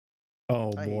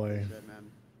Oh I hate this boy. shit,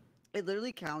 man. It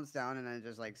literally counts down and then it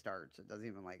just like starts. It doesn't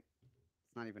even like.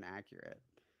 It's not even accurate.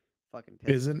 Fucking pisses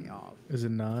me Isn't off. is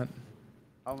it not?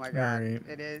 Oh my All god, right.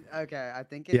 it is. Okay, I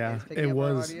think it Yeah, is it picking up our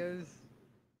was. audios.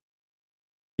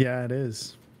 Yeah, it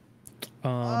is.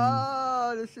 Um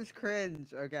Oh, this is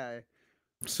cringe. Okay.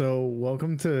 so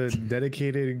welcome to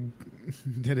dedicated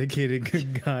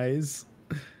dedicated guys.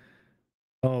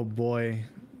 Oh boy.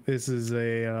 This is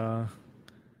a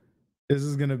this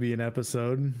is going to be an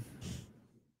episode.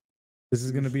 This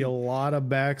is going to be a lot of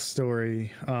backstory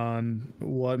on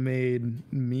what made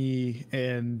me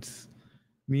and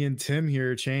Tim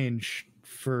here change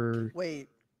for. Wait,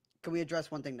 can we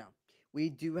address one thing now? We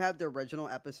do have the original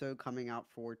episode coming out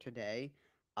for today.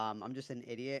 I'm just an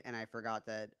idiot and I forgot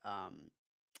that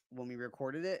when we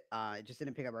recorded it, it just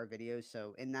didn't pick up our videos.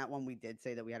 So in that one, we did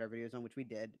say that we had our videos on, which we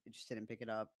did. It just didn't pick it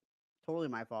up. Totally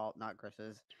my fault, not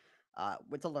Chris's.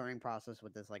 It's a learning process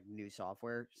with this like new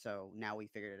software. So now we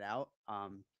figured it out,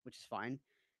 which is fine.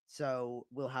 So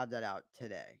we'll have that out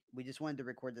today. We just wanted to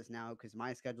record this now because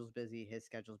my schedule's busy, his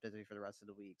schedule's busy for the rest of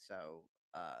the week. So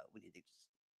we need to just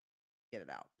get it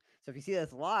out. So if you see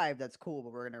this live, that's cool,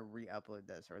 but we're gonna re-upload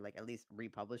this or like at least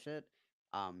republish it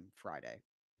Friday.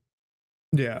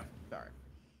 Yeah. Sorry.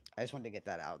 I just wanted to get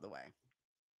that out of the way.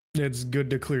 It's good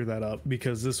to clear that up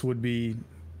because this would be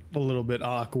a little bit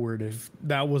awkward if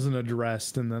that wasn't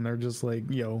addressed and then they're just like,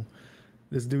 yo,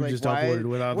 this dude Like, just why? uploaded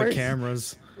without the Where's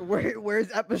cameras.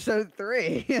 where's episode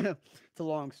 3? It's a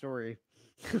long story.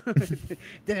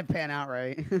 Didn't pan out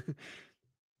right.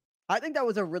 I think that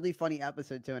was a really funny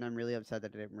episode too, and I'm really upset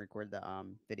that I didn't record the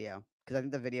video because I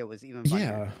think the video was even funnier.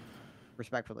 Yeah.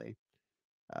 Respectfully,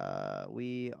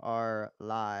 we are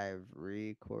live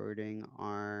recording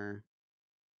our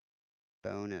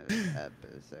bonus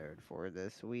episode for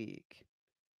this week.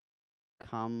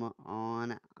 Come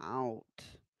on out.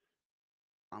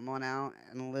 Come on out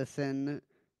and listen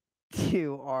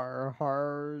to our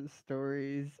horror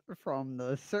stories from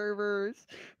the servers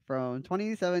from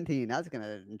 2017. That's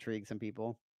gonna intrigue some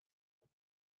people.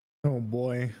 Oh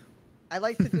boy. I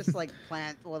like to just like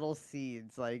plant little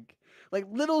seeds, like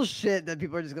little shit that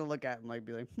people are just gonna look at and like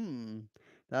be like,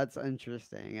 that's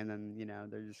interesting, and then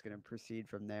they're just gonna proceed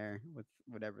from there with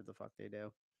whatever the fuck they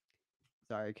do.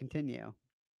 Sorry, continue.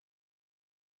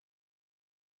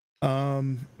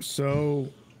 So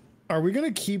are we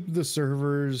gonna keep the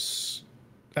servers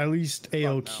at least Fuck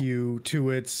no. ALQ to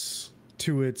its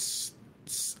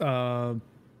uh No,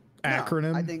 I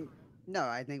acronym? think no,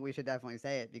 I think we should definitely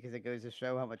say it because it goes to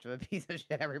show how much of a piece of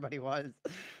shit everybody was.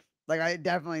 Like, I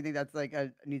definitely think that's like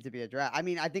a needs to be addressed. I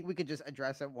mean, I think we could just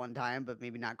address it one time, but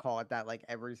maybe not call it that like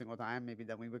every single time. Maybe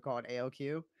then we would call it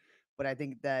ALQ. But I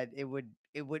think that it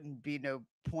wouldn't be no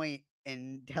point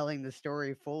in telling the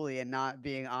story fully and not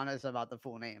being honest about the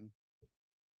full name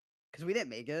because we didn't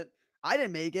make it. I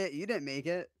didn't make it. You didn't make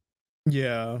it.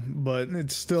 Yeah, but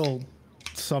it's still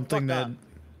something Fucked that, up.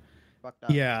 Fucked up.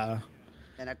 yeah.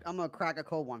 And I'm gonna crack a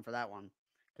cold one for that one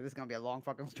because it's gonna be a long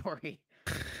fucking story.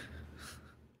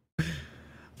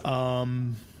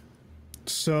 Um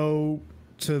so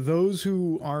to those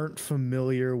who aren't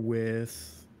familiar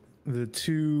with the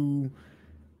two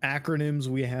acronyms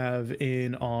we have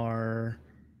in our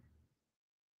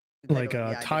Take like a a yeah,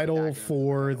 I guess like title acronyms in the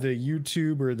for title. the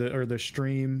YouTube or the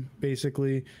stream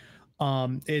basically.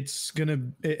 It's gonna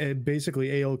basically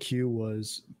ALQ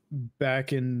was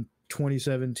back in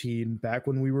 2017, back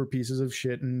when we were pieces of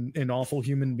shit and awful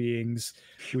human beings.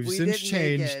 We've We since didn't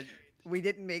make changed. it. We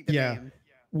didn't make the Yeah, name.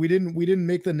 we didn't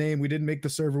make the name, we didn't make the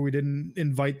server, we didn't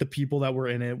invite the people that were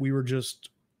in it. We were just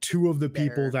two of the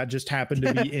people There. that just happened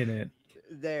to be in it.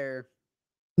 There.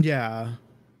 Yeah.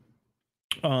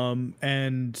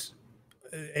 And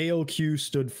ALQ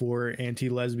stood for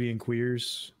anti-lesbian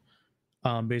queers.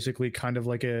 Basically kind of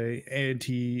like a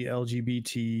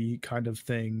anti-LGBT kind of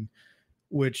thing,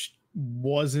 which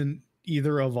wasn't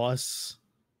either of us.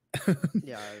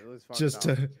 Yeah, it was fucked Just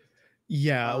up. to,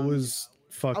 yeah, it Um, was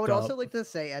I fucked would also up. like to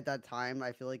say at that time,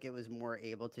 I feel like it was more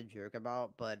able to joke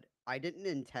about, but I didn't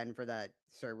intend for that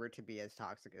server to be as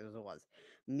toxic as it was.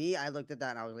 Me, I looked at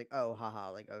that and I was like, oh,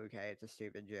 haha, like, okay, it's a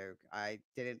stupid joke. I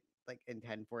didn't like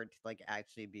intend for it to like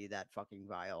actually be that fucking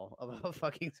vile of a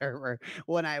fucking server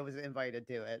when I was invited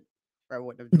to it, or I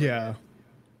wouldn't have joined Yeah. it,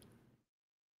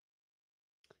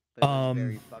 but it was um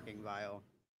very fucking vile.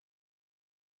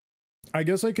 I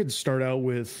guess I could start out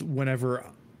with whenever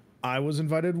I was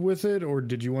invited with it, or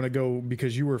did you want to go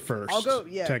because you were I'll first go,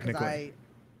 yeah, because technically?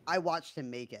 I watched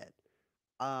him make it.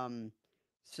 Um,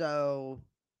 so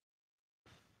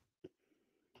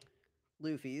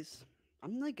Luffy's.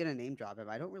 I'm like gonna name drop him.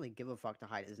 I don't really give a fuck to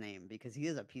hide his name because he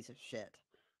is a piece of shit.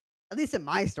 At least in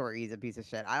my story, he's a piece of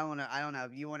shit. I don't know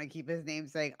if you want to keep his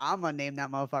namesake. I'm gonna name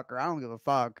that motherfucker. I don't give a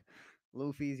fuck.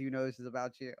 Luffy's, you know, this is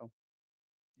about you.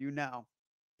 You know.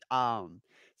 Um,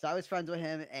 so I was friends with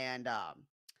him, and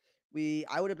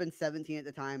I would have been 17 at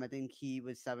the time. I think he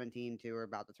was 17 too, or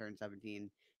about to turn 17.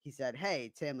 He said,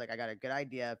 "Hey Tim, like I got a good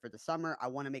idea for the summer. I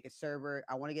want to make a server.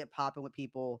 I want to get popping with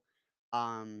people.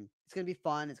 It's gonna be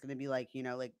fun. It's gonna be like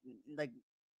like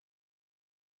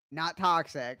not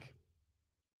toxic.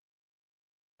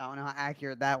 I don't know how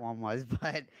accurate that one was,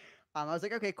 but I was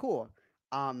like, okay, cool.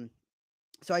 Um,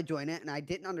 so I joined it, and I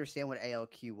didn't understand what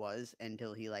ALQ was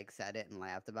until he like said it and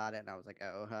laughed about it, and I was like,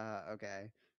 oh,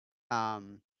 okay.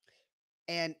 Um,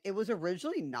 and it was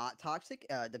originally not toxic.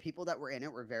 The people that were in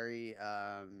it were very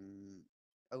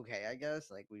okay, I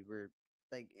guess. Like we were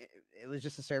like it was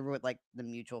just a server with like the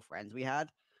mutual friends we had.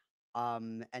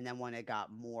 And then when it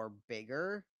got more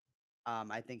bigger,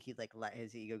 I think he like let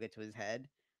his ego get to his head.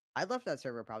 I left that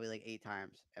server probably like 8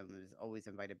 times and was always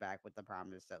invited back with the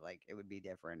promise that like it would be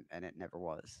different, and it never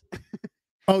was.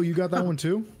 Oh, you got that one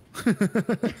too?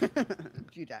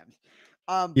 A few times.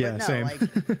 But Yeah, no, same. like,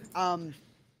 um,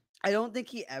 I don't think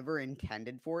he ever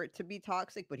intended for it to be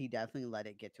toxic, but he definitely let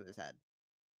it get to his head.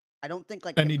 I don't think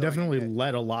like And him he going definitely into it.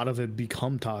 let a lot of it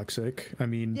become toxic. I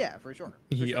mean, Yeah, for sure,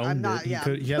 for he sure. I'm owned it. not. He Yeah,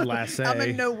 could. He had last I'm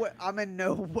in say. no way. I'm in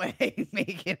no way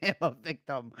making him a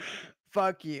victim.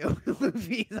 Fuck you,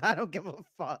 Luffy. I don't give a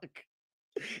fuck.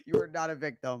 You are not a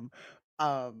victim.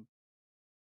 Um,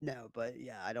 no, but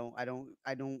yeah, I don't.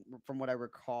 From what I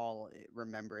recall,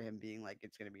 remember him being like,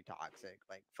 "It's gonna be toxic,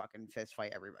 like fucking fist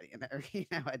fight everybody in there."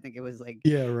 I think it was like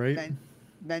Yeah, right.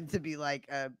 meant to be like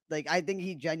I think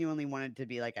he genuinely wanted to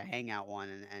be like a hangout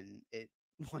one, and it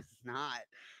was not.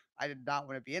 I did not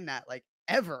want to be in that like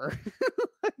ever.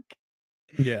 Like,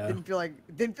 Yeah. didn't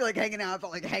feel like hanging out. I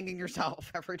felt like hanging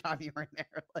yourself every time you were in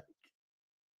there. Like,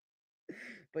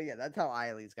 but yeah, that's how I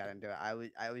at least got into it.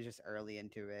 I was just early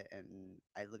into it, and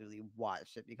I literally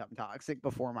watched it become toxic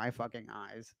before my fucking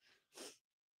eyes.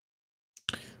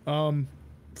 Um,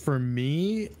 for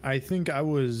me, I think I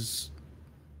was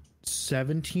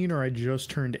 17 or I just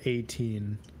turned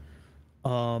 18.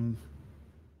 Um,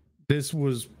 this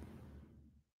was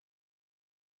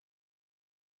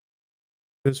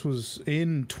this was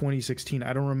in 2016.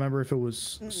 I don't remember if it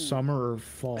was Mm-mm. summer or It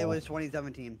fall. was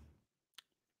 2017.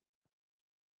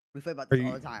 We play about Are this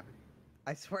all you, the time.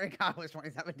 I swear to God, it was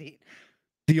 2017.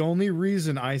 the only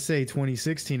reason I say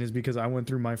 2016 is because I went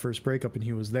through my first breakup and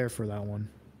he was there for that one.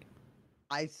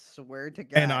 I swear to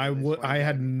And God, it was I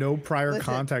had 2017. no prior Listen,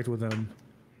 contact with him.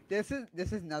 this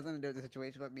is nothing to do with the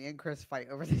situation, but me and Chris fight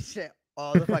over this shit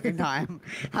all the fucking time.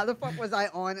 How the fuck was I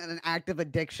on an active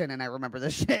addiction and I remember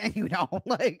this shit and you don't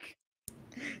like?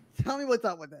 Tell me what's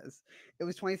up with this. It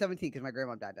was 2017 because my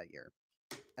grandma died that year,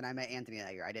 and I met Anthony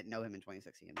that year. I didn't know him in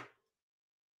 2016.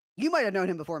 You might have known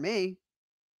him before me,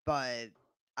 but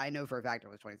I know for a fact it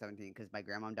was 2017 because my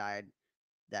grandma died,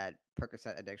 that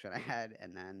Percocet addiction I had,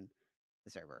 and then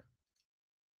the server.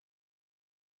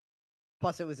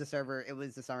 Plus, it was the server. It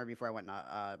was the summer before I went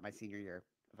my senior year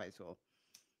of high school.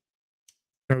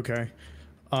 Okay.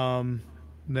 Um,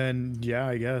 then yeah,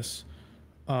 I guess.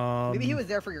 Maybe he Um, was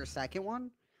there for your second one.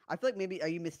 I feel like maybe are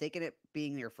you mistaken it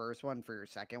being your first one for your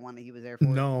second one that he was there for?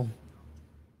 no,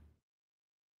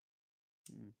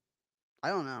 Hmm. I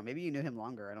don't know. Maybe you knew him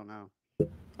longer. I don't know.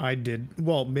 I did.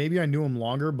 Well, maybe I knew him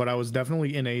longer, but I was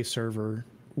definitely in a server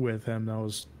with him that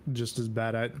was just as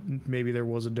bad at. Maybe there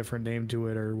was a different name to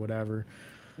it or whatever.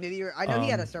 Maybe you're. I know he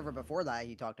had a Um, server before that.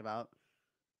 He talked about.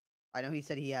 I know he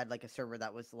said he had like a server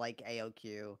that was like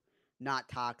ALQ, not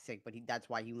toxic, but that's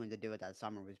why he wanted to do it that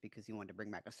summer was because he wanted to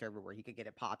bring back a server where he could get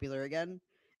it popular again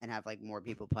and have like more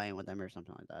people playing with him or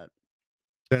something like that.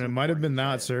 then it Some might have corny been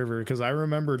that shit. server because I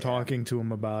remember Yeah. talking to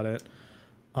him about it.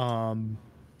 Um,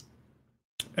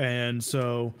 and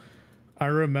so I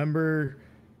remember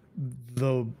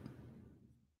the,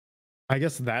 I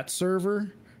guess that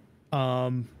server,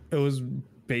 it was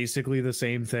basically the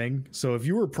same thing. So if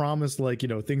you were promised like,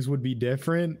 things would be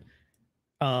different,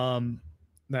 um,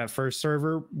 that first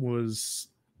server was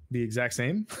the exact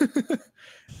same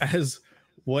as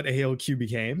what ALQ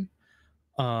became.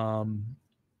 Um,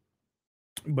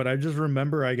 but I just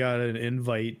remember I got an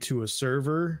invite to a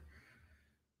server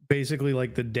basically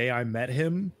like the day I met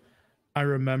him. I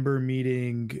remember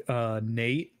meeting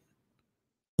Nate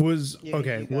was Yeah, because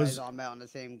okay, you guys was all met on the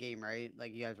same game, right?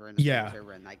 Like you guys were in the same yeah.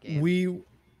 server in that game.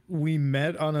 We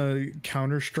met on a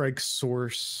Counter-Strike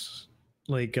source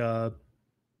like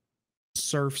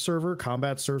surf server,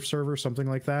 combat surf server, something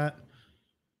like that.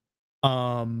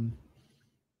 Um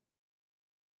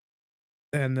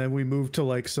and then we moved to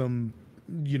like some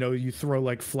you know, you throw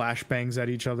like flashbangs at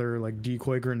each other, like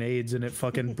decoy grenades, and it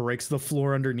fucking breaks the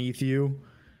floor underneath you.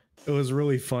 It was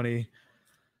really funny.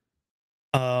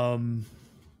 Um,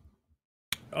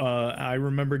 I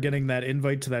remember getting that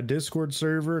invite to that Discord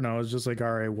server, and I was just like,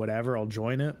 all right, whatever, I'll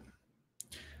join it.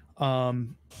 The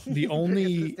Biggest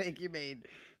only, mistake you made.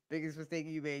 Biggest mistake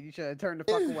you made. You should have turned the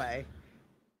fuck away.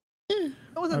 It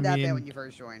I wasn't that bad when mean, you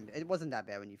first joined. It wasn't that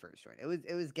bad when you first joined.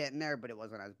 It was getting there, but it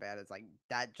wasn't as bad as like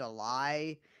that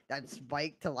July, that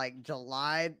spike to like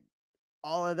July,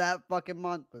 all of that fucking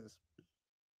month was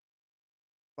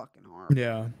fucking horrible.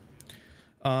 yeah.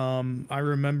 I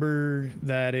remember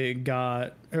that it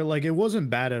got, or like it wasn't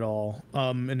bad at all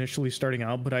initially starting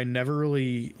out, but I never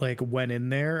really like went in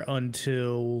there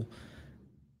until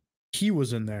he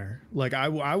was in there. Like I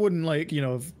wouldn't, like, you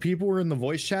know, if people were in the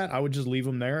voice chat, I would just leave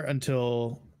them there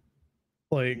until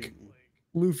like Mm,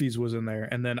 Luffy's was in there,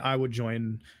 and then I would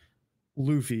join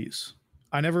Luffy's.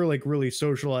 I never like really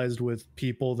socialized with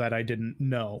people that I didn't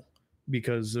know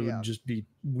because it would yeah. just be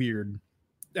weird.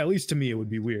 At least to me it would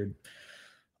be weird.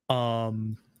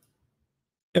 Um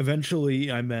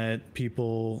Eventually I met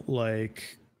people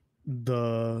like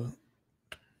the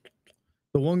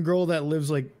the one girl that lives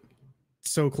like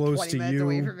so close 20 to minutes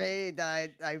away you. from me.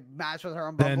 I matched with her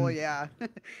on Bumble, Then yeah.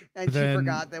 And she then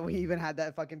forgot that we even had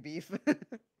that fucking beef.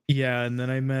 yeah, and then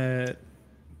I met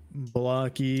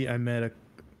Blocky, I met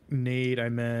Nate, I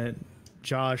met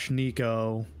Josh,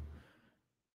 Nico.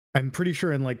 I'm pretty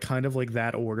sure in like kind of like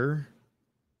that order.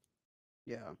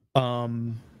 Yeah.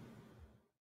 Um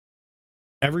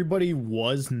Everybody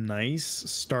was nice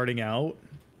starting out.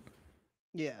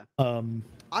 Yeah. Um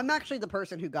I'm actually the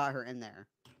person who got her in there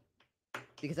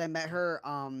because I met her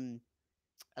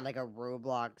at like a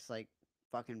Roblox like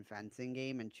fucking fencing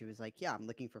game, and she was like, "Yeah, I'm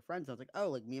looking for friends." I was like, "Oh,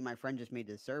 like me and my friend just made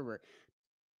this server."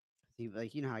 He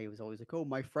like, you know how he was always like, "Oh,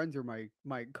 my friends are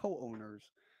my co-owners."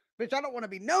 Bitch, I don't want to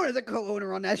be known as a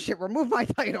co-owner on that shit. Remove my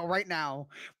title right now.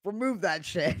 Remove that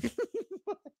shit.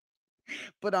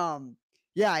 But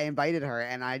yeah, I invited her,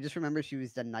 and I just remember she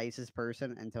was the nicest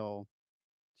person until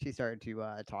she started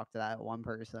to talk to that one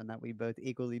person that we both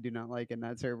equally do not like in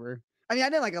that server. I mean, I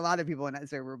didn't like a lot of people in that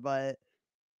server, but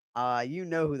you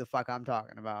know who the fuck I'm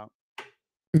talking about.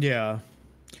 yeah.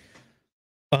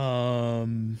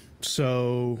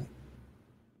 So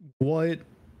what,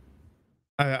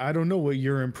 I don't know what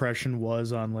your impression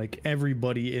was on like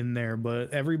everybody in there,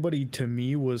 but everybody to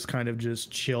me was kind of just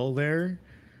chill there.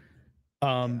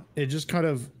 Yeah. It just kind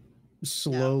of No,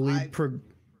 slowly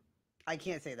I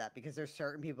can't say that because there's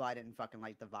certain people I didn't fucking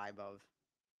like the vibe of.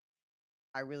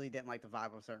 I really didn't like the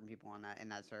vibe of certain people on that in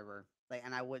that server. Like,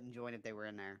 and I wouldn't join if they were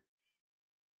in there.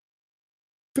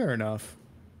 fair enough.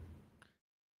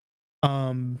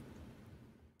 Um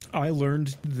I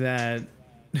learned that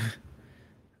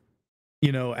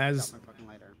you know, Drop as my fucking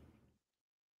lighter.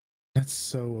 that's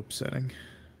so upsetting. Do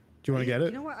you want to get You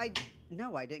it? know what? I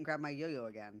no, I didn't grab my yo-yo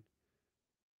again.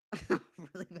 I'm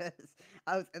really pissed.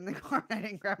 I was in the car and I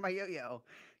didn't grab my yo-yo.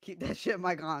 Keep that shit in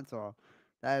my console.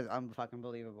 That is unfucking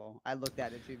believable. I looked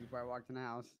at it too before I walked in the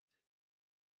house.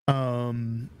 While you're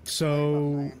talking, I So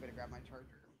am gonna grab my charger.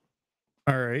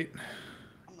 all right.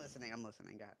 I'm listening. I'm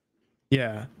listening. God.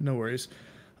 Yeah, no worries.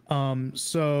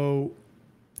 So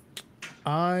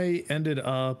I ended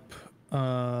up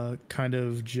kind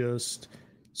of just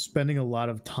spending a lot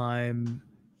of time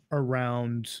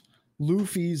around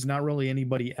Luffy's, not really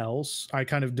anybody else. I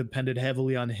kind of depended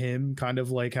heavily on him, kind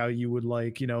of like how you would,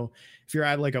 like, you know, if you're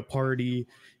at like a party,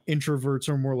 introverts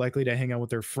are more likely to hang out with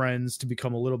their friends to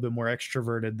become a little bit more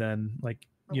extroverted than like,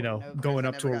 I you wouldn't know, know, Chris. going I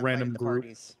up never to a got invited random to group.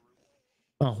 parties.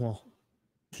 Oh, well,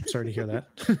 sorry to hear No,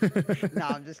 that.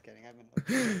 I'm just kidding. I've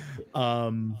been listening.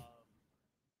 um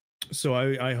so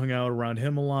I hung out around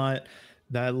him a lot.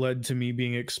 That led to me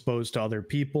being exposed to other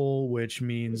people, which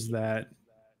means that,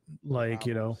 More like,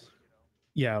 you know, problems.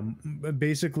 yeah,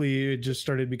 basically it just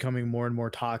started becoming more and more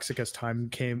toxic as time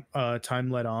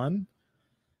led on.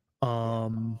 Yeah.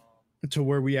 Um to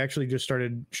where we actually just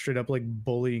started straight up like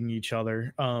bullying each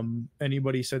other.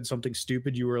 Anybody said something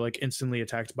stupid, you were like instantly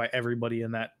attacked by everybody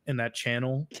in that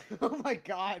channel. Oh my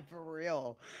god, for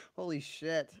real. Holy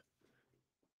shit.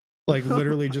 Like Oh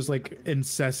literally my just like god.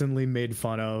 incessantly made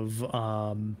fun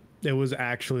of. It was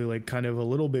actually like kind of a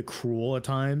little bit cruel at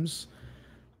times.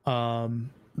 Racist,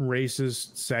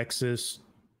 sexist,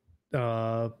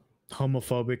 uh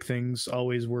homophobic things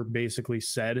always were basically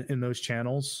said in those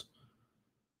channels.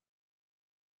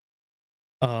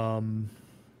 um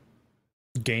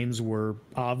Games were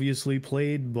obviously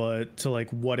played, but to like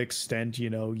what extent, you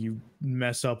know, you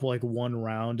mess up like one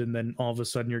round and then all of a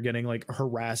sudden you're getting like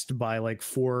harassed by like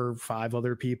 4 or 5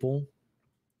 other people.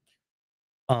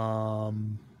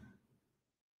 Um,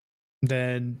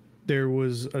 then there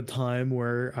was a time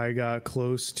where I got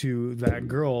close to that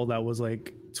girl that was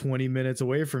like 20 minutes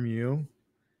away from you.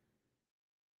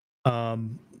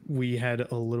 Um, we had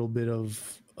a little bit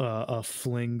of a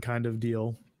fling kind of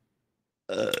deal,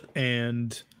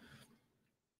 and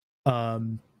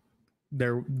um,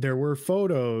 there were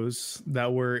photos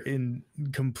that were in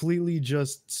completely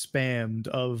just spammed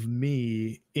of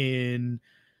me in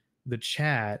the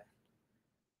chat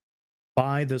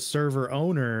by the server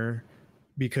owner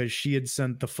because she had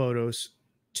sent the photos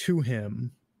to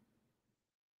him.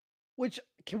 Which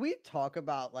can we talk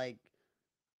about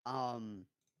um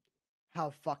how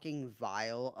fucking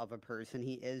vile of a person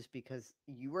he is, because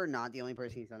you are not the only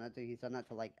person he's done that to. He's done that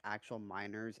to like actual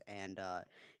minors and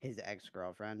his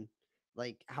ex-girlfriend.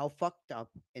 Like how fucked up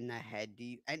in the head do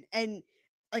you and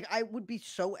like I would be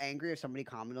so angry if somebody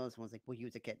commented on this and was like, well, he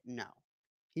was a kid. No.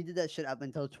 He did that shit up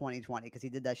until 2020 because he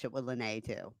did that shit with Lene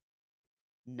too.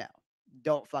 No.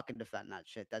 Don't fucking defend that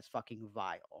shit. That's fucking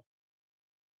vile.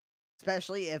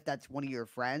 Especially if that's one of your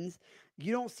friends.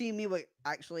 You don't see me with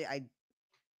actually I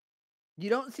You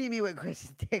don't see me with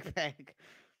Chris's dick pic.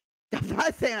 I'm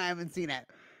not saying I haven't seen it.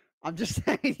 I'm just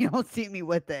saying you don't see me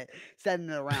with it, sending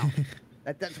it around.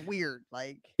 That's weird.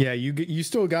 Like, Yeah, you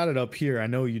still got it up here. I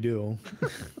know you do.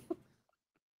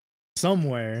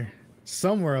 Somewhere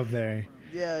up there.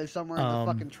 yeah, somewhere in the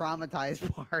fucking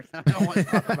traumatized part that I don't want to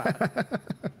talk about.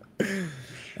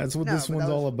 That's what No, this but one's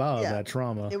that all was about. yeah. That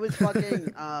trauma. It was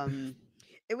fucking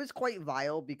it was quite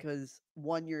vile because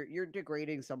one, you're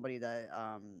degrading somebody that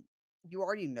you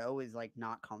already know is like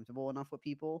not comfortable enough with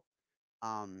people.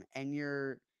 And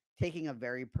you're taking a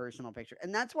very personal picture.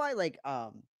 And that's why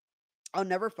I'll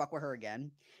never fuck with her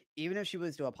again. Even if she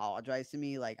was to apologize to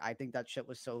me, like I think that shit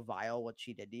was so vile what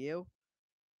she did to you.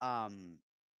 Um,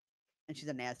 and she's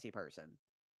a nasty person.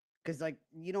 Cause like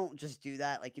you don't just do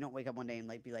that. Like you don't wake up one day and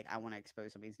like be like, I want to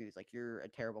expose somebody's news. Like you're a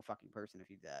terrible fucking person if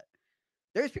you do that.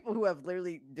 There's people who have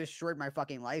literally destroyed my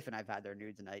fucking life and I've had their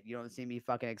nudes and you don't see me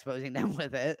fucking exposing them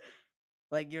with it.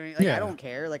 Like you're like I Yeah. don't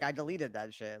care. Like I deleted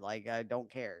that shit. Like I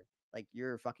don't care. Like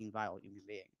you're a fucking vile human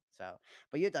being. So,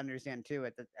 but you have to understand too.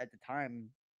 At the time,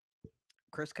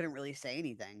 Chris couldn't really say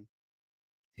anything.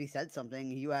 If he said something,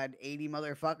 you had 80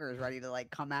 motherfuckers ready to like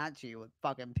come at you with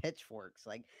fucking pitchforks.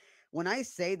 Like when I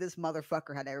say this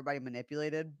motherfucker had everybody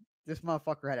manipulated, this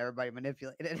motherfucker had everybody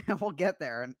manipulated. And we'll get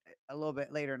there a little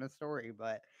bit later in the story,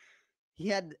 but he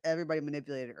had everybody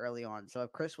manipulated early on. So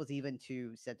if Chris was even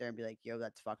to sit there and be like, "Yo,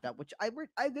 that's fucked up," which I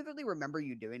vividly remember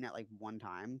you doing that like one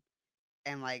time,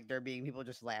 and like there being people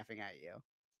just laughing at you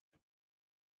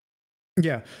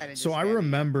Yeah. and So just I spamming it.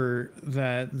 remember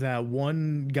that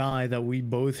one guy that we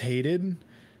both hated.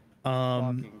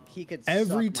 Um, Fucking, he could every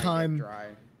suck my dick time dry.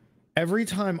 every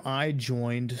time I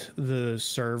joined the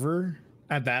server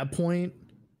at that point,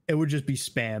 it would just be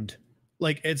spammed.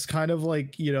 Like it's kind of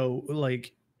like,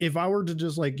 like if I were to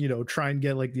just like, try and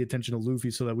get like the attention of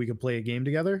Luffy so that we could play a game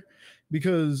together,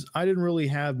 because I didn't really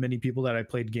have many people that I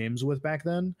played games with back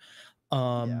then.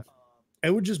 Yeah. Um, it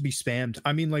would just be spammed.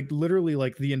 I mean, like literally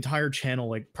like the entire channel,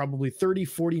 like probably 30,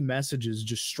 40 messages,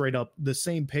 just straight up the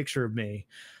same picture of me.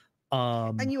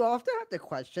 And Um, you often have to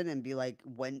question and be like,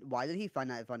 why did he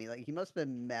find that funny? Like, he must have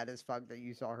been mad as fuck that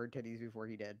you saw her titties before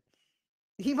he did.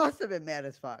 He must have been mad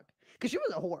as fuck. Because she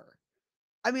was a whore.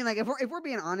 I mean, like, if we're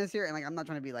being honest here, and like, I'm not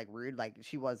trying to be like rude, like,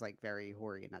 she was like very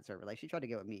hoary in that server. Like, she tried to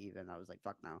get with me even. I was like,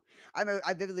 fuck no.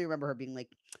 I vividly remember her being like,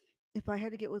 if I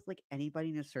had to get with like anybody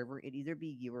in a server, it'd either be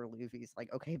you or Luffy's.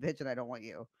 Like, okay, bitch, and I don't want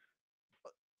you.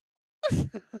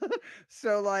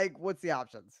 So, like, what's the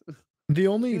options? the He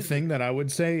only was thing giving that it. I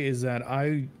would say is that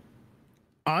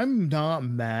I'm not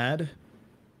mad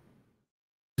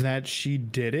that she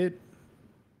did it.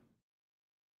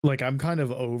 Like I'm kind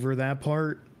of over that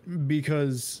part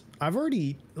because I've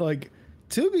already like,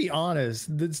 to be honest,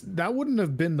 that wouldn't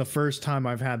have been the first time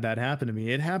I've had that happen to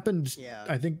me. It happened Yeah.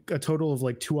 I think a total of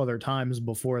like two other times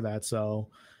before that, so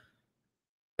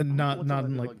I don't know not what's up not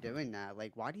with like people doing that.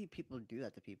 Like, why do people do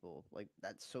that to people? Like,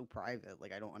 that's so private.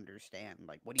 Like, I don't understand.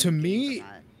 Like, what do to you gain from me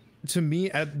that? to me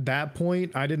at that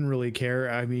point I didn't really care.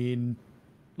 I mean,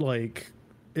 like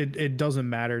it doesn't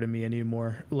matter to me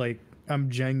anymore. Like I'm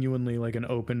genuinely like an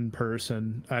open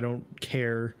person. I don't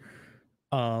care.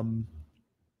 Um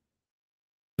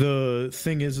the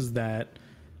thing is that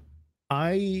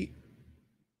I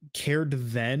cared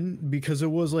then because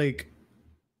it was like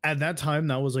at that time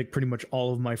that was like pretty much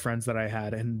all of my friends that I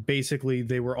had, and basically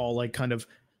they were all like kind of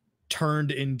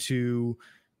turned into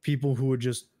people who would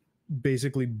just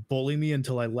basically bully me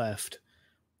until I left.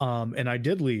 And I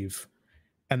did leave,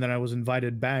 and then I was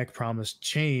invited back, promised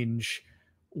change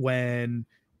when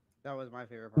That was my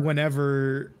favorite part.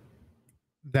 whenever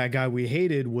that guy we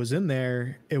hated was in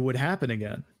there, it would happen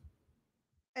again.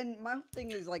 And my whole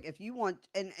thing is like, if you want,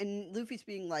 and Luffy's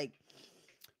being like,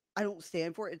 I don't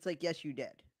stand for it. It's like, yes, you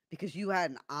did, because you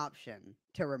had an option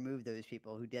to remove those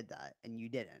people who did that, and you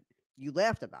didn't. You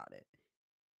laughed about it,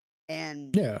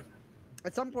 and Yeah.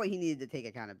 at some point, he needed to take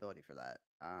accountability for that.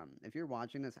 If you're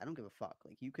watching this, I don't give a fuck.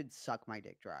 Like, you could suck my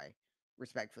dick dry,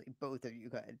 respectfully, both of you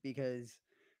could, because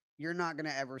you're not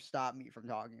gonna ever stop me from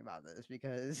talking about this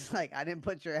because like I didn't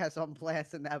put your ass on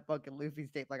blast in that fucking Luffy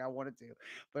tape like I wanted to,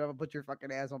 but I'm gonna put your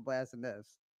fucking ass on blast in this.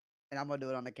 And I'm gonna do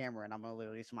it on the camera and I'm gonna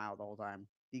literally smile the whole time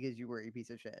because you were a piece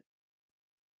of shit.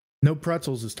 No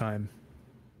pretzels this time.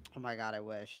 Oh my god, I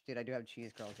wish. Dude, I do have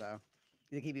cheese curls though.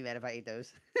 You keep me mad if I ate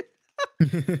those.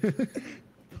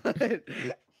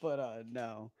 but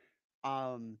no.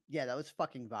 Yeah, that was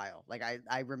fucking vile. Like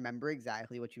I remember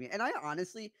exactly what you mean. And I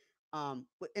honestly,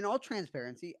 in all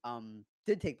transparency,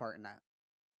 did take part in that.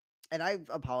 And I've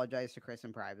apologized to Chris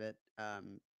in private.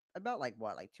 About like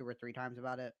what, like 2 or 3 times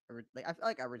about it. Or, like I feel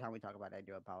like every time we talk about it, I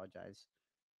do apologize.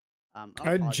 I'll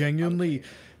I apologize genuinely,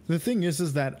 publicly. the thing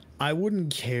is that I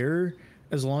wouldn't care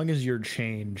as long as you're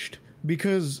changed,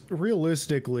 because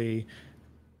realistically,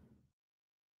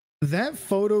 that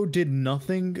photo did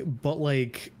nothing but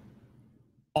like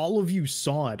all of you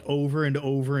saw it over and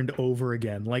over and over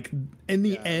again. Like in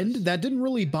the Yeah, it end, was, that didn't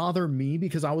really bother me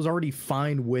because I was already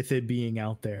fine with it being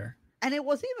out there. and it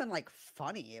wasn't even like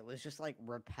funny. It was just like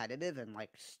repetitive and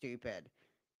like stupid.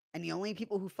 And the only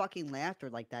people who fucking laughed were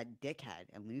like that dickhead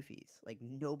and Luffy's. Like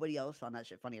nobody else found that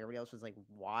shit funny. Everybody else was like,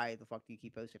 "Why the fuck do you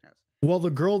keep posting this?" Well, the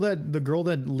girl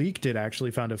that leaked it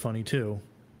actually found it funny too.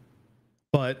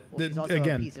 But Well, she's also a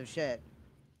again, piece of shit.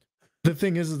 the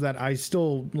thing is that I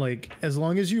still like, as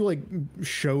long as you like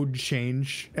showed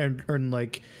change, and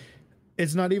like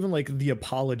it's not even like the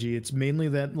apology, it's mainly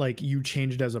that like you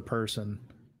changed as a person,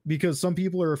 because some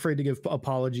people are afraid to give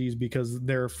apologies because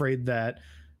they're afraid that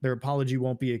their apology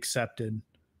won't be accepted,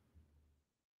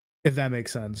 if that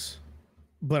makes sense.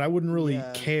 But I wouldn't really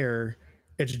Yeah, care.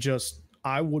 It's just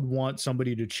I would want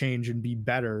somebody to change and be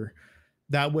better.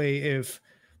 That way, if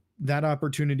that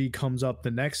opportunity comes up the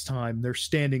next time, they're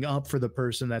standing up for the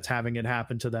person that's having it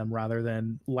happen to them rather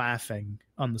than laughing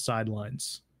on the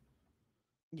sidelines.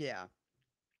 yeah.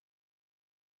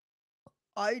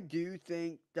 I do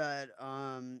think that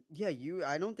yeah,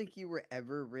 I don't think you were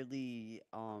ever really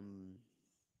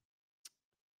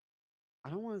I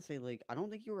don't want to say like I don't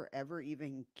think you were ever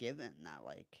even given that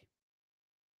like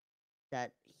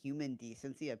that human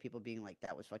decency of people being like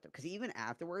that was fucked up, cuz even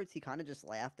afterwards he kind of just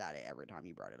laughed at it every time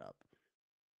you brought it up.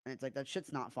 And it's like that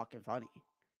shit's not fucking funny.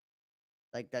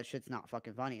 Like that shit's not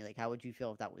fucking funny. Like how would you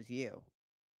feel if that was you?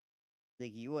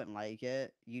 Like you wouldn't like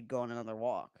it. You'd go on another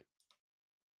walk.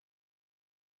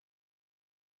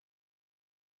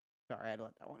 Sorry, I had to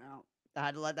let that one out. I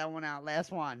had to let that one out.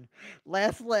 Last one.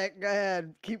 Last lick. Go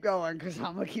ahead. Keep going, because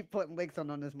I'm going to keep putting licks on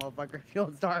this motherfucker if you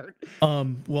don't start.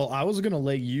 Well, I was gonna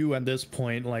let you at this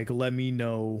point like let me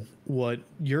know what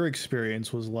your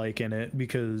experience was like in it,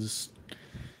 because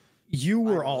you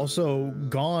were also Uh,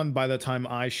 gone by the time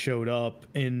I showed up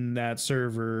in that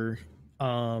server.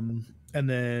 And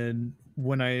then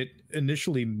when I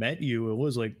initially met you, it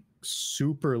was like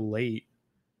super late.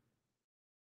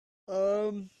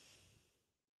 um,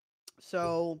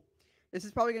 so this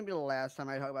is probably going to be the last time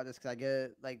I talk about this because I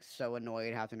get like so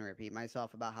annoyed having to repeat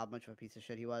myself about how much of a piece of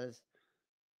shit he was.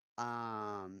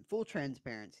 Full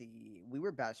transparency, we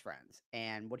were best friends.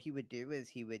 And what he would do is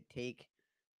he would take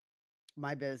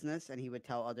my business and he would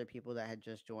tell other people that had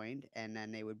just joined, and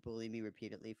then they would bully me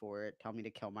repeatedly for it, tell me to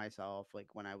kill myself like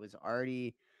when I was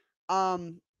already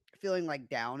um feeling like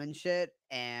down and shit.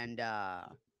 And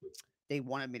they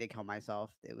wanted me to kill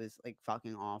myself. It was like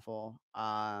fucking awful.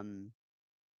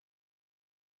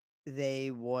 They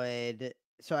would,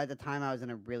 so at the time I was in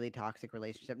a really toxic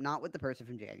relationship, not with the person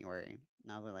from January,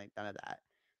 nothing like none of that.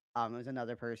 It was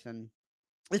another person.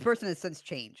 This person has since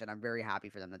changed, and I'm very happy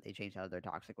for them that they changed out of their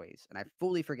toxic ways, and I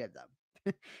fully forgive them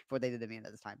for what they did to me in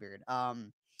this time period.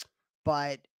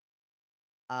 But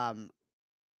um,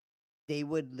 they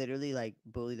would literally like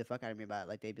bully the fuck out of me about it.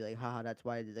 Like they'd be like, "Haha, that's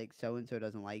why like so and so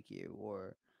doesn't like you,"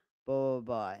 or blah blah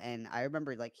blah. And I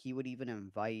remember like he would even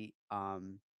invite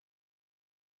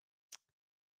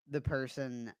the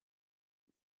person.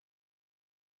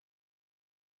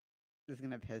 This is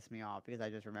gonna piss me off because I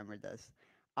just remembered this.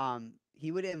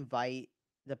 He would invite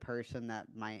the person that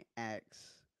my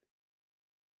ex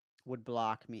would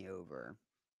block me over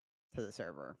to the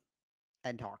server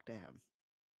and talk to him,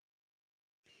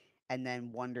 and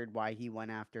then wondered why he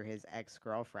went after his ex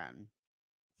girlfriend.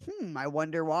 I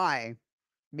wonder why.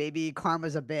 Maybe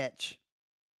karma's a bitch.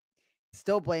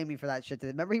 Still blame me for that shit.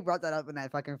 Remember he brought that up in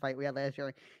that fucking fight we had last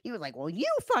year? He was like, "Well, you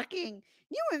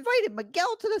invited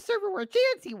Miguel to the server where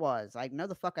Jancy was." Like, no,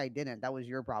 the fuck I didn't. That was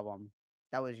your problem.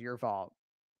 That was your fault.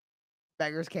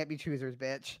 Beggars can't be choosers,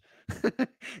 bitch.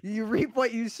 You reap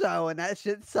what you sow, and that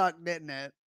shit sucked, didn't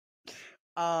it?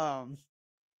 Um,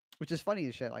 which is funny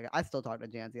as shit. Like, I still talk to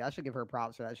Jancy. I should give her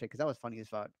props for that shit because that was funny as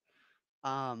fuck.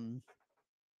 Um,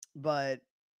 but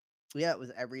yeah, it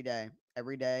was every day.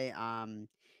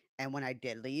 And when I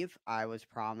did leave, I was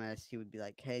promised he would be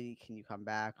like, "Hey, can you come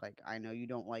back? Like, I know you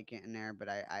don't like it in there, but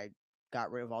I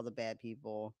got rid of all the bad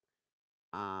people."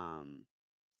 Um,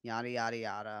 yada yada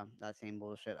yada. That same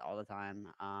bullshit all the time.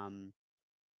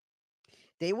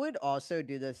 They would also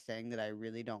do this thing that I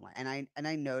really don't like, and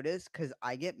I noticed because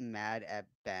I get mad at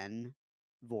Ben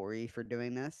Vori for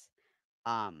doing this.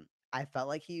 I felt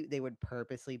like they would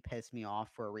purposely piss me off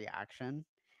for a reaction,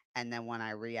 and then when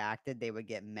I reacted, they would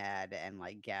get mad and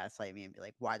like gaslight me and be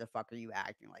like, "Why the fuck are you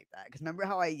acting like that?" Because remember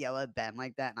how I yell at Ben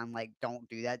like that, and I'm like, "Don't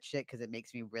do that shit," because it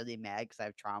makes me really mad because I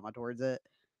have trauma towards it.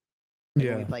 Like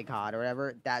when we Yeah. play COD or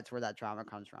whatever, that's where that trauma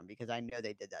comes from because I know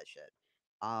they did that shit.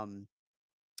 Um,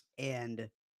 and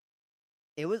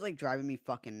it was like driving me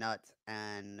fucking nuts,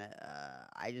 and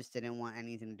I just didn't want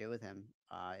anything to do with him.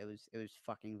 It was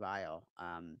fucking vile.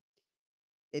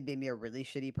 It made me a really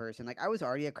shitty person. Like I was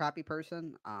already a crappy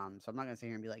person. So I'm not gonna sit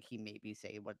here and be like he made me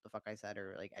say what the fuck I said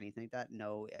or like anything like that.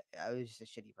 No, I was just a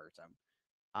shitty person.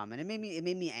 And it made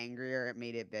me angrier. It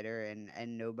made it bitter,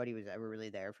 and nobody was ever really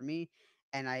there for me.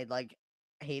 And I like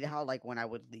hate how like when I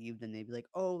would leave, then they'd be like,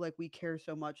 "Oh, like we care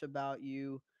so much about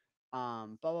you," blah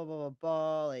blah blah blah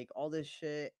blah, like all this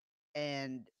shit,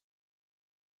 and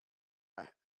uh,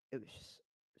 it was just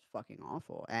fucking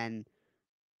awful. And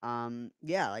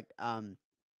yeah, like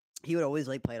he would always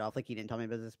like play it off like he didn't tell me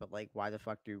business, but like why the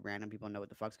fuck do random people know what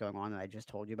the fuck's going on that I just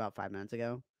told you about 5 minutes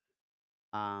ago?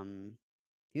 Um,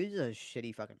 he was a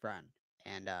shitty fucking friend,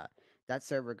 and that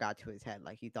server got to his head.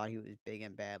 Like he thought he was big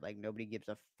and bad. Like nobody gives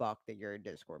a fuck that you're a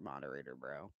Discord moderator,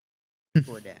 bro.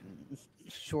 Sure didn't.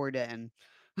 Sure didn't.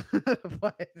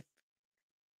 But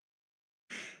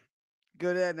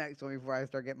go to the next one before I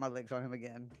start getting my licks on him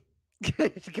again.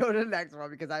 Go to the next one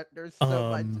because there's so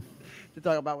much Um. to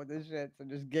talk about with this shit. So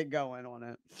just get going on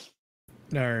it.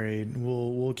 All right.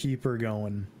 We'll keep her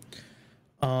going.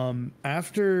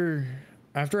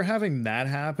 After having that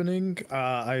happening,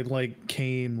 I like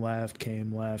came left.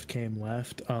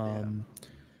 Yeah.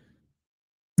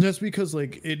 Just because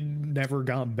like it never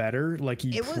got better, like he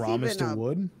It was even promised it a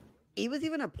would. it was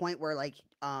even a point where like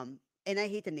and I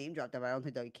hate to name drop them, but I don't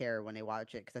think they care when they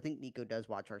watch it because I think Nico does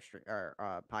watch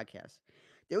our podcast.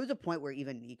 There was a point where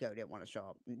even Nico didn't want to show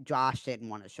up. Josh didn't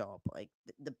want to show up. Like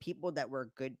the people that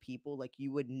were good people, like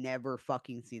you would never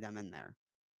fucking see them in there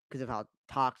because of how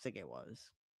toxic it was.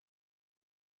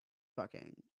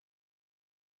 Fucking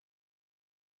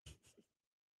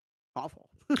awful.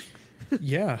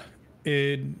 Yeah.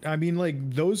 I mean like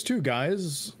those two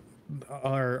guys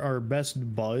are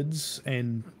best buds,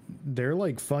 and they're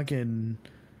like fucking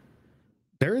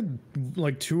they're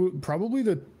like probably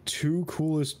the two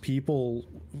coolest people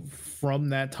from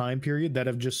that time period that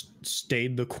have just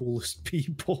stayed the coolest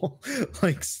people.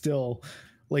 Like still,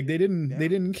 like they Yeah.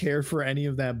 didn't care for any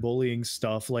of that bullying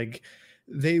stuff. Like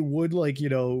they would like,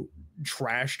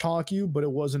 trash talk you, but it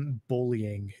wasn't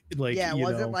bullying. Like, Yeah, it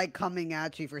wasn't like coming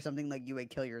at you for something like you would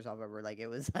kill yourself over. Like it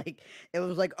was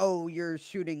like, oh, you're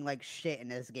shooting like shit in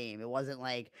this game. It wasn't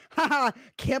like, haha,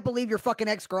 can't believe your fucking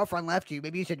ex girlfriend left you.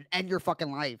 Maybe you should end your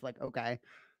fucking life. Like, okay,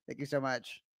 thank you so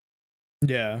much.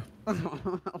 yeah.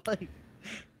 Like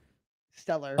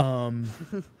stellar. Um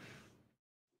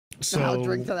I'll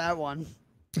drink so to that one.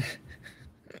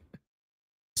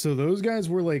 So those guys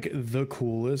were like the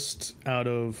coolest out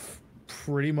of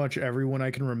pretty much everyone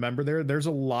I can remember there. There's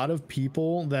a lot of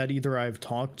people that either I've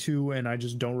talked to and I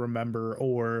just don't remember,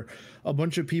 or a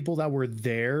bunch of people that were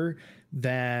there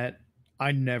that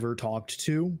I never talked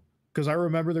to. Because I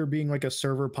remember there being like a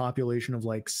server population of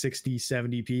like 60,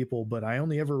 70 people, but I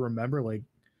only ever remember like,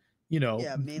 you know,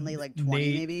 Yeah, mainly like 20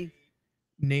 Nate, maybe.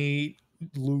 Nate,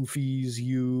 Luffy's,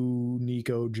 you,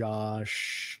 Nico,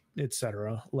 Josh,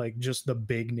 etc. Like just the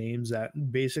big names that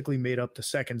basically made up the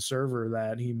second server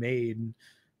that he made,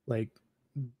 like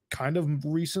kind of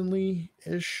recently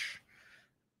ish.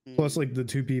 Plus, Mm, like the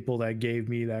two people that gave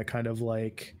me that kind of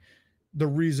like the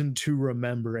reason to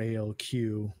remember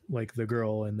ALQ, like the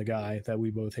girl and the guy that we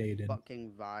both hated.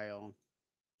 fucking vile.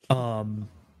 Um,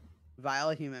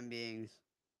 Vile human beings.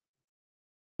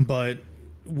 but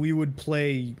we would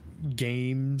play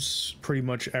games pretty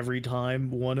much every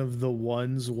time. One of the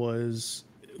ones was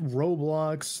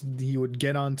Roblox. He would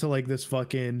get onto like this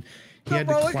fucking. He The had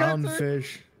to roller coaster.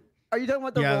 clownfish. Are you talking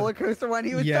about the Yeah, roller coaster when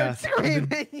he would start yeah.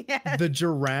 screaming? Yes. The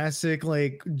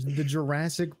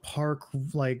Jurassic Park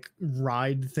like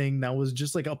ride thing that was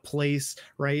just like a place,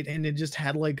 right? And it just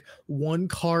had like one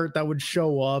cart that would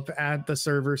show up at the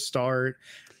server start,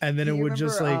 and then Do it you would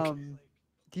just remember? like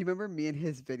Do you remember me and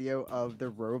his video of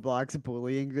the Roblox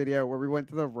bullying video where we went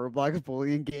to the Roblox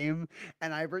bullying game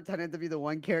and I pretended to be the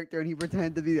one character and he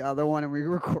pretended to be the other one and we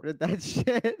recorded that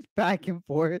shit back and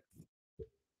forth?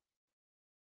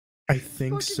 I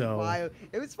think Fucking so. vile.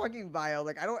 It was fucking vile.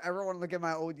 Like I don't ever want to look at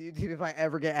my old YouTube if I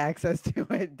ever get access to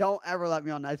it. Don't ever let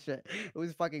me on that shit. It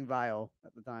was fucking vile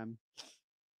at the time.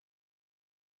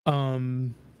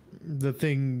 Um, the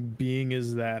thing being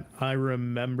is that I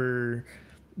remember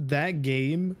that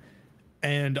game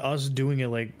and us doing it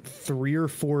like 3 or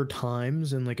 4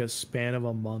 times in like a span of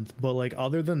a month. But like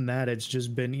other than that, it's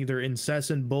just been either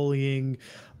incessant bullying,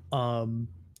 um,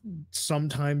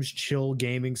 sometimes chill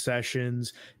gaming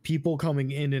sessions, people coming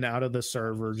in and out of the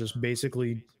server, just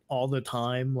basically all the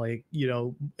time. Like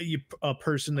a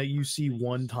person that you see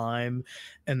one time,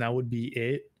 and that would be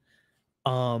it.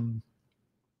 Um,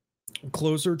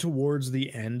 Closer towards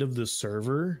the end of the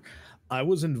server, I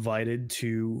was invited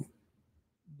to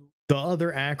the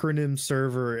other acronym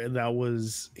server that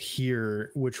was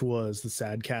here, which was the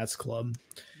Sad Cats Club.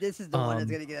 This is the one that's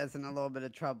Um, gonna get us in a little bit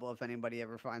of trouble if anybody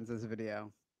ever finds this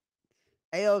video.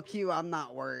 ALQ, I'm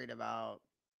not worried about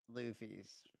Luffy's.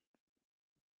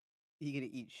 He gonna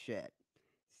eat shit.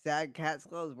 Sad Cat's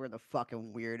Club is where the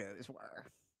fucking weirdos were.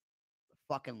 The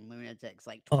fucking lunatics,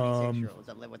 like 26 um, year olds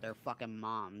that live with their fucking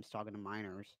moms talking to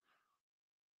minors.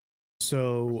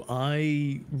 so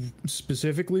I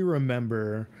specifically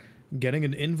remember getting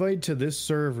an invite to this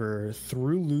server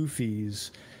through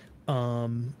Luffy's,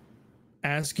 um,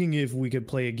 asking if we could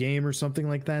play a game or something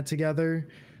like that together,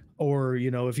 or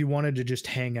if you wanted to just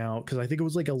hang out, because I think it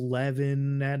was like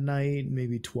 11 at night,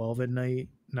 maybe 12 at night,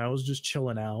 and I was just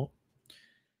chilling out.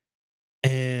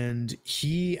 And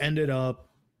he ended up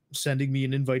sending me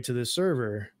an invite to this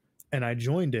server, and I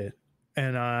joined it.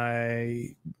 And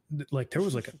there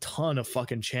was like a ton of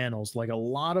fucking channels, like a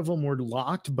lot of them were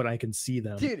locked, but I can see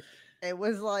them. Dude, it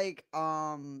was like,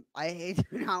 I hate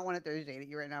to not want to throw shade at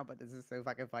you right now, but this is so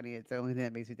fucking funny. It's the only thing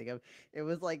that makes me think of. It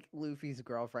was like Luffy's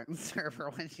girlfriend's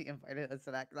server when she invited us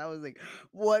to that. Cause I was like,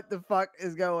 what the fuck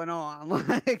is going on?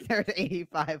 Like, there's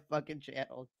 85 fucking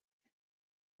channels.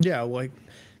 Yeah, like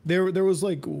there was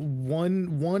like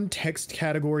one text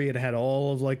category. It had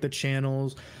all of like the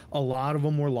channels. A lot of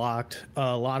them were locked.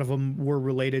 A lot of them were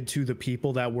related to the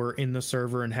people that were in the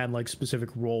server and had like specific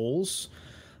roles.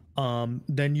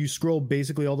 Then you scroll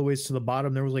basically all the ways to the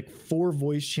bottom. There was like 4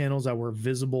 voice channels that were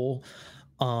visible.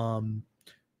 Um,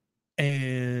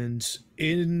 and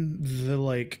in the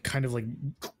like kind of like,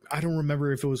 I don't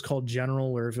remember if it was called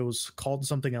general or if it was called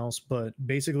something else, but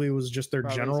basically it was just their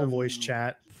Probably general voice some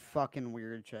chat. fucking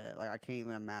weird shit. Like, I can't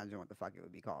even imagine what the fuck it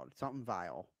would be called. Something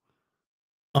vile.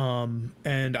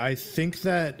 And I think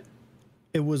that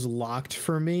it was locked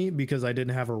for me because I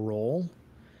didn't have a role.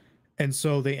 And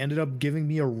so they ended up giving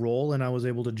me a role and I was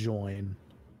able to join.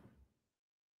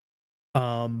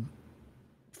 Um,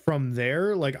 from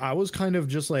there, like I was kind of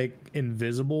just like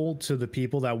invisible to the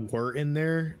people that were in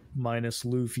there, minus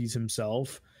Luffy's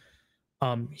himself.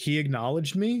 He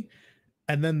acknowledged me,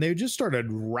 and then they just started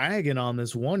ragging on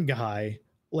this one guy,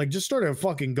 like just started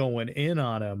fucking going in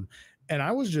on him. And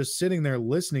I was just sitting there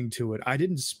listening to it. I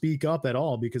didn't speak up at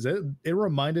all because it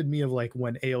reminded me of like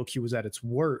when ALQ was at its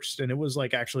worst, and it was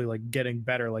like actually like getting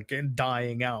better, like and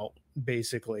dying out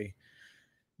basically.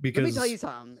 Let me tell Because you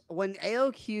something. When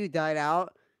ALQ died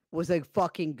out was a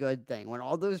fucking good thing. When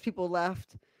all those people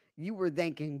left, you were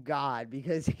thanking God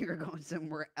because you were going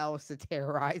somewhere else to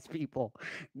terrorize people.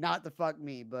 Not to fuck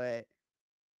me, but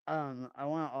I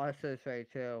want to also say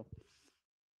too.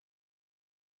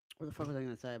 What the fuck was I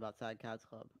gonna say about Sad Cats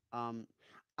Club?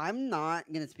 I'm not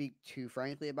gonna speak too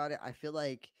frankly about it. I feel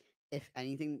like if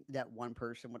anything, that one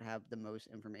person would have the most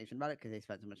information about it because they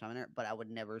spent so much time in there. But I would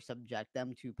never subject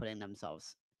them to putting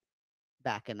themselves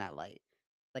back in that light.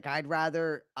 Like I'd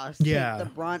rather us take the yeah,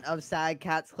 brunt of Sad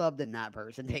Cats Club than that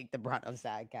person take the brunt of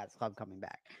Sad Cats Club coming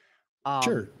back. Um,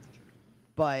 sure.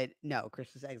 but no,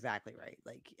 Chris is exactly right.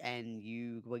 Like, and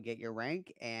you would get your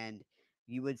rank, and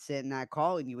you would sit in that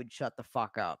call, and you would shut the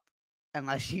fuck up,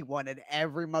 unless you wanted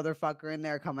every motherfucker in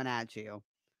there coming at you.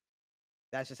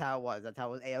 That's just how it was. That's how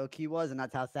AOQ was, and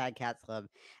that's how Sad Cats Club.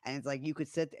 And it's like you could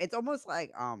sit. It's almost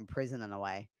like prison in a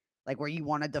way, like where you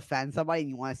want to defend somebody and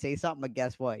you want to say something, but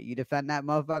guess what? You defend that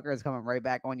motherfucker, it's coming right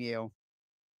back on you.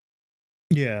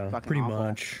 Yeah, Fucking pretty awful.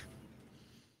 much.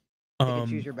 Pick and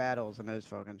choose Um, your battles and those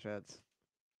fucking shits.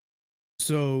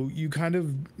 so you kind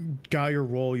of got your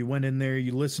role. You went in there,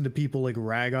 you listened to people like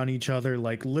rag on each other,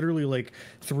 like literally like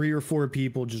 3 or 4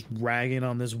 people just ragging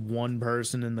on this one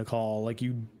person in the call. Like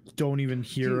you don't even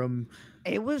hear Dude, them.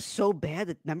 it was so bad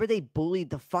that remember they bullied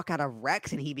the fuck out of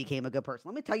Rex and he became a good person.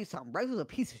 Let me tell you something. Rex was a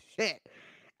piece of shit.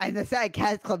 And the Sad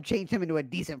Cats Club changed him into a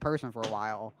decent person for a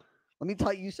while. Let me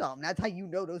tell you something. That's how you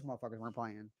know those motherfuckers weren't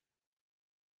playing.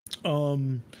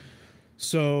 Um,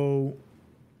 so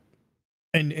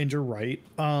and you're right.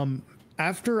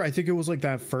 After I think it was like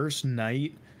that first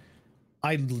night,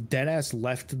 I dead ass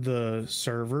left the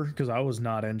server because I was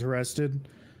not interested.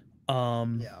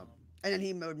 Um, Yeah. And then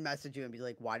he would message you and be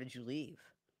like, "Why did you leave?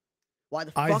 Why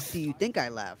the I fuck do you think I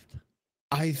left?"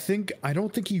 I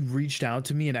don't think he reached out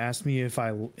to me and asked me if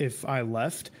I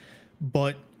left,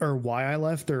 but or why I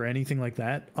left or anything like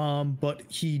that. But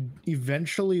he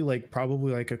eventually, like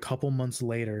probably like a couple months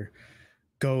later,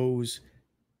 goes,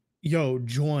 "Yo,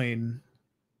 join."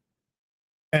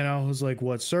 And I was like,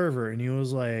 "What server?" And he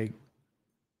was like,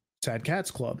 "Sad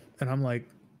Cats Club." And I'm like,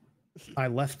 "I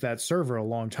left that server a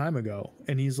long time ago."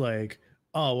 And he's like,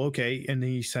 "Oh, okay." And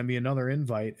he sent me another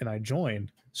invite and I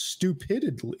joined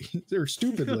stupidly or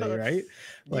stupidly, right?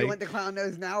 Do you want Like the clown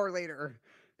nose now or later?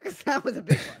 Because that was a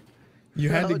big one. you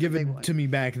had That to was a give it big to one. me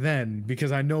back then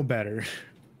because I know better.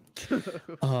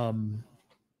 um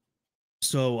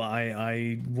so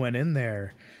I went in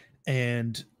there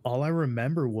and all I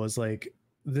remember was like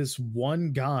this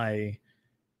one guy,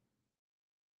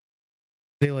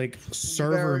 they like You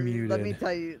server better let me muted.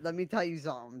 tell you. Let me tell you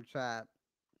something, chat.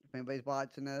 If anybody's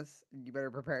watching this, you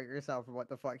better prepare yourself for what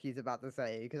the fuck he's about to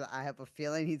say because I have a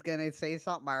feeling he's gonna say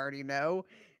something I already know,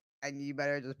 and you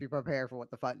better just be prepared for what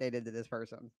the fuck they did to this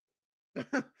person.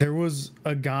 There was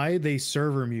a guy they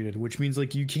server muted, which means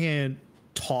like you can't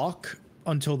talk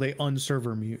until they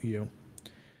unserver mute you.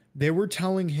 They were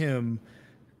telling him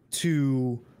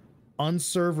to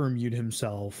unserver mute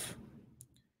himself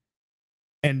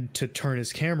and to turn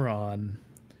his camera on,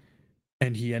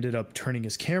 and he ended up turning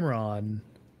his camera on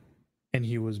and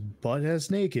he was butt ass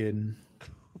naked,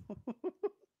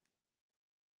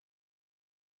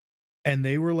 and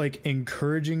they were like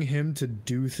encouraging him to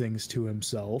do things to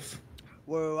himself.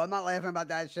 Whoa, I'm not laughing about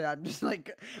that shit. I'm just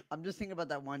like, I'm just thinking about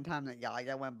that one time that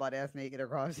guy went butt ass naked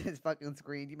across his fucking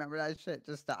screen. Do you remember that shit?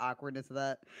 Just the awkwardness of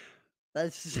that.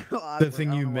 That's so The awkward. thing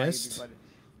I don't you know why he'd be missed, butt.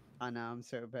 I know, I'm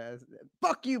so pissed.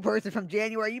 Fuck you, person from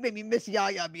January. You made me miss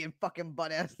Yaya being fucking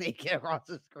butt ass naked across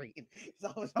the screen.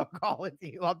 So I was on call with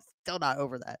you. I'm still not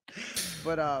over that.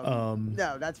 But um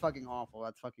no, that's fucking awful.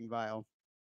 That's fucking vile.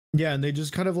 yeah, and they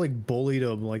just kind of like bullied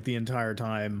him like the entire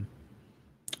time,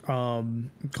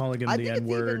 calling him I the think N it's even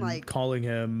word, like, calling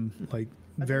him like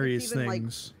I think it's various even like,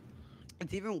 things.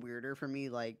 it's even weirder for me.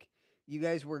 Like, you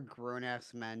guys were grown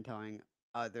ass men telling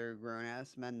other grown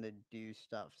ass men to do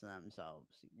stuff to themselves.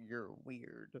 You're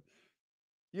weird.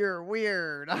 You're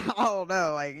weird. I don't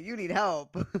know. Like you need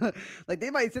help. Like they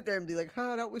might sit there and be like,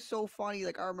 "Oh, that was so funny."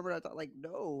 Like I remember that. Like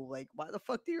no. Like why the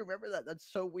fuck do you remember that? That's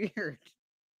so weird.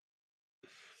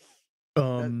 That's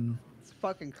Um,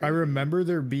 fucking I creepy. remember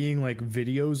there being like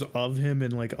videos of him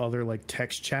in like other like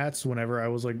text chats whenever I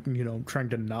was like, trying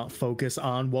to not focus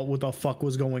on what the fuck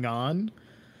was going on.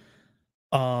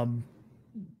 Um,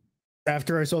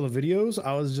 After I saw the videos,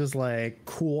 I was just like,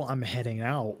 cool, I'm heading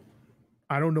out.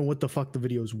 I don't know what the fuck the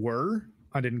videos were.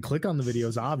 I didn't click on the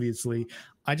videos, obviously.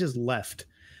 I just left.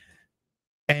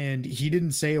 And he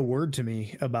didn't say a word to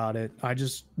me about it. I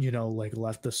just, like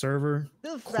left the server,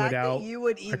 The quit fact that out. you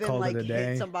would I even called it like a hit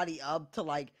day. somebody up to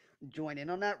like join in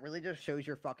on that really just shows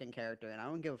your fucking character. And I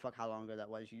don't give a fuck how long ago that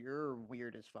was. You're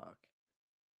weird as fuck.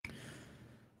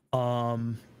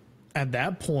 Um, at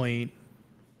that point,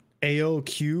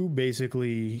 ALQ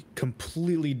basically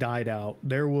completely died out.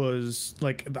 There was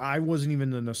like I wasn't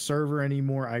even in the server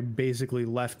anymore. I basically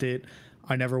left it.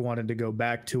 I never wanted to go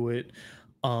back to it.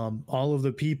 All of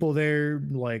the people there,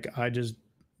 like I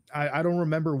don't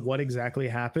remember what exactly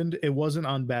happened. It wasn't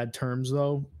on bad terms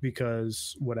though,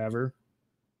 because whatever.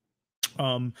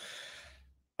 Um,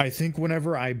 I think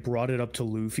whenever I brought it up to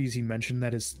Luffy's, he mentioned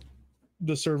that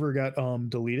the server got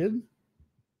deleted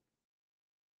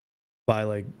by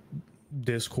like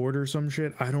Discord or some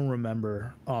shit. I don't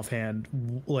remember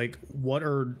offhand like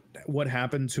what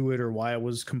happened to it or why it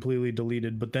was completely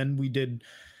deleted. But then we did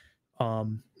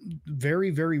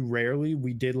very very rarely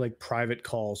we did like private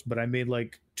calls, but I made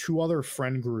like 2 other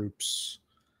friend groups.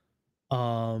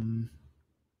 Um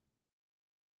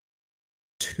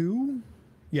 2?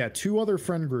 Yeah, 2 other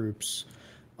friend groups.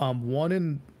 One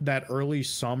in that early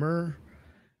summer,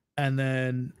 and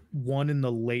then one in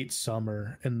the late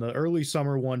summer, and the early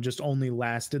summer one just only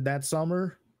lasted that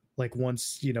summer. Like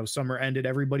once summer ended,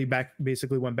 everybody back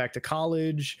basically went back to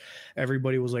college.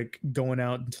 Everybody was like going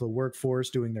out into the workforce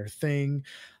doing their thing.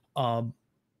 um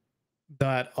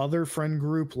that other friend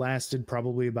group lasted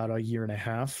probably about a year and a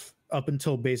half, up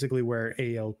until basically where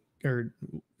AL or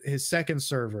his second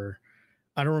server,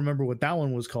 I don't remember what that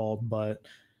one was called, but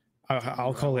I I'll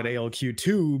remember that call it one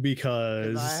ALQ2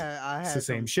 because because it's the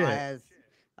same shit.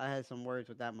 I had some words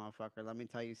with that motherfucker. Let me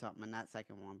tell you something in that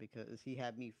second one because he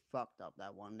had me fucked up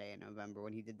that one day in November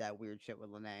when he did that weird shit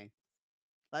with Lene.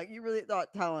 Like you really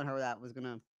thought telling her that was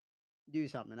gonna do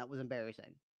something. That was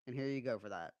embarrassing. And here you go for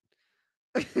that.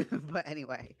 But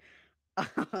anyway,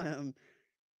 um,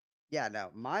 yeah, no,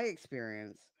 my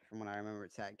experience from when I remember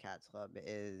at Sad Cats Club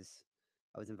is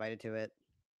I was invited to it.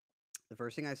 The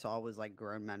first thing I saw was like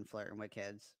grown men flirting with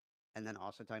kids and then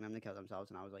also telling them to kill themselves.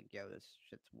 And I was like, yo, this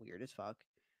shit's weird as fuck.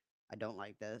 I don't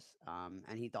like this.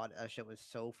 And he thought that shit was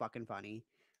so fucking funny.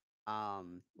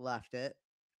 Left it,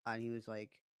 and he was like,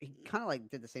 he kind of like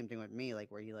did the same thing with me,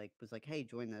 like where he like was like, "Hey,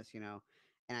 join this," and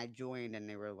I joined, and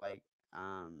they were like,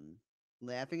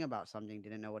 laughing about something,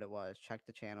 didn't know what it was. Checked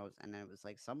the channels, and then it was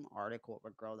like some article of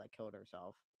a girl that killed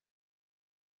herself,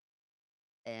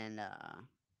 and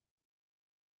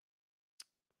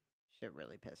shit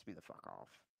really pissed me the fuck off.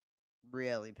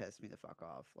 Really pissed me the fuck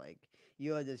off. Like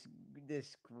you had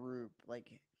this group,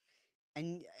 like,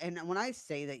 and when I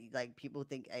say that, like people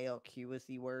think ALQ was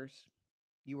the worst,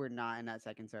 you were not in that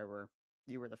second server.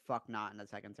 You were the fuck not in the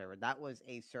second server. That was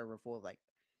a server full of like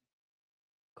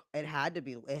it had to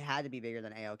be bigger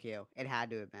than ALQ. It had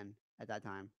to have been at that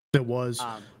time. It was.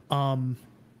 Um um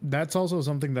that's also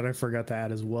something that I forgot to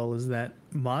add as well, is that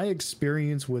my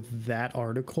experience with that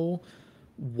article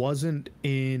wasn't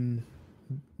in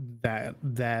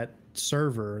that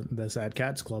server, the Sad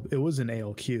Cats Club. It was in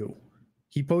ALQ.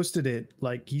 He posted it,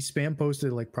 like he spam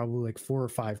posted like probably like 4 or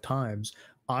 5 times.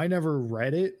 I never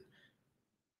read it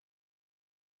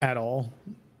at all,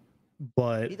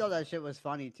 but he thought that shit was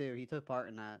funny too. He took part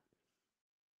in that.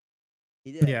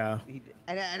 He did. yeah,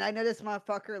 And I know this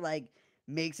motherfucker like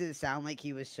makes it sound like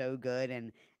he was so good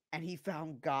and he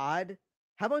found God.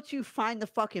 How about you find the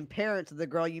fucking parents of the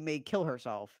girl you made kill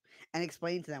herself and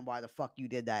explain to them why the fuck you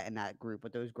did that in that group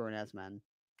with those grown ass men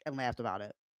and laughed about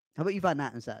it? How about you find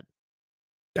that instead?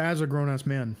 as a grown-ass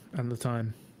man at the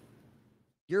time.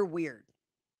 You're weird.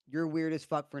 You're weird as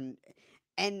fuck for and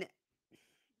let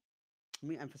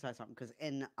me emphasize something because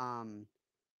in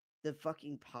the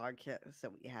fucking podcast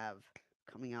that we have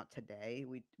coming out today,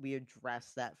 we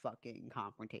addressed that fucking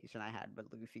confrontation I had with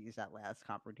Luffy's that last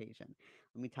confrontation.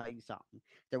 Let me tell you something.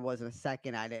 There wasn't a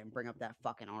second I didn't bring up that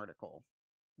fucking article.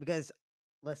 Because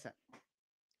listen,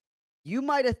 you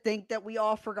might have think that we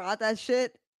all forgot that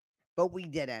shit, but we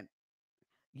didn't.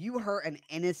 You hurt an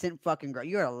innocent fucking girl.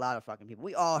 You hurt a lot of fucking people.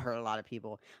 We all hurt a lot of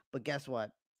people. But guess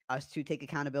what? Us two take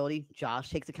accountability. Josh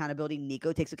takes accountability.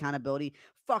 Nico takes accountability.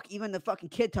 Fuck, even the fucking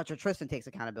kid toucher Tristan takes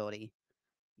accountability.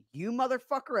 You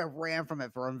motherfucker have ran from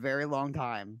it for a very long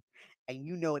time. And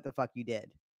you know what the fuck you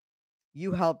did.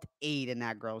 You helped aid in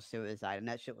that girl's suicide, and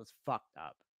that shit was fucked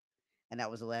up. And that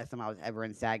was the last time I was ever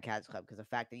in Sad Cats Club because the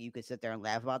fact that you could sit there and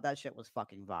laugh about that shit was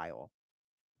fucking vile.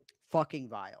 Fucking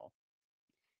vile.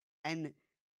 And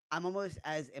I'm almost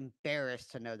as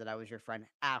embarrassed to know that I was your friend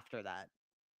after that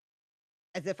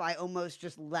as if I almost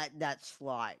just let that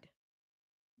slide.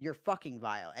 You're fucking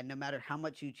vile. And no matter how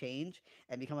much you change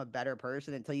and become a better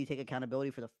person until you take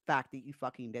accountability for the fact that you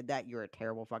fucking did that, you're a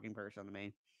terrible fucking person to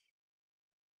me.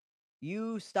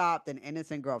 You stopped an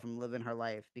innocent girl from living her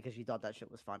life because you thought that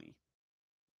shit was funny.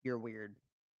 You're weird.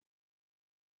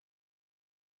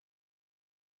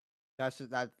 That's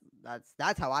just,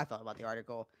 that's how I felt about the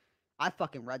article. I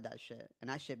fucking read that shit, and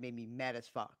that shit made me mad as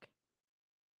fuck.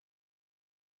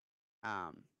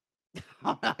 Um,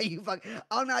 oh no, you fuck.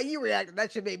 Oh no, you reacted.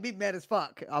 That shit made me mad as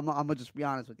fuck. I'm gonna just be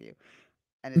honest with you,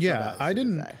 and it still Yeah, does to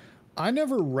this day. I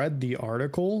never read the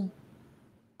article.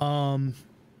 um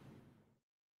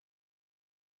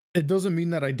it doesn't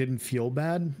mean that I didn't feel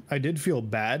bad. I did feel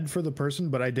bad for the person,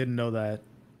 but I didn't know that,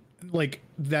 like,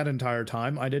 that entire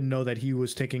time I didn't know that he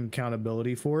was taking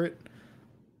accountability for it.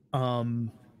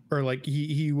 um or like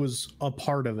he was a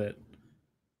part of it.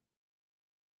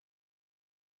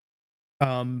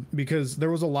 Because there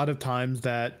was a lot of times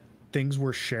that things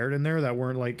were shared in there that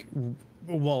weren't like,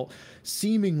 well,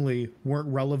 seemingly weren't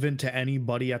relevant to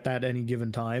anybody at that any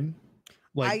given time.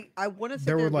 Like I want to sit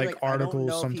there there were and be like like, I don't articles know if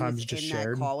he was sometimes just in that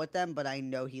shared. call with them, but I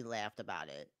know he laughed about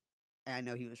it, and I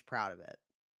know he was proud of it.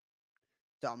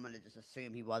 So I'm gonna just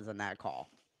assume he was on that call.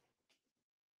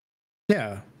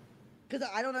 Yeah, Because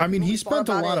I don't know, I because mean, when he we fought spent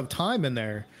a about lot it, of time in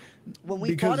there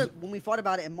because when we fought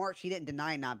about it in March, he didn't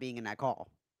deny not being in that call.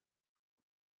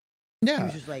 He was yeah,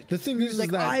 just like, the thing is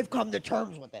that I've come to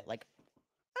terms with it. Like,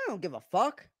 I don't give a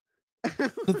fuck.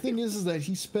 the thing is that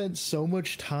he spent so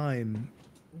much time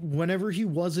whenever he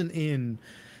wasn't in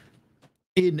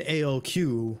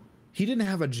ALQ. He didn't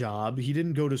have a job. He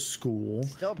didn't go to school.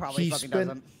 Still probably He fucking spent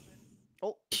doesn't.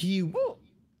 Oh, he oh.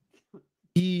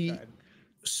 he God.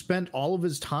 spent all of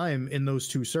his time in those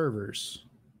two servers.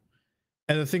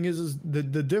 And the thing is the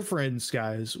difference,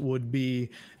 guys, would be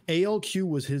ALQ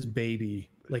was his baby,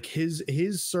 like his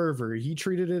server. He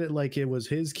treated it like it was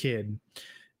his kid,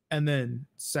 and then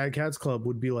Sad Cats Club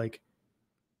would be like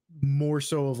more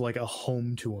so of like a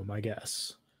home to him, I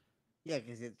guess. Yeah,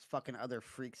 because it's fucking other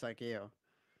freaks like you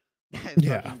that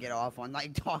Yeah. fucking get off on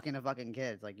like talking to fucking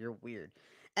kids. Like you're weird.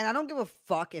 And I don't give a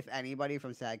fuck if anybody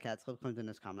from Sad Cats Club comes in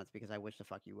this comments because I wish the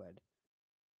fuck you would.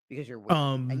 Because you're weird.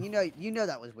 And Um, you know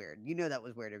that was weird. You know that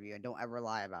was weird of you, and don't ever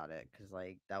lie about it because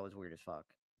like that was weird as fuck.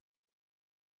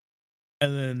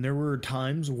 and then there were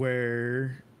times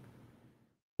where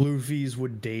Luffy's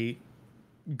would date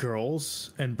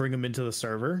girls and bring them into the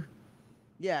server.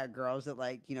 Yeah, girls that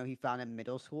like he found in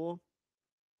middle school.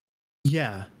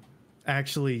 Yeah,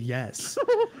 actually, yes.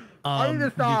 I need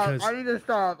to stop. Because I need to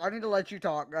stop. I need to let you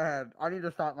talk. Go ahead. I need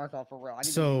to stop myself for real. I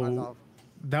need to mute so myself.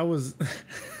 that was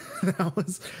that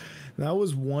was that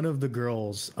was one of the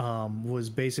girls. Was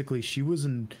basically she was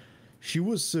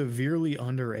severely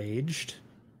underaged,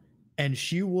 and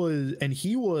he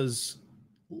was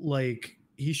like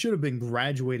he should have been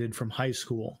graduated from high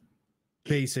school,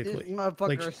 This basically. Like,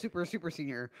 motherfucker is super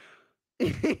senior.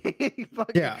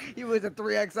 yeah. He was a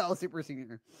 3XL super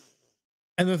senior.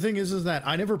 And the thing is that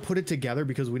I never put it together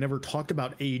because we never talked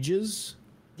about ages.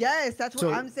 Yes, that's what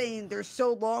So I'm saying. They're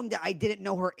so long that I didn't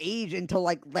know her age until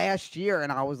like last year,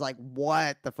 and I was like,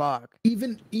 "What the fuck?"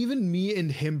 even me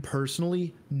and him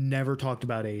personally never talked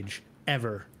about age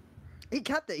ever. He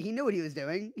kept it. He knew what he was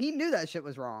doing. He knew that shit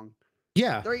was wrong.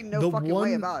 Yeah, There ain't no fucking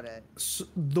way about it.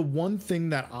 the one thing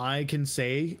that I can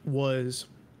say was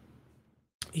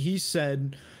he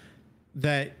said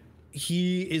that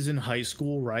he is in high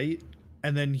school, right?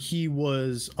 And then he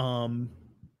was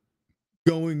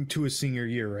going to a senior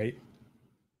year, right?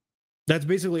 That's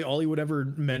basically all he would ever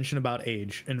mention about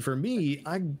age. And for me,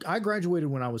 I graduated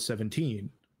when I was 17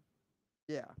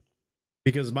 Yeah.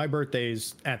 because my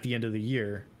birthday's at the end of the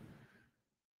year.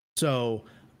 So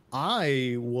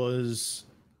I was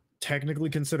technically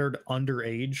considered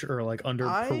underage or like under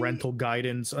I parental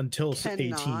guidance until cannot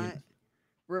 18.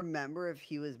 remember if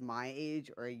he was my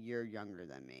age or a year younger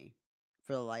than me.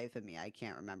 For the life of me, I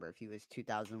can't remember if he was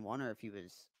 2001 or if he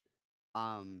was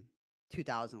um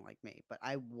 2000 like me, but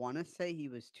I want to say he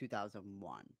was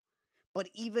 2001. But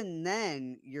even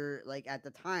then, you're like at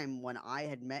the time when I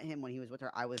had met him when he was with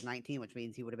her, I was 19, which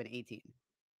means he would have been 18.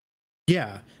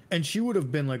 Yeah. And she would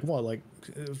have been like, what, like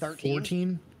 13?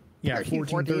 14? Yeah, 13,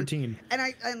 14, 14. 13.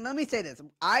 And let me say this.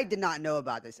 I did not know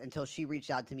about this until she reached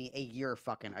out to me a year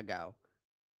fucking ago.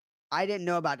 I didn't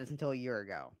know about this until a year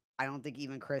ago. I don't think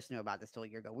even Chris knew about this till a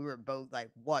year ago. We were both like,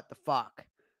 what the fuck?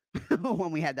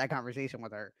 When we had that conversation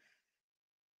with her.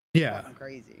 Yeah. Fucking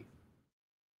crazy.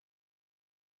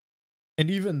 And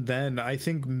even then, I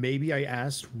think maybe I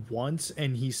asked once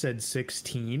and he said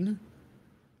 16,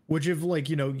 which if like,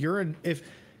 if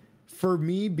for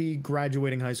me be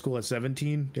graduating high school at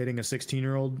 17, dating a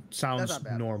 16-year-old That's sounds not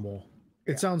bad. normal.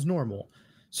 It Yeah. sounds normal.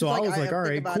 So Because I like was like, I all think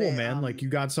right, about cool, it, man. Like you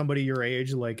got somebody your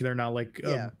age, like they're not like a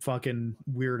yeah. fucking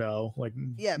weirdo, like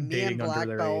Yeah, me and dating under Black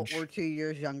their Belt were age. 2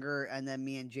 years younger, and then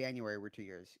me and January were 2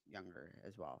 years younger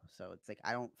as well. So it's like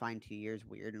I don't find 2 years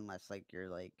weird unless like you're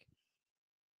like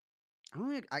I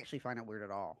don't actually find it weird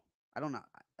at all. I don't know.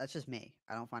 That's just me.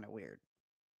 I don't find it weird.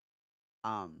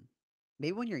 Um,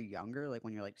 maybe when you're younger, like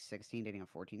when you're like 16 dating a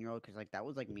 14-year-old, because like that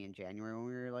was like me in January when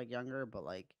we were like younger, but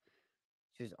like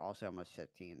she was also almost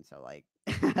 15, so like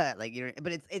like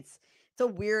but it's a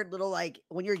weird little like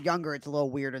when you're younger, it's a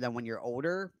little weirder than when you're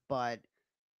older, but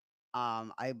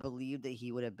I believe that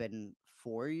he would have been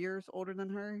 4 years older than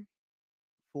her.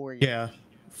 4 years. Yeah,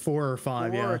 4 or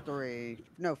 5. Four or Yeah, three.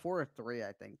 No, 4 or 3,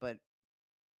 I think. But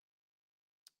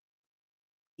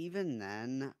even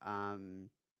then,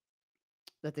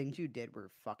 the things you did were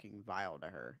fucking vile to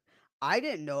her. I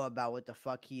didn't know about what the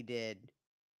fuck he did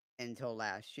until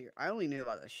last year. I only knew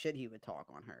about the shit he would talk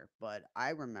on her, but I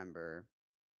remember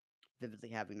vividly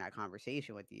having that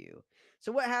conversation with you.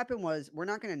 So what happened was we're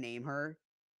not gonna name her,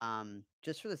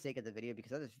 just for the sake of the video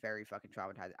because that is very fucking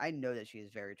traumatizing. I know that she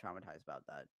is very traumatized about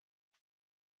that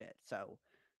shit. So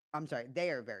I'm sorry, they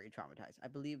are very traumatized. I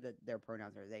believe that their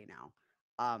pronouns are they now.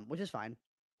 which is fine.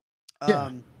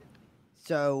 Yeah.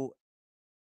 So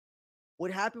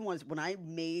what happened was when I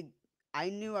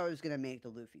knew I was gonna make the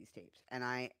Luffy's tapes, and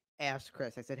I asked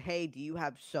Chris. I said, "Hey, do you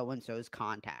have so and so's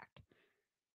contact?"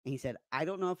 And he said, "I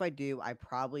don't know if I do. I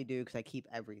probably do because I keep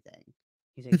everything."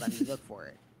 He's like, "Let me look for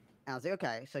it." And I was like,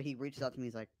 "Okay." So he reaches out to me.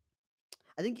 He's like,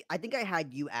 "I think I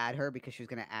had you add her because she was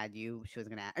gonna add you. She was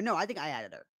gonna add. No, I think I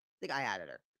added her. I think I added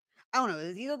her. I don't know. It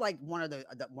was either like one of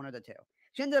the two.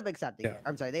 She ended up accepting Yeah. it.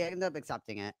 I'm sorry, they ended up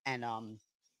accepting it, and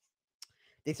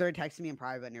they started texting me in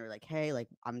private, and they were like, "Hey, like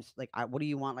I'm just, like, what do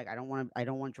you want? Like I don't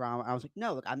want drama." I was like,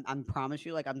 "No, look, I'm promise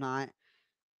you, like I'm not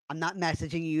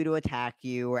messaging you to attack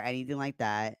you or anything like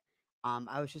that."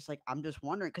 I was just like, I'm just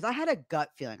wondering because I had a gut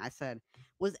feeling. I said,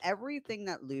 "Was everything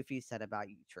that Luffy said about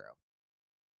you true?"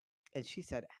 And she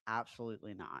said,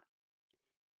 "Absolutely not."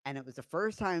 And it was the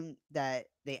first time that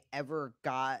they ever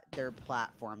got their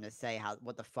platform to say how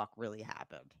what the fuck really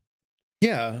happened.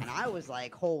 Yeah. And I was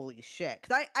like, "Holy shit!"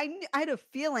 Because I had a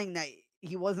feeling that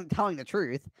he wasn't telling the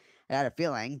truth. I had a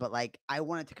feeling, but like I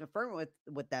wanted to confirm it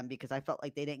with them because I felt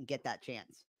like they didn't get that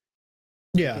chance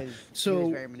Yeah. because he was So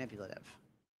very manipulative.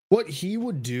 what he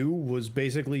would do was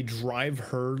basically drive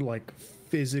her like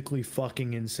physically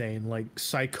fucking insane, like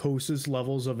psychosis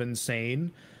levels of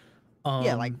insane.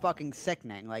 Yeah, like Um, fucking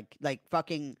sickening, like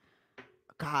fucking.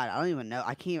 God, I don't even know.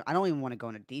 I can't. I don't even want to go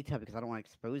into detail because I don't want to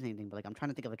expose anything. But like, I'm trying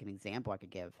to think of like an example I could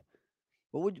give.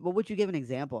 What would you give an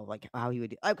example of like how he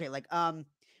would do? Okay, like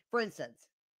for instance,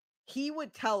 he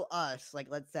would tell us like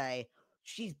let's say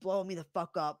she's blowing me the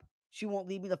fuck up. She won't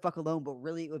leave me the fuck alone, but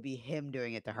really it would be him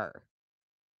doing it to her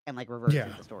and like yeah.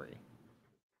 reversing the story.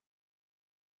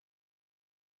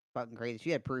 Fucking crazy. She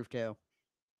had proof too.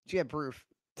 She had proof.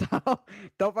 So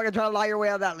don't fucking try to lie your way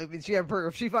on that, Luffy. She had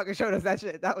proof. She fucking showed us that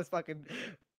shit. That was fucking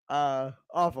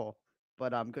awful.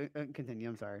 But continue.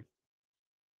 I'm sorry.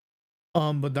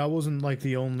 But that wasn't like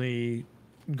the only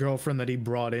girlfriend that he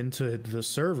brought into the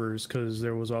servers, because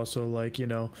there was also like,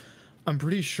 I'm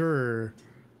pretty sure,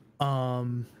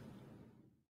 um,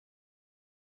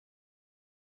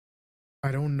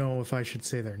 I don't know if I should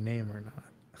say their name or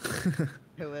not.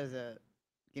 Who is it?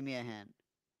 Give me a hint.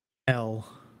 L.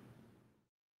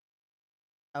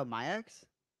 Oh, my ex.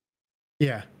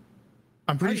 Yeah.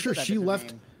 I'm I pretty already sure said that she bitch's left.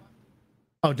 name.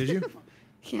 Oh, did you?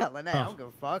 Yeah, Lene, I Oh, don't give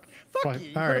a fuck. Fuck fuck. you.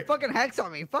 You All put a right. fucking hex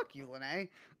on me. Fuck you, Lene. I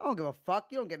don't give a fuck.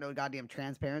 You don't get no goddamn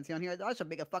transparency on here. I should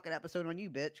make a fucking episode on you,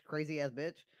 bitch. Crazy ass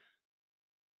bitch.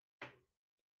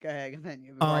 Go ahead,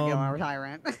 continue before I get on Um, a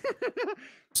tyrant.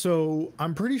 so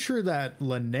I'm pretty sure that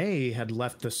Lene had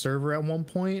left the server at one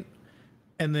point,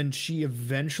 and then she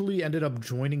eventually ended up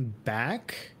joining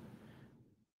back,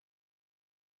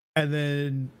 and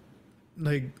then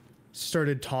like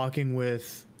started talking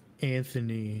with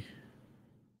Anthony.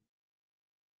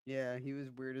 Yeah, he was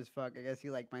weird as fuck. I guess he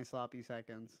liked my sloppy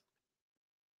seconds.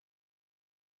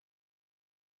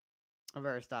 I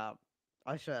better stop.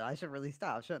 I should. I should really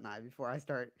stop, shouldn't I? Before I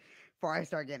start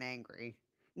getting angry.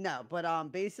 No,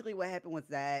 but basically what happened with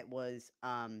that was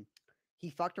he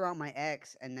fucked around my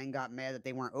ex and then got mad that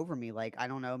they weren't over me. Like I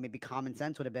don't know, maybe common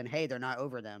sense would have been, hey, they're not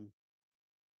over them.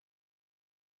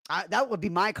 That would be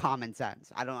my common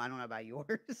sense. I don't know about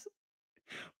yours,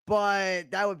 but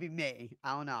that would be me.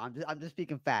 I don't know. I'm just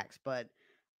speaking facts, but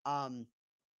um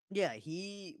yeah,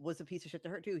 he was a piece of shit to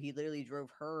her too. He literally drove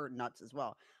her nuts as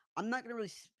well. I'm not gonna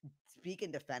really speak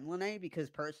and defend Lene because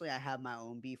personally, I have my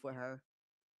own beef with her.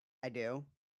 I do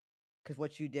because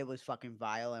what you did was fucking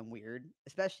vile and weird,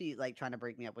 especially like trying to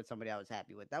break me up with somebody I was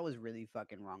happy with. That was really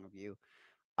fucking wrong of you.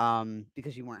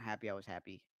 Because you weren't happy, I was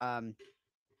happy.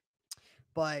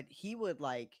 But he would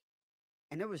like,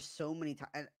 and there was so many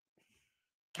times.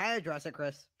 Can I address it,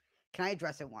 Chris? Can I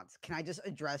address it once? Can I just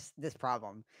address this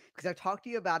problem? Because I've talked to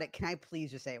you about it. Can I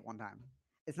please just say it one time?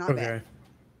 It's not bad. Okay,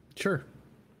 sure.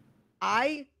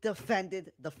 I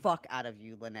defended the fuck out of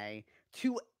you, Lene,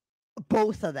 to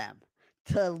both of them,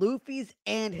 to Luffy's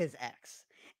and his ex.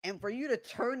 And for you to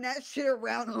turn that shit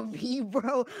around on me,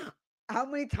 bro, how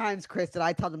many times, Chris, did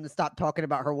I tell them to stop talking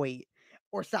about her weight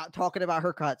or stop talking about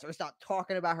her cuts or stop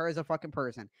talking about her as a fucking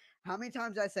person? How many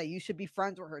times did I say you should be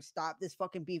friends with her? Stop this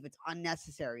fucking beef. It's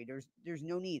unnecessary. There's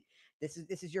no need. This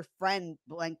is your friend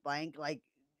blank blank. Like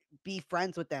be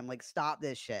friends with them. Like stop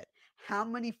this shit. How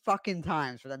many fucking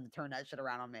times for them to turn that shit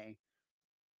around on me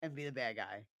and be the bad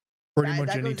guy? Pretty That much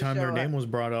that goes to anytime their show. name was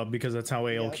brought up, because that's how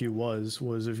Yep. ALQ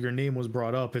was if your name was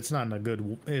brought up, it's not in a good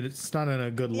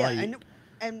Yeah, light.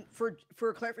 and for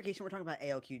clarification, we're talking about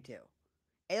ALQ two.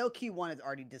 ALQ one is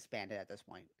already disbanded at this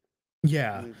point.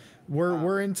 Yeah, We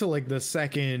we're into like the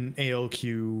second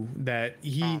ALQ that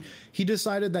he um he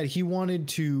decided that he wanted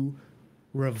to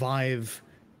revive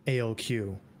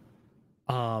ALQ.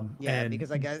 Yeah, And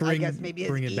because I guess maybe his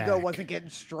bring it ego back. wasn't getting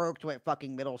stroked with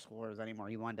fucking middle schoolers anymore.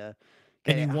 He wanted to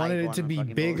And get he it wanted hype it on to the be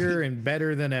fucking middle. bigger and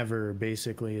better than ever,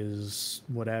 basically, is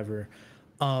whatever.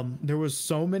 There was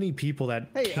so many people that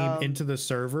Hey, came into the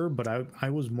server, but I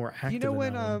was more do you know active in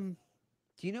when that one.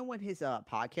 do you know when his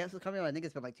podcast is coming out? I think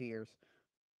it's been like 2 years.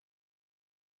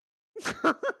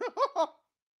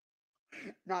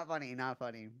 Not funny, not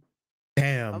funny.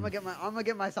 Damn, I'm gonna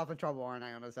get myself in trouble, aren't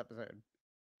I, on this episode?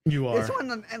 you This are.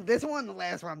 one and this one, the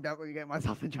last one, I'm definitely getting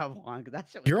myself in trouble on because that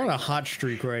shit was You're on pretty a funny. hot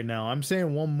streak right now. I'm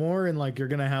saying one more, and like you're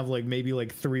gonna have like maybe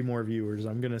like 3 more viewers.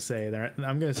 I'm gonna say that.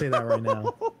 I'm gonna say that right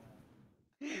now.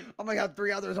 Oh my god,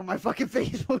 3 others on my fucking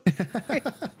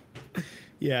Facebook.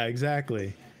 Yeah,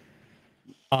 exactly.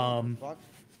 What the Um, fuck?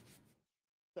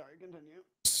 Sorry, continue.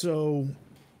 so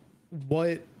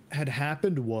what had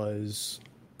happened was,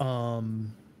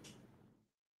 um,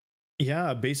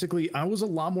 yeah, basically I was a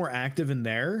lot more active in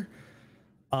there,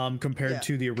 compared Yeah,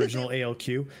 to the because original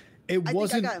ALQ. It I think I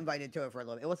wasn't. got invited to it for a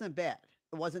little bit. It wasn't bad.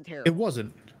 It wasn't It terrible.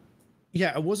 wasn't.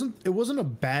 Yeah, it wasn't. It wasn't a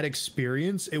bad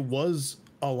experience. It was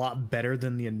a lot better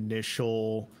than the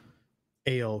initial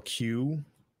ALQ.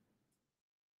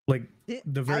 Like the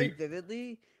I very.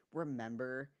 vividly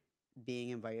remember being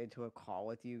invited to a call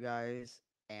with you guys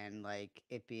and like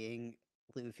it being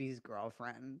Luffy's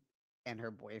girlfriend and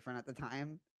her boyfriend at the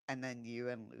time, and then you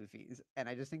and Luffy's. And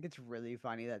I just think it's really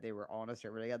funny that they were all in a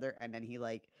server together, and then he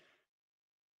like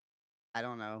I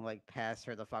don't know, like passed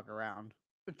her the fuck around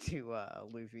to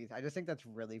Luffy's. I just think that's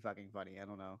really fucking funny. I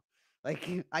don't know. Like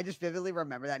I just vividly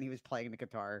remember that and he was playing the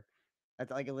guitar. That's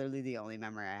like literally the only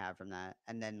memory I have from that.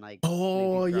 And then like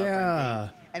Oh Luffy's girlfriend being yeah,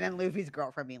 and then Luffy's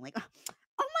girlfriend being like, "Oh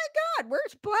my god,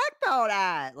 where's Black Belt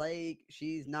at? Like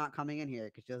she's not coming in here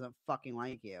because she doesn't fucking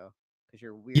like you because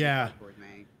you're weird as yeah. fuck towards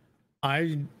me."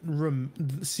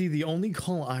 See the only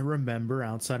call I remember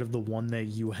outside of the one that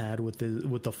you had with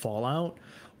the Fallout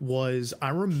was I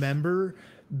remember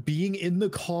being in the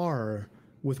car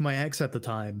with my ex at the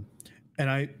time, and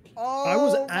I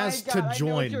was Oh my asked to god, I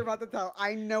know what you're join. about to tell.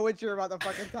 I know what you're about to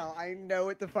fucking tell. I know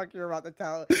what the fuck you're about to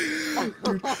tell.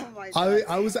 Dude, Oh my I god.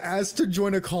 I was asked to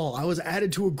join a call. I was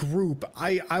added to a group.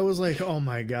 I was like, oh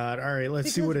my god, all right,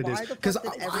 let's see Because what it is. why the Because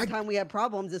fuck did every time we had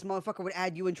problems, this motherfucker would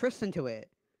add you and Tristan to it?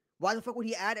 Why the fuck would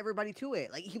he add everybody to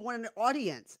it? Like he wanted an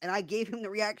audience, and I gave him the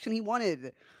reaction he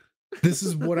wanted. this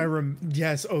is what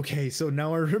yes, okay, so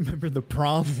now I remember the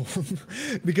problem.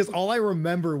 Because all I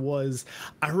remember was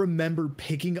I remember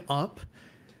picking up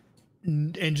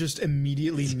and just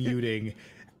immediately muting.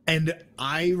 And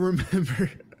I remember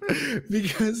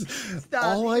because Stop,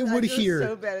 all I because I would feel hear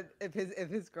so bad if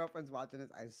his girlfriend's watching this.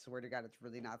 I swear to God, it's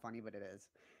really not funny, but it is.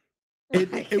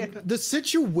 Like, the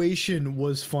situation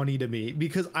was funny to me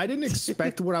because I didn't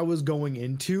expect what I was going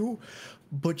into,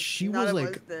 but she none was of us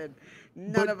like, did.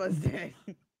 None but of us did.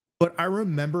 but I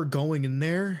remember going in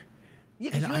there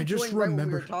Yeah, and because you I had just joined right when we were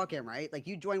remember talking, right? Like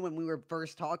you joined when we were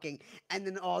first talking, and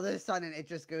then all of a sudden it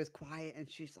just goes quiet, and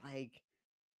she's like,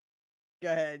 "Go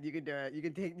ahead, you can do it. You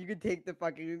can take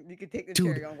the dude,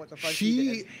 cherry on what the fuck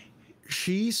she did."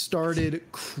 she started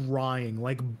crying,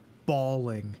 like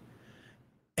bawling.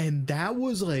 And that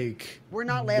was like, We're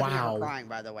not laughing at her wow. crying,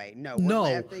 by the way. No, we're No,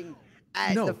 laughing at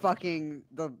the no. fucking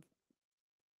the.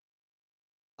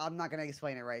 I'm not gonna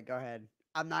explain it right. Go ahead.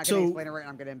 I'm not gonna So explain it right.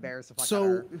 I'm gonna embarrass the fuck out of so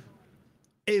her.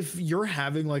 if you're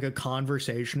having like a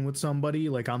conversation with somebody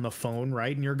like on the phone,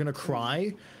 right, and you're gonna Mhm.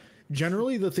 cry,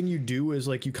 generally the thing you do is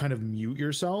like you kind of mute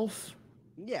yourself.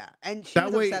 Yeah, and she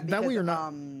was upset That way because you're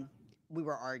not. we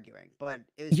were arguing, but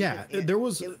it was because Yeah, there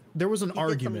was an he did some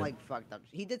argument. like fucked up.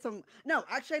 He did some. No,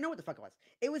 actually, I know what the fuck it was.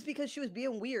 It was because she was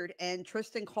being weird, and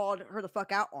Tristan called her the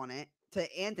fuck out on it to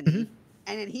Mhm. Anthony,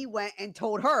 and then he went and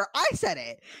told her I said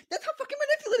it. That's how fucking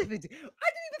manipulative it is. I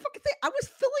didn't even fucking say. I was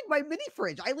filling my mini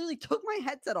fridge. I literally took my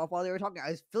headset off while they were talking.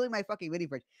 I was filling my fucking mini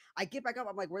fridge. I get back up.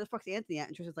 I'm like, where the fuck's Anthony at?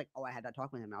 And Tristan's like, oh, I had that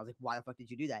talk with him. And I was like, why the fuck did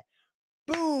you do that?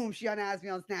 Boom, she unasked me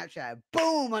on Snapchat.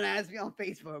 Boom, unasked me on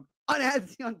Facebook.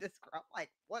 Unasked me on Discord. I'm like,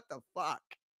 what the fuck?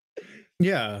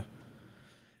 Yeah,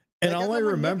 and Like, all that's I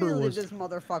how remember manipulative was, this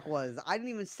motherfucker was. I didn't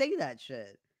even say that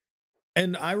shit.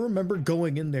 and I remember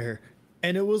going in there,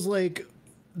 and it was like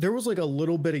there was like a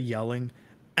little bit of yelling,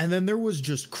 and then there was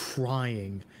just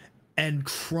crying and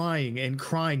crying and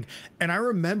crying. And I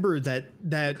remember We that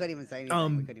couldn't even say anything. We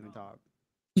um couldn't even talk.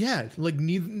 yeah, like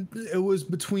neither, it was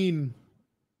between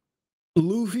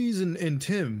Luffy's and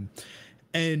Tim,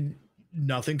 and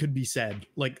nothing could be said.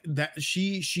 Like that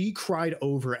she cried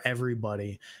over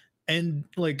everybody. And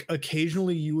like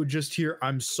occasionally you would just hear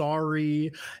I'm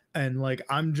sorry, and like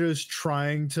I'm just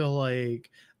trying to, like,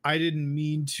 I didn't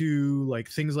mean to, like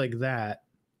things like that.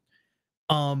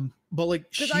 But like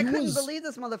Because I she couldn't was, believe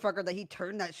this motherfucker that he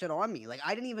turned that shit on me. Like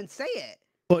I didn't even say it.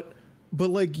 but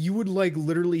like you would like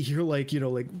literally hear like, you know,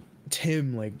 like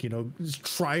Tim like, you know,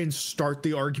 try and start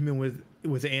the argument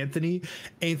with Anthony,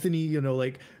 you know,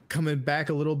 like coming back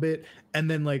a little bit, and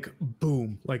then like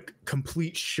boom, like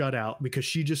complete shutout because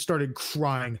she just started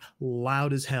crying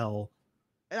loud as hell.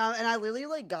 And I literally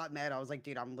like got mad. I was like,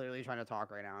 dude, I'm literally trying to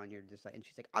talk right now, and you're just like, and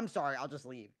she's like, I'm sorry, I'll just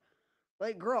leave.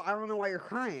 Like, girl, I don't know why you're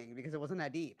crying because it wasn't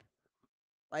that deep.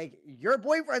 Like, your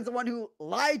boyfriend's the one who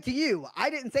lied to you. I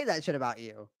didn't say that shit about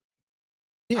you.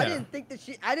 Yeah. I didn't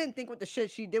think what the shit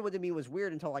she did with me was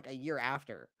weird until like a year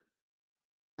after.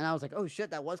 And I was like, oh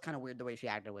shit, that was kind of weird the way she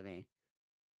acted with me.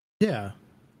 Yeah.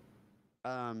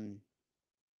 Um,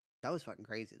 that was fucking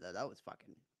crazy though. That was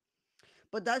fucking.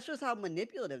 But that's just how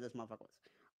manipulative this motherfucker was.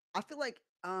 I feel like,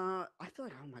 oh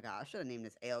my god, I should have named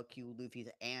this ALQ, Luffy's,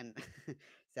 and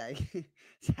Sag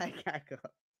Sagako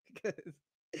because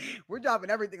we're dropping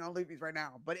everything on Luffy's right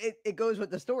now. But it goes with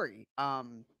the story.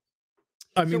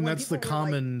 I So mean, that's the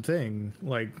common thing.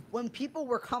 Like, when people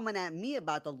were coming at me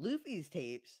about the Luffy's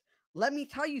tapes, let me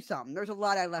tell you something. There's a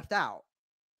lot I left out.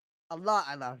 A lot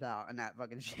I left out in that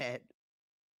fucking shit.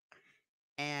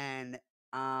 And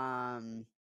um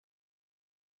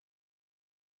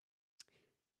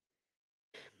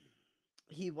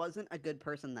he wasn't a good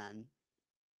person then.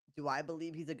 Do I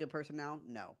believe he's a good person now?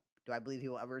 No. Do I believe he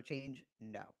will ever change?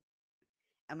 No.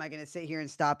 Am I going to sit here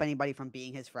and stop anybody from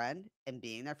being his friend and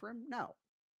being there for him? No.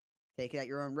 Take it at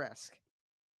your own risk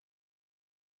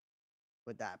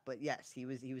with that. But yes, he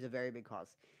was a very big cause.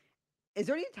 Is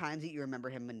there any times that you remember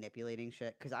him manipulating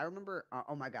shit? Because I remember.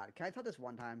 Oh my god, can I tell this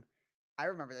one time? I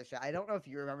remember this shit. I don't know if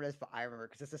you remember this, but I remember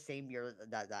because it's the same year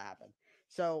that happened.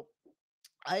 So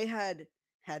I had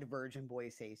Virgin Boy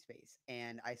Safe Space,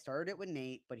 and I started it with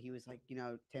Nate, but he was like, you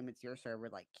know, Tim, it's your server,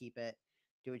 like keep it,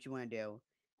 do what you want to do.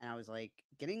 And I was like,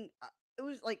 it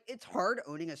was like it's hard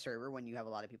owning a server when you have a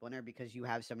lot of people in there because you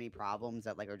have so many problems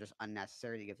that like are just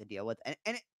unnecessary to get to deal with, and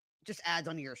it just adds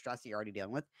on to your stress that you're already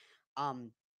dealing with.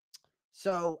 Um,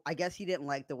 so I guess he didn't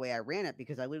like the way I ran it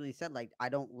because I literally said like I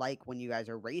don't like when you guys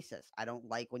are racist. I don't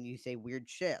like when you say weird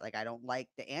shit. Like I don't like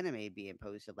the anime being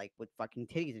posted like with fucking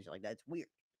titties and shit like that. It's weird.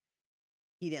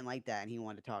 He didn't like that and he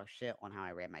wanted to talk shit on how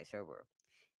I ran my server.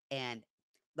 And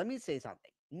let me say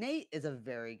something. Nate is a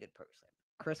very good person.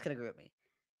 Chris can agree with me.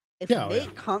 If yeah, yeah.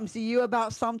 Nate comes to you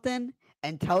about something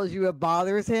and tells you it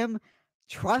bothers him,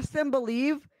 trust and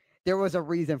believe there was a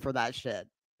reason for that shit.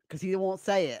 Because he won't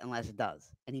say it unless it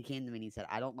does. And he came to me and he said,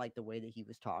 I don't like the way that he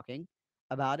was talking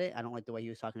about it. I don't like the way he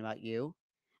was talking about you.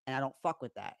 And I don't fuck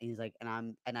with that. And he's like,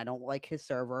 and I don't like his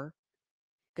server.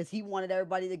 Because he wanted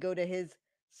everybody to go to his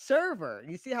server.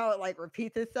 You see how it like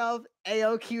repeats itself?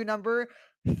 AOQ number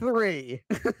 3.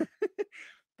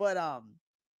 But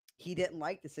he didn't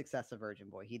like the success of Virgin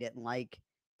Boy. He didn't like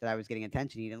that I was getting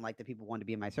attention. He didn't like that people wanted to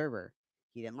be in my server.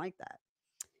 He didn't like that.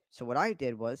 So what I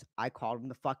did was I called him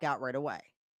the fuck out right away.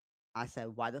 I said,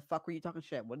 "Why the fuck were you talking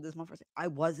shit? What did this motherfucker say?" I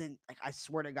wasn't like I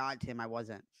swear to God, Tim, I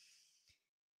wasn't.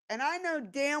 And I know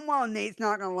damn well Nate's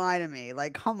not gonna lie to me.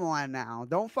 Like, come on now,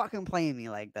 don't fucking play me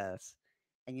like this.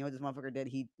 And you know what this motherfucker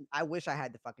did? I wish I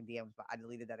had the fucking DMs, but I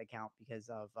deleted that account because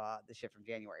of the shit from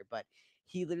January. But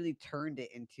he literally turned it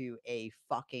into a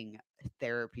fucking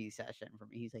therapy session for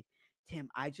me. He's like, Tim,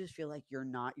 I just feel like you're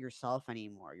not yourself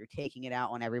anymore. You're taking it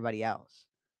out on everybody else.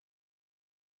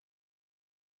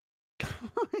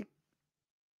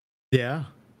 Yeah,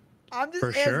 I'm just for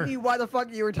asking sure. you why the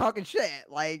fuck you were talking shit.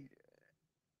 Like,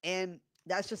 and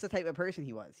that's just the type of person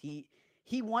he was. He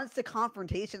wants the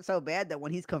confrontation so bad that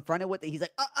when he's confronted with it, he's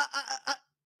like,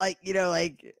 like you know,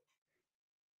 like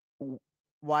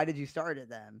why did you start it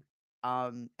then?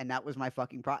 And that was my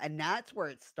fucking problem, and that's where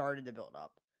it started to build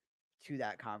up to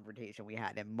that confrontation we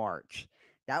had in March.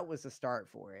 That was the start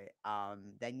for it.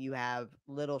 Then you have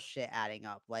little shit adding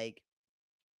up. Like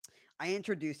I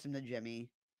introduced him to Jimmy.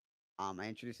 I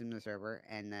introduced him to the server,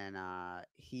 and then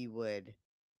he would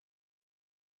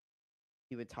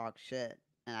talk shit,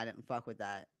 and I didn't fuck with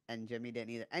that, and Jimmy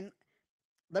didn't either. And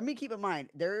let me keep in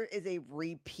mind, there is a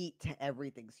repeat to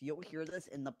everything. So you'll hear this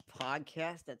in the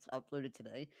podcast that's uploaded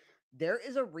today. There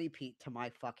is a repeat to my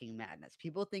fucking madness.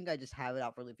 People think I just have it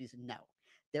out for Luffy's. No.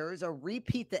 There is a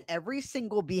repeat to every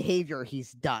single behavior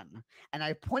he's done. And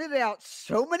I pointed it out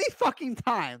so many fucking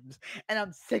times, and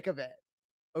I'm sick of it.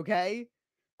 Okay?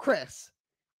 Chris,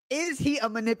 is he a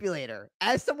manipulator?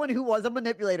 As someone who was a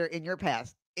manipulator in your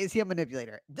past, is he a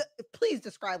manipulator? Please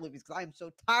describe Luffy's because I am so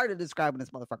tired of describing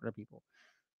this motherfucker to people.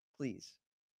 Please.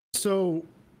 So,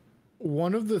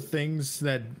 one of the things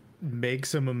that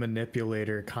makes him a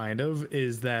manipulator, kind of,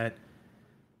 is that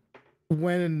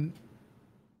when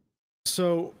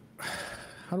So,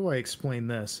 how do I explain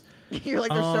this? You're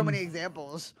like, there's so Um, many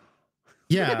examples.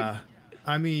 yeah.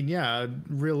 I mean, yeah,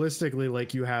 realistically,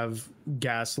 like you have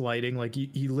gaslighting. Like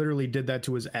he literally did that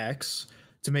to his ex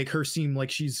to make her seem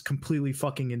like she's completely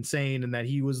fucking insane and that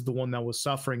he was the one that was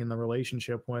suffering in the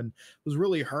relationship when it was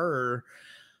really her.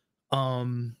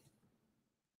 Um,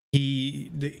 he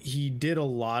did a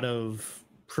lot of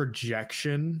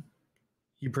projection.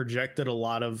 He projected a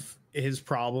lot of his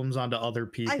problems onto other I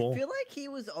people. feel like he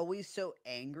was always so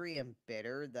angry and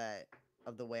bitter that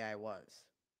of the way I was.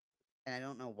 And I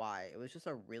don't know why. It was just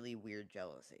a really weird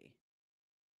jealousy.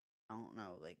 I don't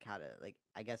know, like how to, like,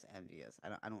 I guess envious.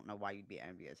 I don't know why you'd be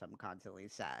envious. I'm constantly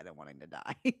sad and wanting to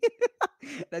die.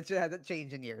 That should hasn't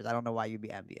changed in years. I don't know why you'd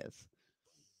be envious.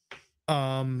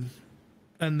 Um,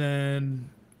 and then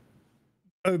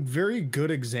a very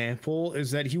good example is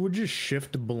that he would just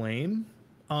shift blame.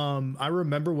 I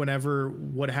remember whenever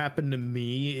what happened to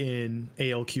me in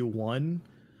ALQ one,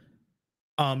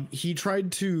 he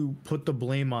tried to put the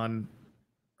blame on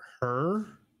her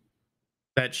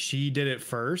that she did it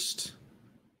first.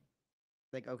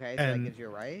 Like, okay, so that And gives you a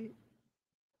right.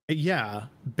 yeah,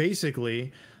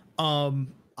 basically,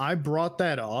 I brought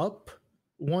that up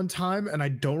one time and I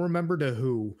don't remember to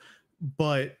who,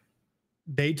 but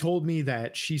they told me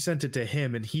that she sent it to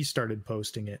him and he started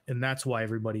posting it, and that's why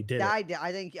everybody did Yeah, it.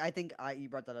 I did. I think you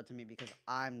brought that up to me because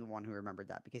I'm the one who remembered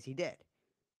that because he did.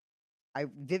 I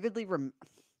vividly rem.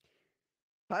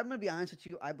 But I'm gonna be honest with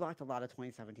you. I blocked a lot of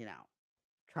 2017 out,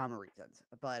 trauma reasons.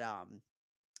 But I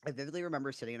vividly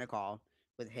remember sitting in a call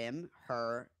with him,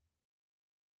 her.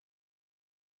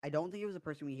 I don't think it was the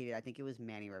person we hated. I think it was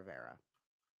Manny Rivera.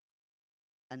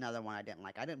 Another one I didn't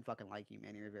like. I didn't fucking like you,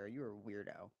 Manny Rivera. You were a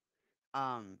weirdo.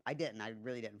 I didn't. I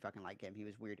really didn't fucking like him. He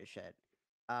was weird as shit.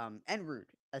 And rude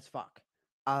as fuck.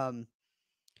 Um,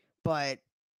 but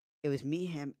it was me,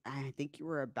 him. And I think you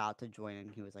were about to join, and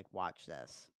he was like, "Watch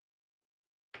this."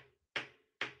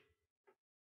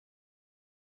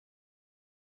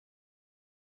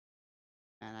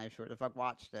 And I sure the fuck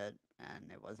watched it,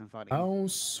 and it wasn't funny. How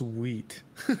sweet.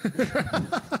 No,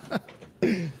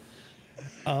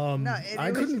 and I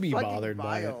it was couldn't be fucking bothered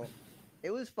by it. vile.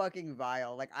 It was fucking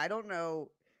vile. Like, I don't know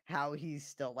how he's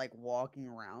still like walking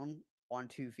around on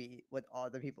 2 feet with all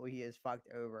the people he has fucked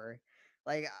over.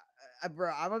 Like,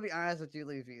 bro, I'm gonna be honest with you,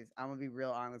 Luffy's. I'm gonna be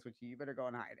real honest with you. You better go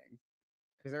in hiding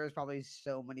because there is probably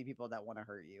so many people that want to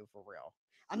hurt you for real.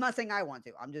 I'm not saying I want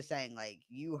to. I'm just saying like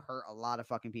you hurt a lot of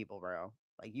fucking people, bro.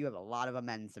 Like you have a lot of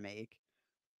amends to make.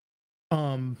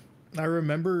 Um, I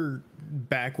remember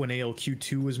back when ALQ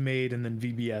two was made, and then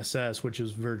VBSS, which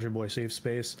is Virgin Boy Safe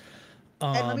Space.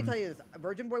 And let me Um, tell you this: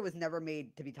 Virgin Boy was never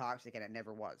made to be toxic, and it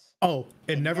never was. oh,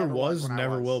 it It never never was was, when I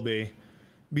never will was. be.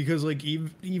 Because like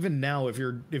even now, if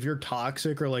you're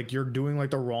toxic or like you're doing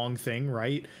like the wrong thing,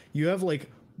 right? You have like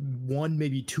one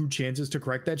maybe two chances to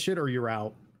correct that shit, or you're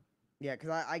out. Yeah, because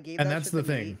I gave And that that's shit to the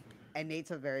thing. Nate, and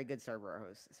Nate's a very good server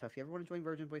host. So if you ever want to join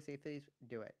Virgin Boy Safe Days,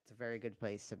 do it. It's a very good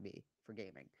place to be for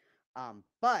gaming.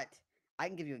 But I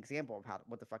can give you an example of how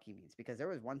what the fuck he means because there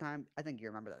was one time I think you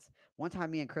remember this. One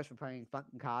time me and Chris were playing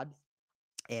fucking COD,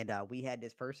 and we had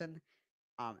this person,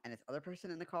 and this other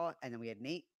person in the call, and then we had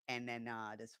Nate, and then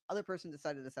this other person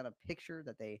decided to send a picture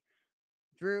that they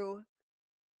drew.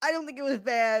 I don't think it was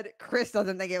bad. Chris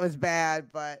doesn't think it was bad,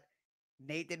 but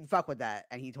Nate didn't fuck with that,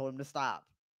 and he told him to stop,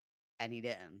 and he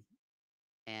didn't.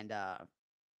 And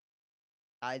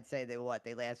I'd say they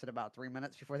lasted about 3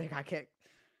 minutes before they got kicked.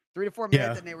 3 to 4 minutes,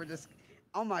 Yeah. and they were just,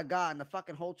 oh my god! And the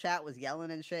fucking whole chat was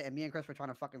yelling and shit. And me and Chris were trying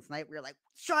to fucking snipe. We were like,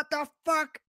 shut the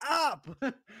fuck up.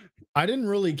 I didn't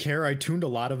really care. I tuned a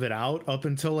lot of it out up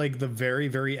until like the very,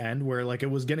 very end where like it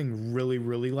was getting really,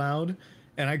 really loud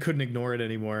and I couldn't ignore it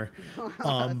anymore. I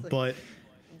was like, But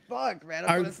fuck, man,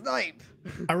 I'm I gonna snipe.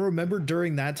 I remember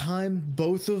during that time,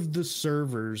 both of the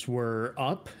servers were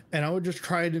up, and I would just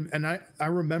try to. And I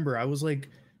remember I was like,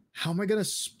 "How am I gonna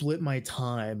split my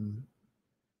time?"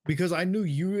 Because I knew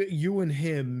you and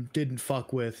him didn't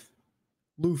fuck with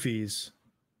Luffy's.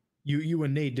 You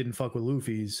and Nate didn't fuck with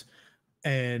Luffy's,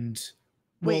 and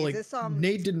well, Wait, is like this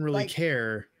Nate didn't really like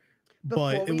care,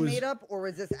 but before it we was made up, or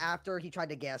was this after he tried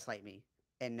to gaslight me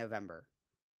in November?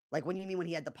 Like, when you mean when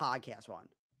he had the podcast one?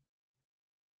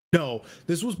 no.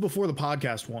 This was before the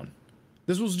podcast one.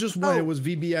 This was just when it Oh, was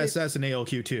this VBSS and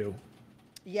ALQ two.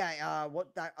 yeah.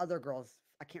 What that other girl's?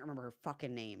 I can't remember her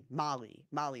fucking name. Molly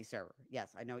server. Yes,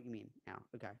 I know what you mean now.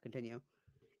 Okay, continue.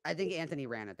 I think Anthony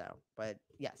ran it though, but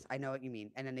yes, I know what you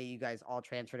mean. And then you guys all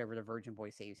transferred over to Virgin Boy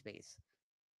Save Space.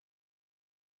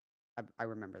 I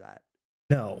remember that.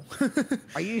 No.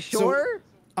 Are you So sure?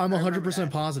 I'm I remember 100%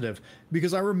 that. positive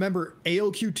because I remember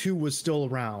ALQ2 was still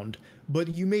around,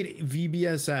 but you made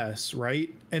VBSS,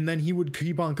 right? And then he would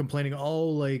keep on complaining, oh,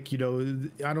 like, you know,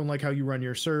 I don't like how you run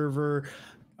your server.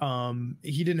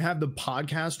 He didn't have the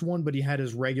podcast one, but he had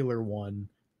his regular one,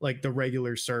 like the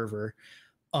regular server.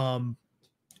 Um,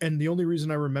 and the only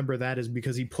reason I remember that is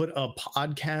because he put a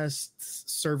podcast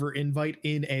server invite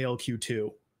in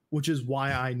ALQ2, which is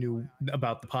why I knew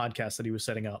about the podcast that he was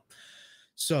setting up.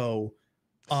 So,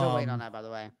 Still waiting on um, that, by the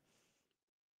way.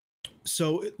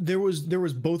 so there was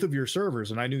both of your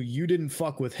servers, and I knew you didn't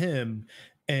fuck with him,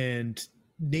 and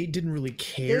Nate didn't really This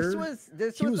care. was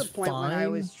this He was the was point when I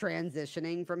was fine.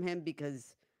 transitioning from him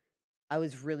because I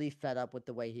was really fed up with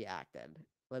the way he acted.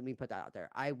 Let me put that out there.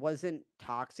 I wasn't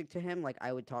toxic to him. Like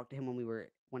I would talk to him when we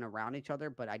went around each other,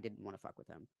 but I didn't want to fuck with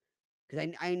him because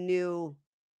I knew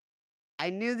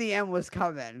the end was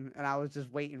coming, and I was just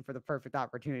waiting for the perfect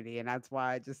opportunity, and that's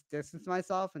why I just distanced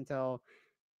myself until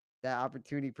that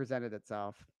opportunity presented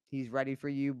itself. He's ready for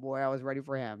you, boy. I was ready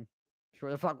for him.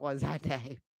 Sure the fuck was that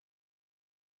day.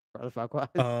 Sure the fuck was.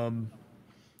 Um,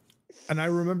 and I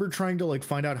remember trying to like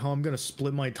find out how I'm gonna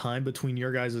split my time between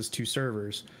your guys' two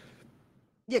servers.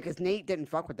 Yeah, because Nate didn't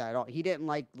fuck with that at all. He didn't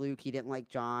like Luke. He didn't like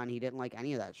John. He didn't like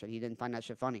any of that shit. He didn't find that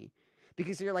shit funny.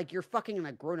 Because you're fucking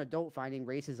a grown adult finding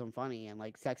racism funny and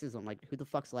like sexism. Like, who the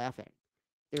fuck's laughing?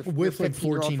 Your With like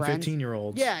 15-year-old 14, friends?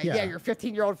 15-year-olds. Yeah, Yeah. your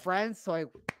 15-year-old friends. So like,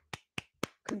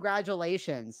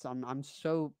 congratulations. I'm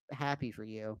so happy for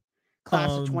you.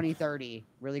 Class of Um, 2030,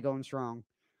 really going strong.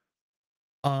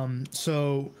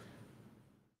 so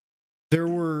there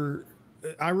were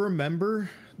I remember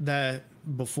that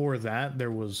before that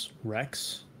there was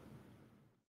Rex.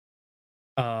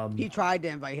 He tried to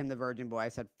invite him to Virgin Boy. I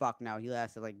said, fuck no. He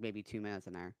lasted like maybe 2 minutes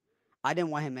in there. I didn't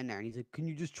want him in there. And he's like, can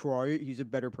you just try it? He's a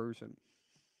better person.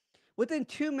 Within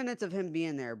 2 minutes of him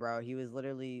being there, bro, he was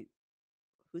literally,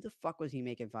 who the fuck was he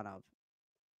making fun of?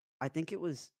 I think it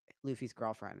was Luffy's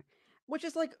girlfriend, which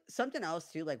is like something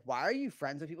else too. Like, why are you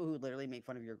friends with people who literally make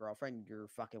fun of your girlfriend? You're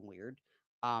fucking weird.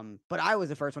 But I was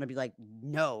the first one to be like,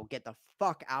 no, get the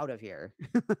fuck out of here.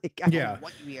 Like, I don't Yeah.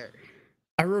 want you here.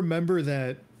 I remember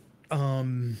that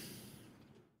um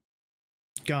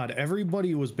God,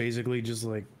 everybody was basically just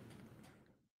like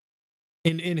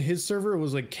in his server it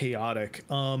was like chaotic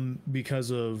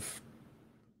because of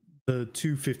the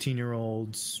two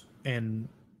 15-year-olds and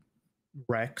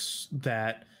Rex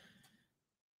that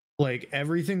like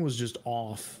everything was just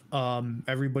off.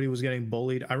 Everybody was getting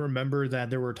bullied. I remember that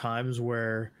there were times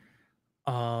where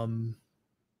um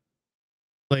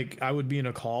like I would be in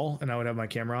a call and I would have my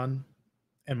camera on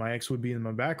and my ex would be in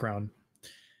my background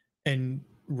and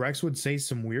Rex would say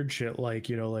some weird shit like,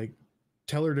 you know, like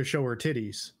tell her to show her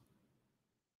titties.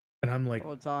 And I'm like,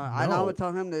 I no. would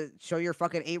tell him to show your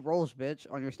fucking 8 rolls, bitch,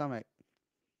 on your stomach.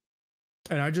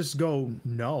 And I just go,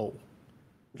 no.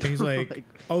 And he's like, Like,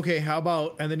 okay, how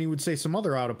about, and then he would say some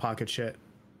other out of pocket shit.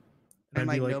 And and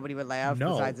I'd be like like, nobody would laugh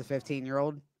no. besides the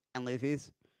 15-year-old and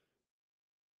Luffy's.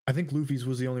 I think Luffy's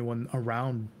was the only one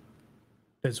around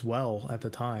as well at the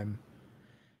time.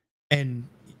 And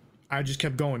I just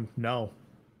kept going, no,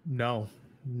 no,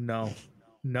 no,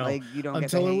 no. Like, you don't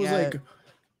get the Until it hang was yet. like,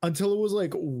 until it was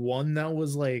like one that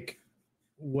was like,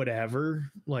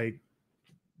 whatever. Like,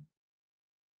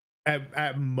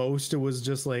 at most, it was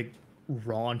just like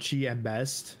raunchy at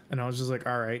best, and I was just like,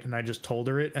 all right, and I just told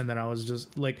her it, and then I was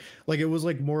just like it was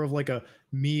like more of like a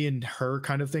me and her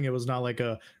kind of thing. It was not like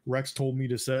a Rex told me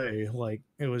to say, like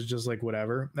it was just like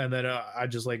whatever, and then I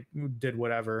just like did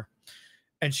whatever,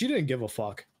 and she didn't give a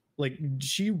fuck, like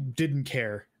she didn't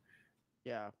care,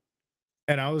 Yeah,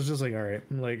 and I was just like, all right,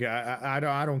 like I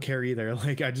don't care either,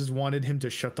 like I just wanted him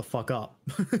to shut the fuck up.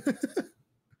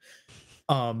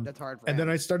 that's hard for And then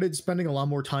him. I started spending a lot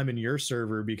more time in your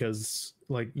server because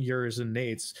like yours and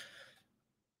Nate's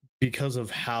because of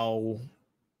how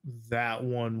that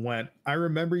one went. I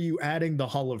remember you adding the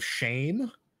Hall of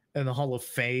Shame and the Hall of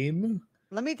Fame.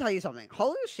 Let me tell you something.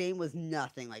 Hall of Shame was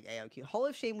nothing like AOQ. Hall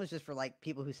of Shame was just for like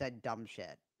people who said dumb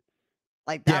shit.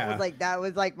 Yeah. That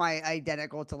was like my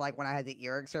identical to like when I had the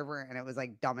Eric server and it was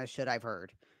like dumbest shit I've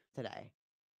heard today.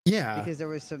 Yeah. Because there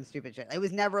was some stupid shit. It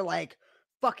was never like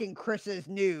fucking Chris's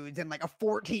nudes and like a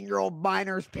 14-year-old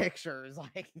miner's pictures.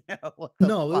 Like, no, what the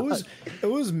No, fuck? it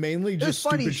was mainly It was just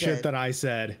funny stupid shit shit. that I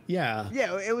said. Yeah.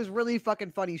 Yeah, it was really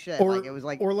fucking funny shit. Like, it was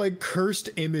like, Or like cursed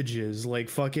images, like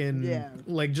fucking yeah.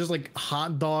 like just like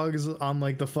hot dogs on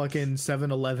like the fucking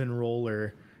 7-Eleven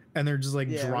roller. and they're just like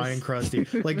Yeah, it dry and was. crusty.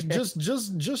 Like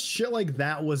just shit like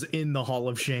that was in the Hall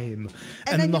of Shame, And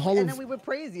and then then the you Hall and then of we would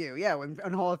praise you, yeah, when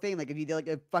on Hall of Fame, like if you did like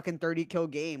a fucking 30 kill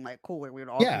game, like cool, we would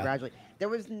all yeah. congratulate. There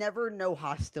was never no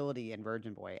hostility in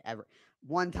Virgin Boy ever.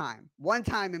 One time,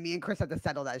 and me and Chris had to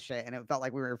settle that shit, and it felt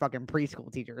like we were fucking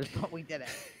preschool teachers, but we did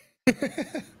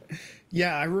it.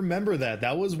 Yeah, I remember that.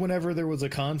 That was whenever there was a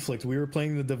conflict. We were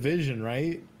playing the division,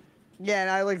 right? Yeah, and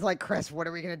I was like, Chris, what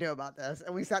are we gonna do about this?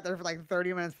 And we sat there for like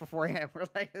 30 minutes beforehand. We're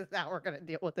like, this is how we're gonna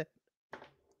deal with it.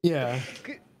 Yeah.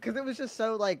 Because it was just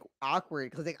so like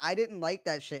awkward. Because like I didn't like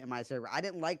that shit in my server. I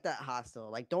didn't like that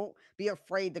hostile. Like, don't be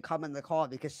afraid to come in the call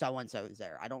because so and so is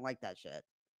there. I don't like that shit.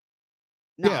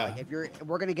 No, Yeah. like if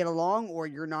we're gonna get along or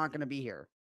you're not gonna be here.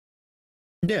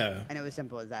 Yeah. And it was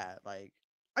simple as that. Like,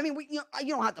 I mean, you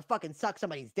don't have to fucking suck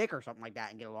somebody's dick or something like that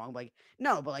and get along. Like,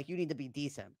 no, but like you need to be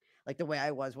decent. Like the way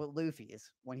I was with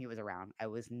Luffy's when he was around. I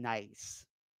was nice.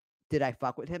 Did I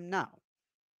fuck with him? No.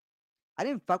 I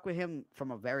didn't fuck with him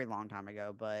from a very long time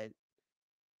ago, but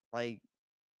like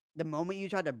the moment you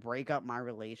tried to break up my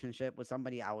relationship with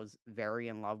somebody I was very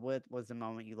in love with was the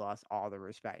moment you lost all the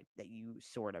respect that you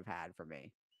sort of had for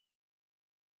me.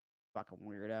 Fucking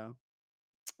weirdo.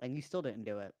 And you still didn't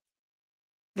do it.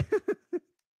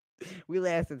 We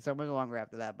lasted so much longer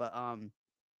after that, but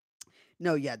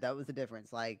no, yeah, that was the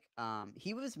difference. Like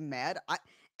he was mad.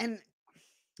 And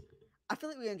I feel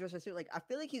like we interested too. Like I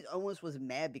feel like he almost was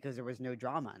mad because there was no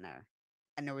drama in there.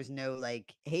 And there was no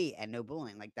like hate and no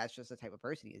bullying. Like that's just the type of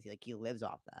person he is. Like he lives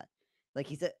off that. Like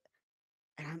he's a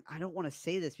and I don't want to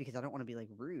say this because I don't want to be like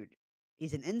rude.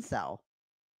 He's an incel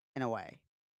in a way.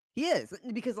 He is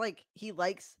because like he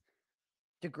likes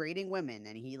degrading women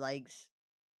and he likes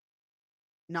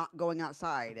not going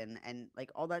outside and like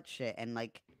all that shit and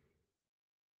like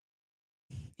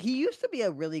he used to be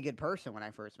a really good person when I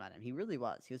first met him. He really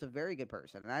was. He was a very good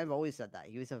person. And I've always said that.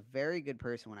 He was a very good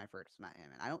person when I first met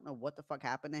him. And I don't know what the fuck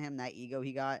happened to him, that ego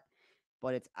he got,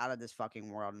 but it's out of this fucking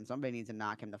world. And somebody needs to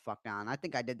knock him the fuck down. I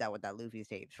think I did that with that Luffy's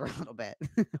tapes for a little bit.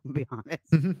 I'll be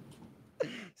honest.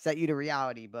 Set you to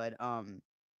reality. But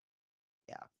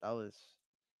yeah, that was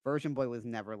Version Boy was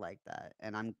never like that.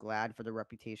 And I'm glad for the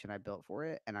reputation I built for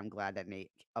it. And I'm glad that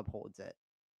Nate upholds it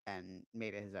and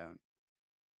made it his own.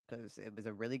 Because it was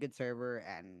a really good server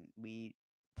and we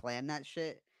planned that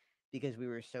shit because we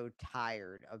were so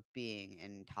tired of being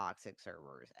in toxic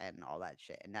servers and all that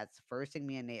shit. And that's the first thing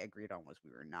me and Nate agreed on was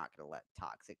we were not going to let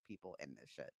toxic people in this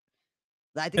shit.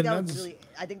 I think And that was that's really,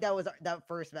 I think that was that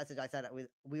first message I said.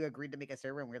 We agreed to make a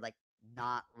server and we are like,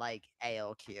 not like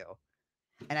ALQ.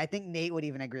 And I think Nate would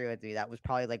even agree with me. That was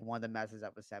probably like one of the messages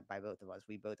that was sent by both of us.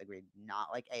 We both agreed not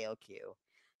like ALQ.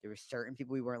 There were certain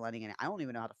people we weren't letting in. I don't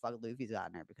even know how the fuck Luffy's got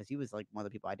in there because he was like one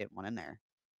of the people I didn't want in there.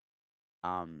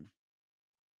 Um,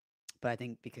 but I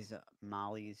think because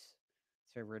Molly's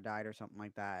server died or something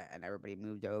like that, and everybody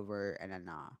moved over, and then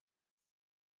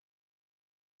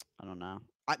I don't know.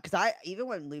 Because I even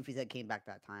when Luffy's head came back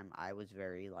that time, I was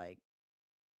very like,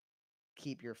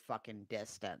 keep your fucking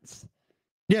distance.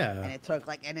 yeah.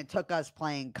 And it took us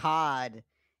playing COD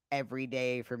every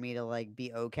day for me to like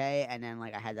be okay. And then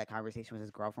like I had that conversation with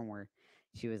his girlfriend where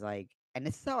she was like, and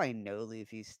this is how I know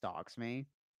Luffy stalks me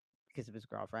because of his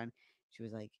girlfriend. She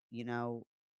was like, you know,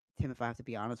 Tim, if I have to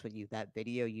be honest with you, that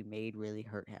video you made really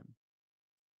hurt him.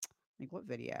 Like, what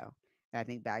video? And I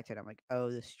think back to it, I'm like, oh,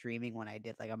 the streaming one I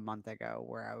did like a month ago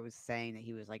where I was saying that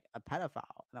he was like a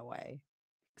pedophile in a way.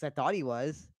 Because I thought he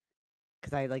was.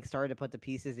 Because I like started to put the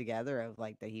pieces together of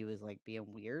like that he was like being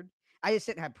weird. I just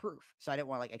didn't have proof, so I didn't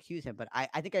want to like accuse him. But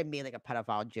I think I made like a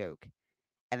pedophile joke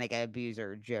and like an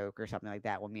abuser joke or something like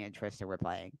that when me and Trista were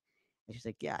playing. And she's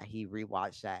like, yeah, he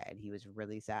rewatched that and he was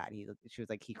really sad. She was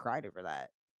like, he cried over that.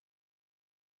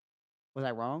 Was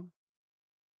I wrong?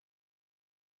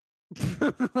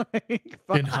 Like,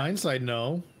 In fuck. hindsight,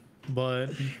 no.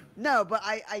 But No, but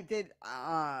I did.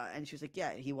 And she was like,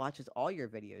 yeah, he watches all your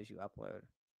videos you upload.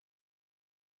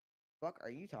 Fuck, are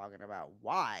you talking about?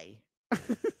 Why?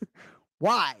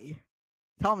 Why?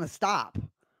 Tell him to stop.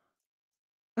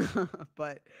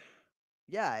 But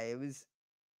yeah, it was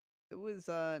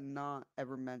not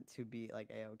ever meant to be like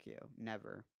AOQ.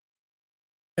 Never.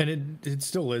 and it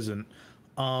still isn't.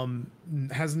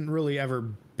 Hasn't really ever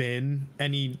been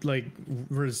any like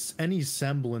any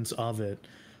semblance of it.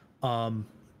 Um,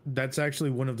 that's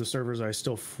actually one of the servers I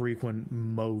still frequent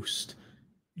most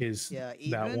is Yeah,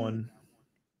 that one.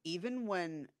 even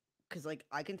when because like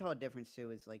I can tell a difference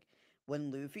too is like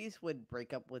when Luffy's would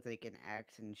break up with like an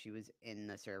ex and she was in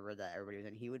the server that everybody was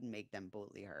in, he would make them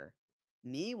bully her.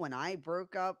 Me, when I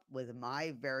broke up with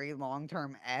my very long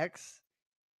term ex,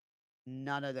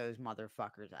 none of those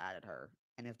motherfuckers added her.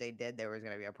 And if they did, there was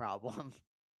gonna be a problem.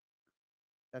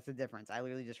 That's the difference. I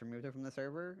literally just removed her from the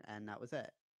server, and that was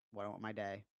it. What I want my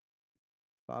day.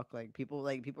 Fuck, like people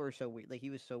are so weird. Like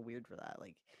he was so weird for that.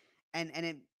 Like, and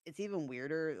it's even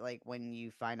weirder like when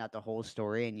you find out the whole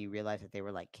story and you realize that they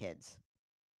were like kids.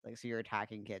 Like, so you're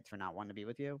attacking kids for not wanting to be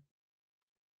with you.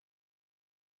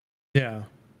 Yeah.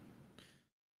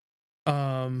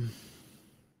 Um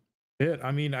it.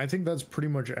 I mean, I think that's pretty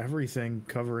much everything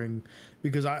covering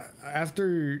because I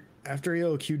after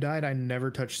ALQ died, I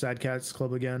never touched Sad Cats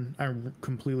Club again. I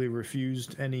completely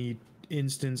refused any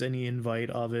instance, any invite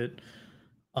of it.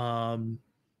 Um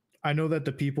I know that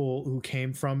the people who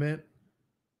came from it,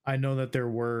 I know that there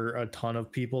were a ton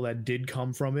of people that did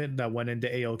come from it that went into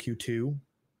ALQ2.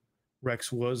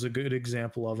 Rex was a good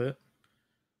example of it.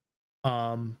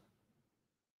 Um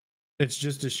it's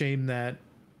just a shame that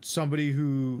somebody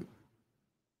who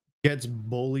gets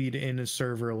bullied in a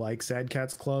server like Sad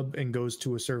Cats Club and goes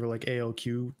to a server like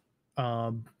ALQ,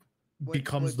 um,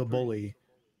 becomes Would the bully.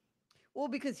 well,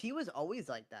 because he was always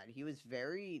like that. He was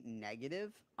very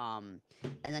negative. And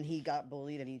then he got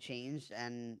bullied and he changed,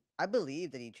 and I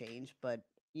believe that he changed, but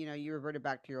you reverted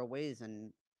back to your old ways,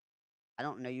 and I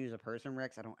don't know you as a person,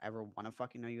 Rex. I don't ever want to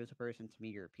fucking know you as a person. To me,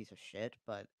 you're a piece of shit,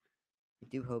 but I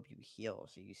do hope you heal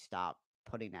so you stop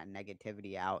putting that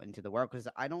negativity out into the world because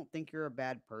I don't think you're a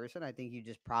bad person. I think you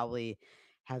just probably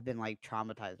have been like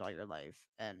traumatized all your life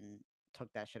and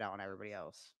took that shit out on everybody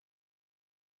else.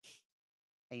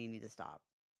 And you need to stop.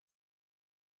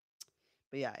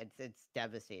 But yeah, it's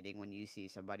devastating when you see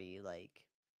somebody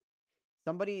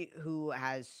who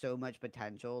has so much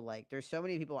potential. Like there's so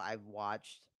many people I've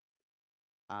watched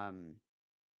um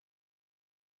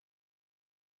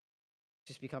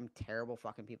just become terrible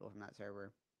fucking people from that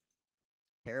server.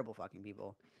 Terrible fucking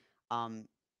people. Um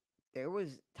there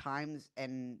was times,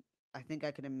 and I think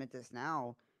I can admit this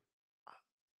now,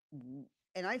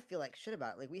 and I feel like shit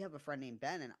about it. Like we have a friend named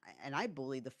Ben, and I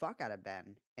bullied the fuck out of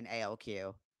Ben in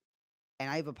ALQ, and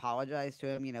I've apologized to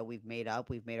him. We've made up,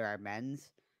 we've made our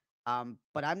amends.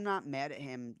 But I'm not mad at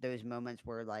him. Those moments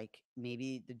where like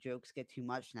maybe the jokes get too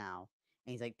much now,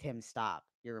 and he's like, "Tim, stop!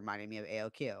 You're reminding me of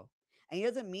ALQ." And he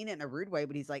doesn't mean it in a rude way,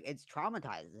 but he's like, it's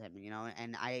traumatizes him.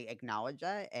 And I acknowledge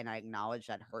that, and I acknowledge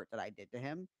that hurt that I did to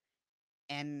him,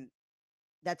 and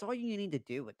that's all you need to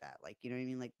do with that. Like, you know what I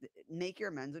mean? Like, make your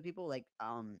amends with people. Like,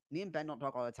 me and Ben don't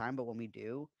talk all the time, but when we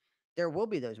do, there will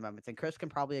be those moments. And Chris can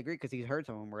probably agree because he's heard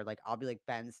some of them where, like, I'll be like,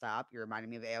 Ben, stop. You're reminding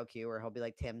me of ALQ. Or he'll be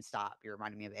like, Tim, stop. You're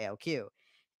reminding me of ALQ.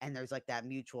 And there's like that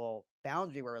mutual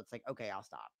boundary where it's like, okay, I'll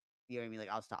stop. You know what I mean?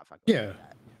 Like, I'll stop fucking with you Yeah, like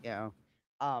that. You know?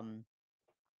 Um,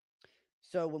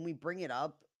 so when we bring it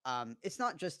up, it's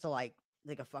not just to like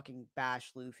a fucking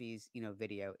bash Luffy's,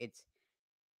 video. It's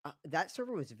that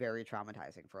server was very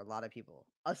traumatizing for a lot of people,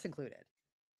 us included.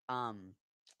 Um,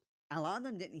 and a lot of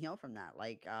them didn't heal from that.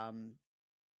 Like,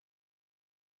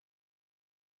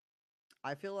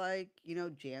 I feel like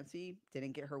Jancy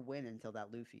didn't get her win until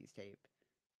that Luffy's tape.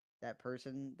 That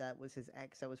person that was his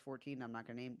ex that was 14, I'm not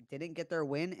gonna name, didn't get their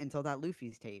win until that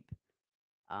Luffy's tape.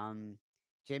 Um,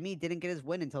 Jimmy didn't get his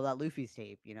win until that Luffy's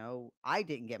tape. I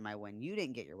didn't get my win. You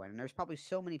didn't get your win. And there's probably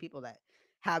so many people that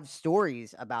have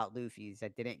stories about Luffy's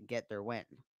that didn't get their win.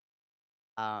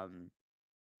 Um,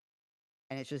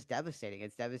 and it's just devastating.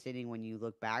 It's devastating when you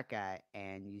look back at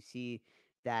and you see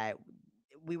that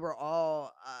we were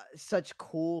all such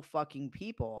cool fucking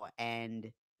people,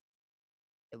 and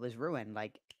it was ruined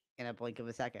like in a blink of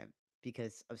a second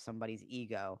because of somebody's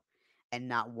ego and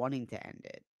not wanting to end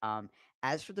it.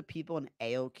 As for the people in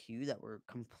AOQ that were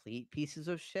complete pieces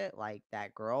of shit, like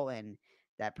that girl and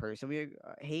that person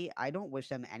hey, I don't wish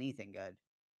them anything good.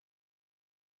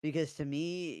 Because to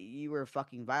me, you were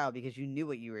fucking vile because you knew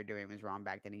what you were doing was wrong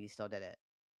back then and you still did it.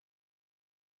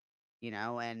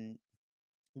 And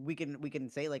we can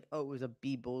say like, oh, it was a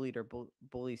be bullied or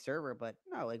bully server, but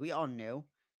no, like we all knew.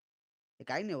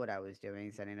 Like I knew what I was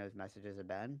doing, sending those messages to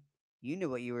Ben. You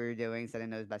knew what you were doing, sending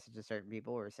those messages to certain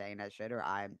people, or saying that shit, or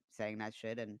I'm saying that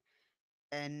shit, and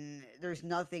there's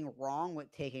nothing wrong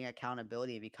with taking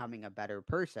accountability and becoming a better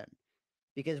person,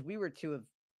 because we were two of,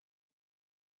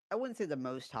 I wouldn't say the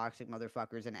most toxic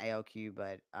motherfuckers in ALQ,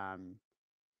 but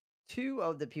two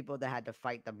of the people that had to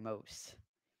fight the most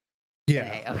in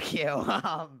yeah,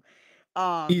 ALQ.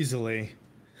 Um, easily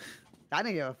I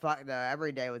didn't give a fuck though.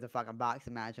 Every day was a fucking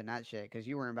boxing match and that shit because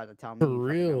you weren't about to tell me for you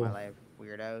fucking know my real. life,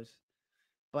 weirdos.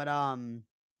 But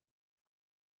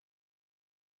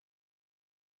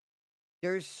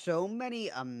there's so many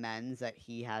amends that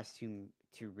he has to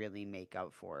really make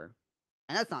up for,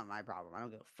 and that's not my problem. I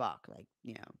don't give a fuck. Like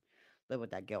live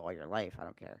with that guilt all your life. I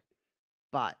don't care.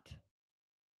 But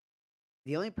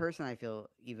The only person I feel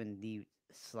even the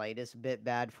slightest bit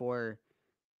bad for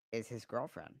is his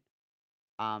girlfriend.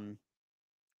 Um,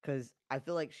 because I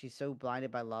feel like she's so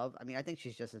blinded by love. I mean, I think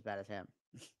she's just as bad as him.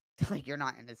 Like, you're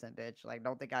not innocent, bitch. Like,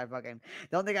 don't think I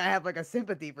have like a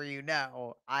sympathy for you.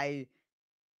 No, I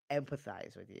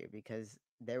empathize with you because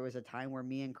there was a time where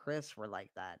me and Chris were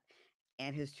like that,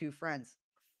 and his two friends.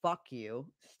 Fuck you.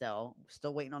 Still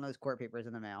waiting on those court papers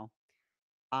in the mail.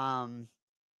 Um,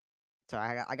 so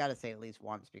I gotta say at least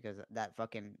once because that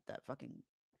fucking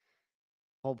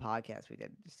whole podcast we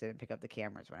did just didn't pick up the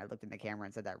cameras when I looked in the camera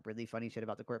and said that really funny shit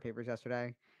about the court papers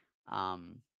yesterday.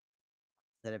 Um,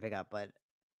 didn't pick up, but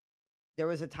there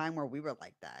was a time where we were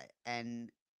like that,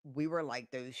 and we were like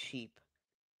those sheep,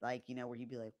 like where you'd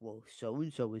be like, "Well, so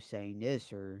and so was saying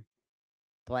this, or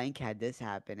blank had this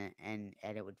happen," and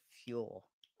it would fuel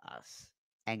us.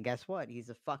 And guess what? He's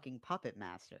a fucking puppet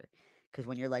master. Because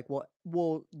when you're like,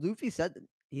 well, Luffy said,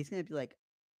 he's gonna be like,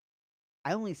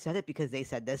 I only said it because they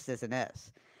said this, this, and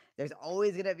this. There's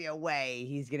always gonna be a way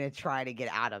he's gonna try to get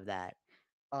out of that.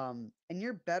 And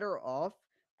you're better off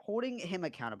holding him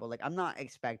accountable. Like, I'm not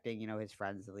expecting, his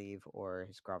friends to leave or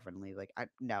his girlfriend to leave. Like, I'm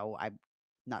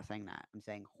not saying that. I'm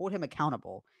saying hold him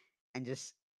accountable and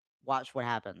just watch what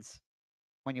happens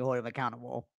when you hold him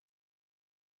accountable.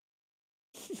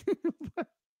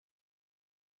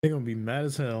 They're gonna be mad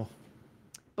as hell.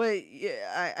 But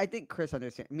yeah, I think Chris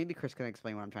understands. Maybe Chris can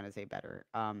explain what I'm trying to say better.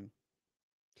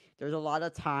 There's a lot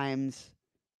of times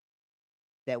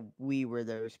that we were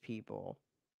those people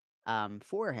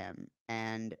for him,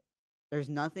 and there's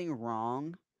nothing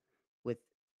wrong with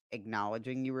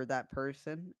acknowledging you were that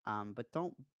person. But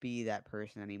don't be that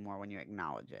person anymore when you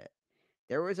acknowledge it.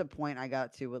 There was a point I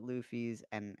got to with Luffy's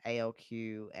and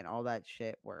ALQ and all that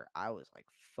shit where I was like,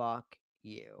 "Fuck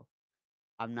you!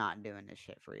 I'm not doing this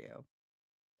shit for you.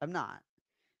 I'm not."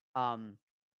 Um,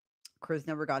 Chris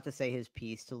never got to say his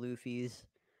piece to Luffy's.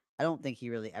 I don't think he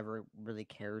really ever really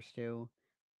cares to.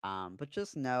 But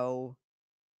just know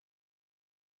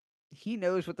he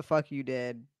knows what the fuck you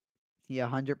did. He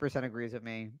 100% agrees with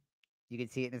me. You can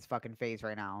see it in his fucking face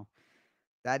right now.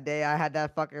 That day I had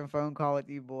that fucking phone call with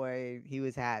you, boy, he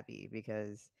was happy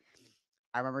because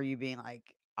I remember you being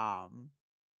like,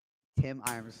 Tim,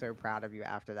 I am so proud of you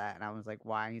after that. And I was like,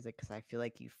 why? And he's like, because I feel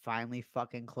like you finally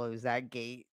fucking closed that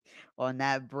gate on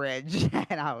that bridge.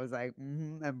 And I was like,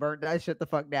 and burnt that shit the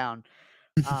fuck down.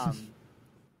 Um,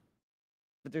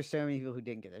 but there's so many people who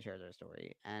didn't get to share their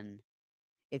story. And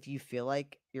if you feel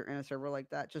like you're in a server like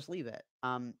that, just leave it.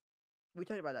 We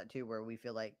talked about that too, where we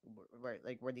feel like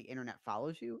where the internet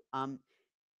follows you. And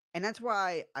that's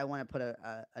why I want to put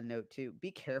a note too.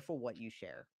 Be careful what you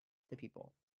share to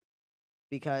people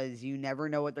because you never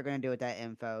know what they're going to do with that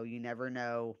info. You never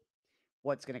know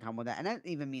what's going to come with that. And that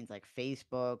even means like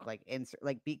Facebook, like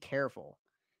like be careful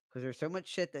because there's so much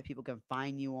shit that people can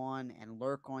find you on and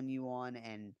lurk on you on,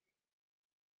 and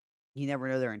you never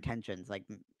know their intentions. Like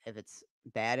if it's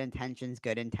bad intentions,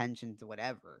 good intentions,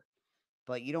 whatever.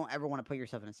 But you don't ever want to put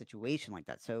yourself in a situation like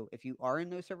that. So if you are in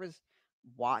those servers,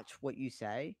 watch what you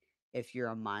say. If you're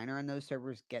a minor in those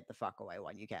servers, get the fuck away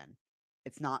when you can.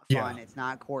 It's not Yeah. fun. It's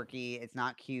not quirky. It's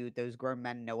not cute. Those grown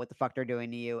men know what the fuck they're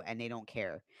doing to you and they don't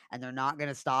care. And they're not going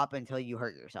to stop until you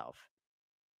hurt yourself.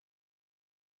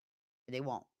 They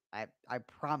won't. I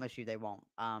promise you they won't.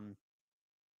 And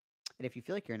if you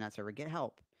feel like you're in that server, get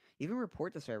help. Even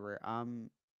report the server.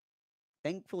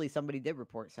 Thankfully somebody did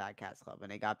report Sad Cats Club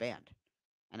and they got banned.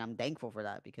 And I'm thankful for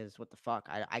that because what the fuck?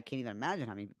 I can't even imagine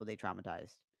how many people they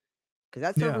traumatized. Because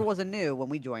that server Yeah. wasn't new when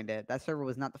we joined it. That server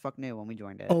was not the fuck new when we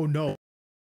joined it. Oh no.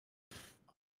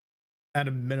 At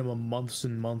a minimum, months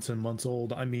and months and months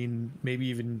old. I mean, maybe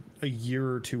even a year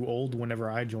or two old whenever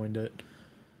I joined it.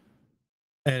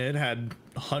 And it had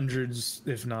hundreds,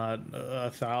 if not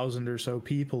 1,000 or so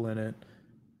people in it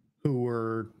who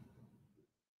were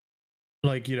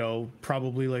like,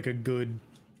 probably like a good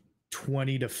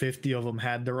 20 to 50 of them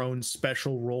had their own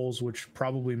special roles, which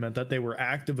probably meant that they were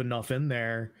active enough in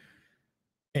there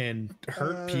and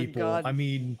hurt people. I God,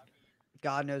 mean,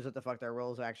 God knows what the fuck their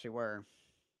roles actually were.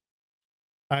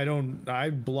 I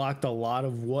blocked a lot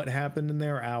of what happened in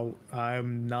there out.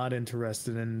 I'm not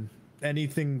interested in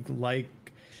anything like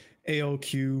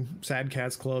ALQ Sad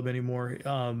Cats Club anymore.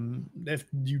 If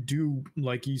you do,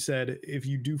 like you said, if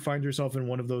you do find yourself in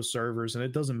one of those servers, and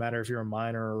it doesn't matter if you're a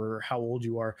minor or how old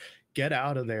you are, get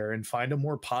out of there and find a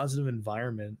more positive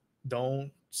environment.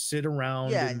 Don't sit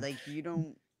around Yeah, and like you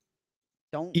don't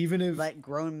even if let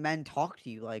grown men talk to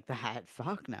you like that.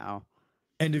 Fuck no.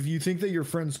 And if you think that your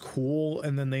friend's cool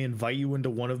and then they invite you into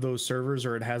one of those servers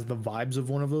or it has the vibes of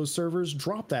one of those servers,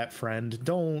 drop that friend.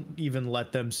 Don't even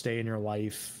let them stay in your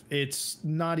life. It's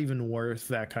not even worth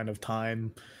that kind of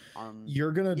time.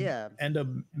 You're going Yeah, to end up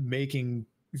making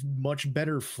much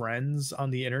better friends on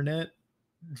the internet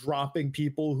dropping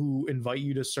people who invite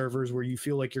you to servers where you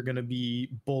feel like you're going to be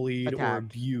bullied or attacked.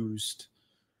 abused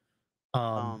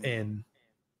Um, in.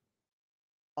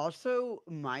 Also,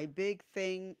 my big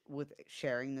thing with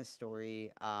sharing this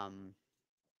story, I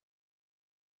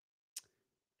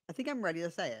think I'm ready to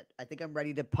say it. I think I'm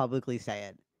ready to publicly say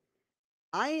it.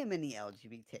 I am in the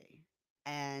LGBT,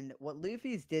 and what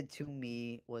Luffy's did to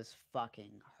me was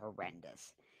fucking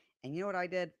horrendous. And you know what I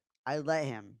did? I let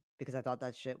him because I thought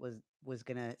that shit was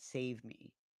gonna save me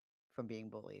from being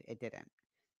bullied. It didn't.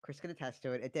 Chris can attest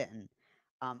to it. It didn't.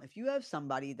 If you have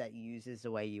somebody that uses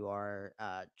the way you are,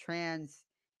 trans,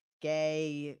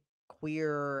 gay,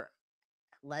 queer,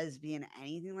 lesbian,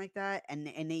 anything like that, and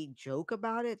they joke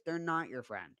about it, they're not your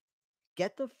friend.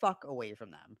 Get the fuck away from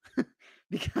them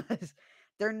because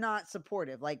they're not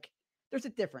supportive. Like, there's a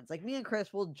difference. Like, me and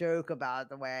Chris will joke about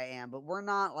the way I am, but we're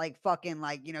not like fucking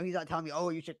like, he's not telling me, oh,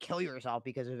 you should kill yourself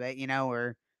because of it,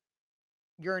 or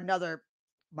you're another,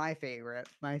 my favorite.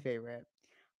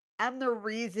 I'm the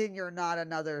reason you're not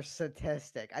another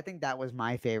statistic. I think that was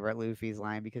my favorite Luffy's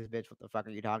line because, bitch, what the fuck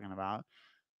are you talking about?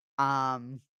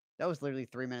 Um, that was literally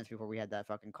 3 minutes before we had that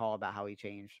fucking call about how he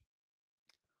changed.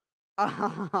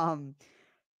 Um,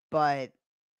 but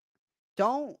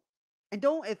don't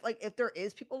don't if there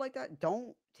is people like that,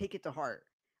 don't take it to heart.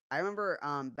 I remember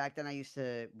back then I used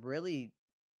to really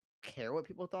care what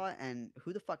people thought, and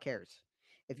who the fuck cares?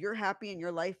 If you're happy in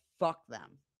your life, fuck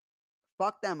them.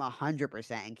 Fuck them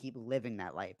 100% and keep living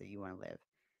that life that you want to live.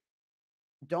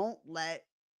 Don't let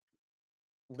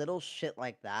little shit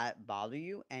like that bother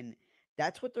you, and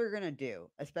that's what they're gonna do,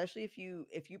 especially if you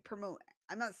promote.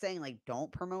 I'm not saying like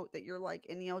don't promote that you're like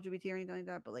in the LGBT or anything like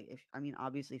that, but like, if I mean,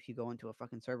 obviously if you go into a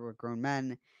fucking server with grown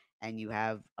men and you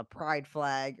have a pride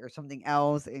flag or something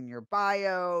else in your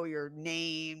bio, your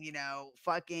name,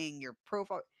 fucking your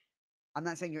profile. I'm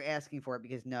not saying you're asking for it,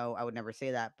 because no, I would never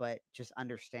say that, but just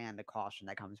understand the caution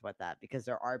that comes with that, because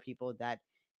there are people that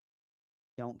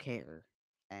don't care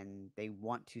and they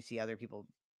want to see other people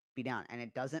be down. And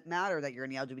it doesn't matter that you're in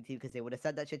the LGBT, because they would have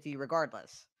said that shit to you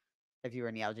regardless if you were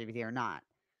in the LGBT or not.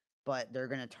 But they're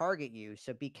gonna target you,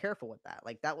 so be careful with that.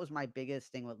 Like, that was my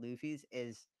biggest thing with Luffy's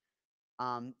is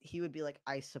he would be like,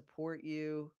 I support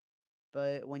you,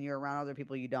 but when you're around other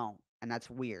people you don't. And that's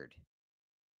weird.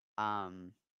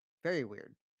 Um Very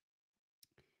weird.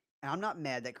 And I'm not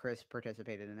mad that Chris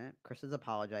participated in it. Chris has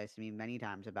apologized to me many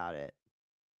times about it,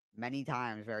 many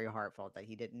times, very heartfelt, that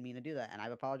he didn't mean to do that. And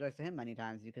I've apologized to him many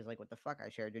times because, like, what the fuck? I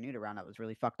shared your nude around. That was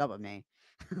really fucked up of me.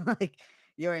 Like,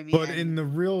 you know what I mean? But And in the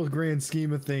real grand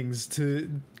scheme of things,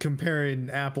 to comparing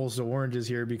apples to oranges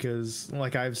here, because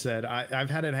like I've said, I've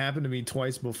had it happen to me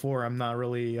twice before. I'm not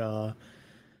really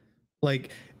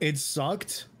like, it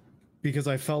sucked because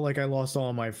I felt like I lost all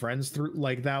of my friends through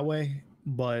like that way.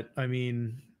 But I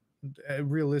mean,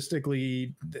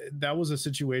 realistically, that was a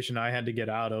situation I had to get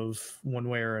out of one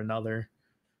way or another.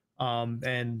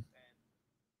 And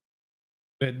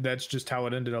that's just how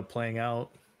it ended up playing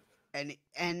out.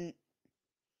 and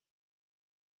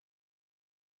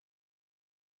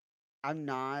I'm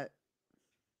not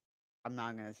I'm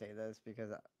not gonna say this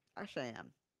because actually I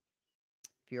am.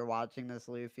 If you're watching this,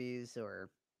 Luffy's or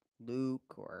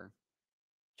Luke or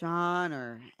John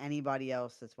or anybody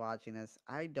else that's watching this,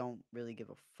 I don't really give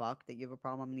a fuck that you have a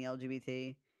problem in the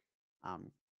LGBT.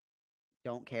 Um,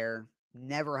 don't care.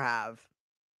 Never have.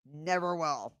 Never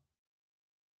will.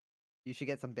 You should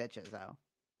get some bitches though.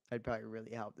 I'd probably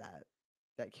really help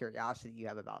that curiosity you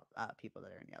have about people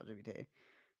that are in the LGBT.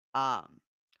 Um,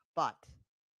 but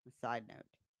side note,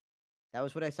 that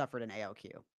was what I suffered in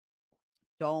ALQ.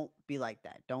 Don't be like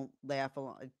that. Don't laugh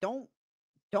along. Don't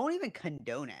even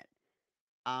condone it.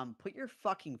 Put your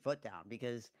fucking foot down,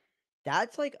 because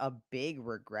that's like a big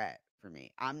regret for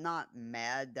me. I'm not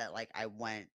mad that like I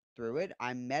went through it.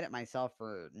 I'm mad at myself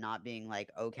for not being like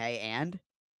okay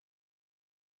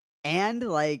and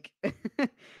like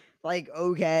like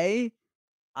okay.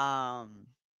 Um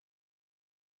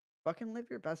Fucking live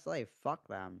your best life. Fuck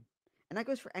them. And that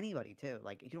goes for anybody too.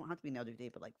 Like, you don't have to be an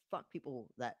LGBT, but like fuck people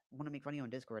that want to make fun of you on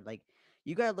Discord. Like,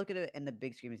 you gotta look at it in the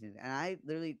big scheme of things. And I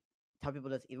literally tell people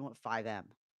this even with 5M.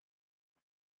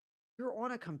 You're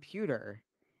on a computer.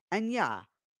 And yeah,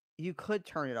 you could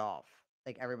turn it off.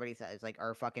 Like everybody says, like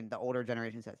our fucking the older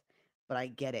generation says. But I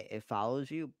get it. It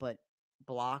follows you, but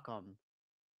block them.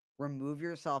 Remove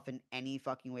yourself in any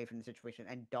fucking way from the situation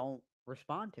and don't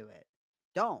respond to it.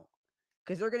 Don't.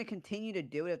 Because they're going to continue to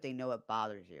do it if they know it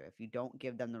bothers you. If you don't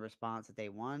give them the response that they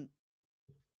want,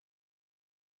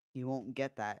 you won't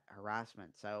get that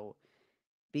harassment. So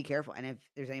be careful. And if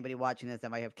there's anybody watching this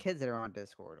that might have kids that are on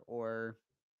Discord or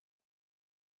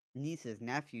nieces,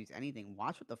 nephews, anything,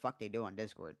 watch what the fuck they do on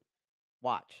Discord.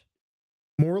 Watch.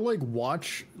 More like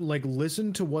watch, like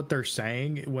listen to what they're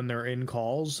saying when they're in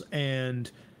calls and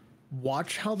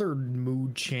watch how their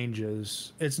mood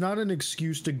changes. It's not an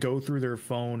excuse to go through their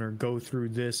phone or go through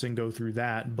this and go through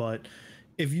that, but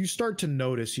if you start to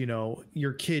notice,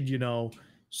 your kid,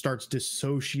 starts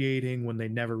dissociating when they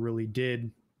never really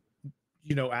did,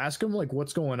 ask them like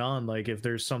what's going on, like if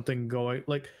there's something going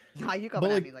like, Why you but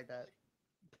coming at like me like that?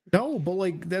 no, but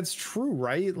like that's true,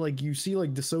 right? Like you see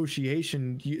like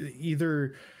dissociation,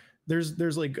 either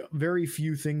there's like very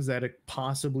few things that it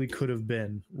possibly could have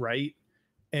been, right?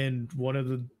 And one of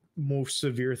the most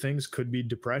severe things could be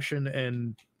depression,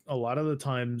 and a lot of the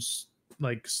times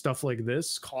like stuff like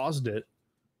this caused it,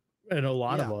 and a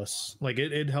lot of Yeah. us like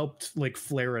it helped like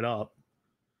flare it up.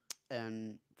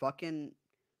 And fucking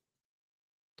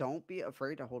don't be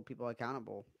afraid to hold people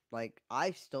accountable. Like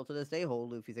I still to this day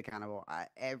hold Luffy's accountable.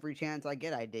 Every chance I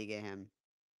get, I dig at him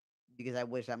because I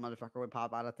wish that motherfucker would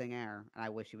pop out of thin air, and I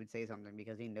wish he would say something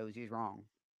because he knows he's wrong.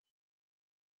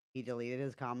 He deleted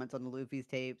his comments on the Luffy's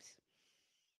tapes.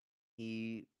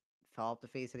 He fell off the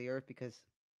face of the earth because,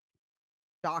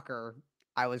 shocker,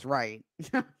 I was right.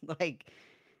 Like,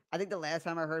 I think the last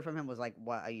time I heard from him was like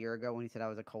what, a year ago when he said I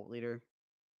was a cult leader.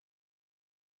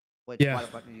 Which, Yeah, why the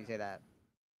fuck did you say that?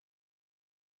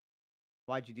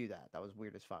 Why'd you do that? That was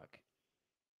weird as fuck.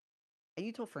 And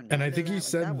you told and I Fernando think he that? Like, that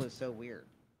said, was so weird.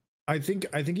 I think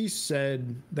he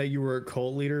said that you were a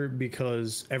cult leader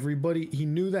because he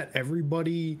knew that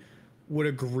everybody would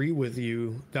agree with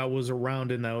you that was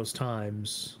around in those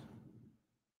times.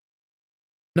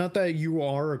 Not that you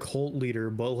are a cult leader,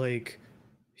 but like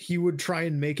he would try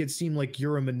and make it seem like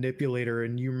you're a manipulator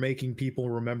and you're making people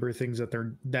remember things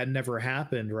that never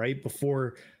happened, right?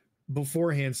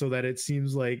 Beforehand, so that it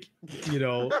seems like, you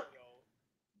know,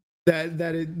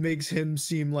 that it makes him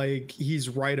seem like he's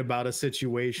right about a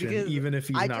situation Because even if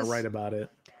he's I not right just, about it.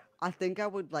 I think I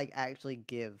would like actually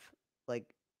give like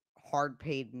hard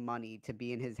paid money to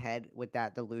be in his head with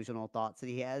that delusional thoughts that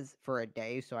he has for a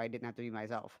day so I didn't have to be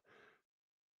myself.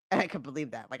 And I could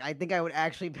believe that. Like, I think I would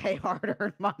actually pay hard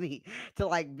earned money to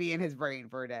like be in his brain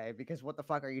for a day because what the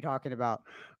fuck are you talking about?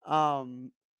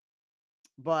 Um,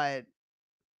 but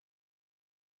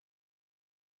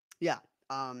yeah,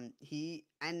 he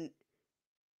and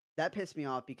that pissed me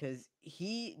off because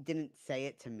he didn't say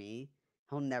it to me.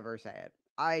 He'll never say it.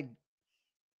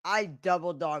 I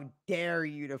double dog dare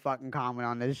you to fucking comment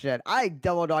on this shit. I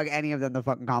double dog any of them to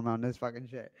fucking comment on this fucking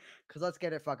shit. Cause let's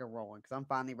get it fucking rolling. Cause I'm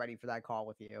finally ready for that call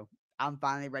with you. I'm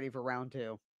finally ready for round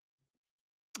two.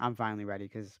 I'm finally ready.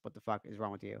 Cause what the fuck is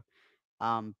wrong with you?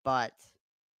 But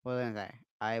what was I gonna say?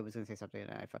 I was gonna say something and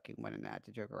I fucking went in that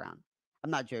to joke around. I'm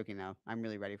not joking though. I'm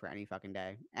really ready for any fucking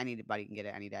day. Anybody can get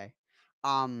it any day.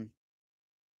 Um,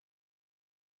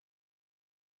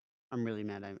 I'm really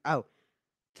mad. Oh,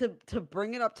 to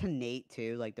bring it up to Nate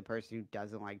too, like the person who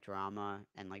doesn't like drama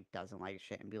and like doesn't like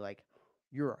shit, and be like,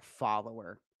 "You're a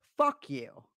follower. Fuck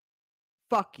you,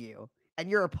 and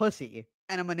you're a pussy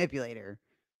and a manipulator."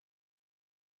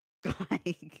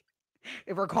 Like,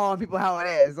 if we're calling people how it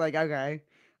is, like, okay,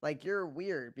 like you're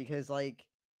weird because like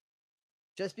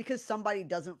just because somebody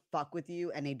doesn't fuck with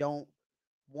you and they don't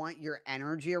want your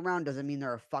energy around doesn't mean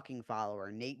they're a fucking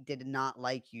follower. Nate did not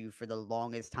like you for the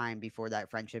longest time before that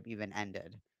friendship even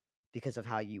ended because of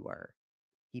how you were.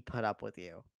 He put up with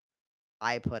you.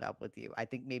 I put up with you. I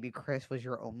think maybe Chris was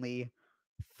your only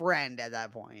friend at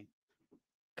that point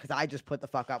because I just put the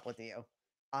fuck up with you.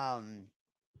 Um,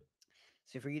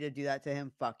 so for you to do that to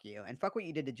him, fuck you, and fuck what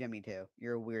you did to Jimmy too.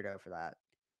 You're a weirdo for that.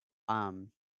 Um,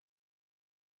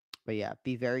 but yeah,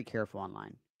 be very careful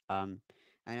online.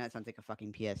 I know it sounds like a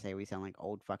fucking PSA. We sound like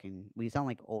old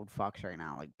fucks right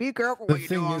now. Like, be careful The what you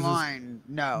do thing is online.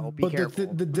 No, be but careful.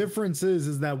 the difference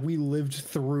is that we lived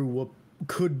through what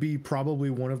could be probably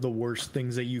one of the worst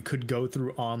things that you could go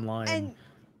through online. and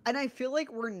and I feel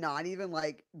like we're not even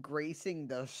like gracing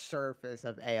the surface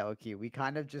of ALQ. We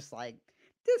kind of just like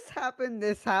this happened,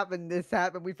 this happened, this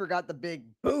happened. We forgot the big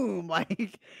boom,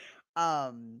 like,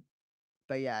 um.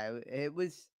 But yeah, it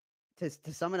was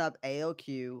to sum it up.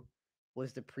 ALQ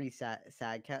was the pre Sad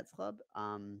Cats Club.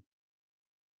 And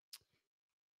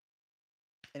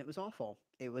it was awful.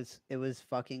 It was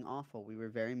fucking awful. We were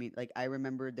very mean. Like I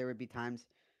remember there would be times.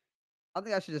 I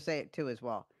think I should just say it too as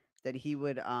well that he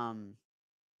would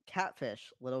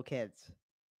catfish little kids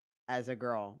as a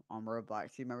girl on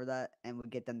Roblox. You remember that? And would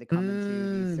get them to come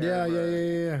into the Yeah, yeah, server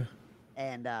yeah, yeah.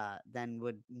 and then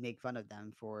would make fun of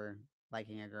them for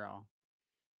liking a girl.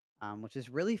 Which is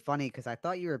really funny because I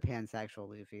thought you were pansexual,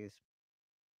 Luffy's.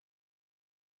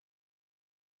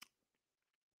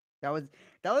 That was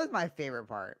that was my favorite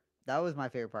part. That was my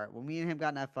favorite part. When me and him got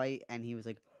in that fight and he was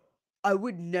like, I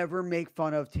would never make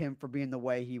fun of Tim for being the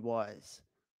way he was.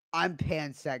 I'm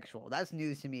pansexual. That's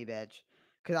news to me, bitch.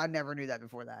 Cause I never knew that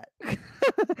before that.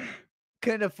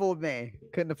 Couldn't have fooled me.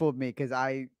 Couldn't have fooled me because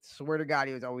I swear to God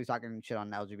he was always talking shit on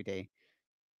LGBT.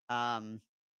 Um,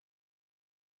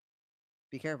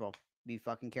 be careful. Be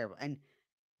fucking careful. And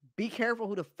be careful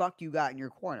who the fuck you got in your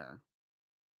corner.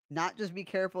 Not just be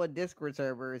careful at Discord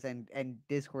servers and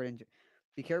Discord and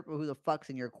be careful who the fuck's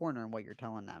in your corner and what you're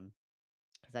telling them.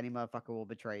 Because any motherfucker will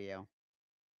betray you.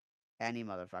 Any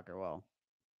motherfucker will.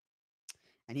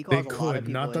 And he They caused a lot of could,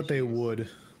 people not that they issues. would.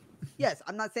 Yes,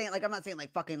 I'm not saying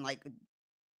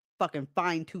fucking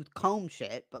fine tooth comb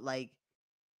shit, but like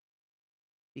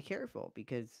be careful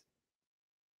because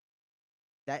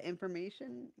that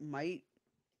information might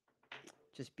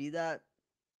just be that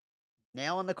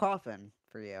nail in the coffin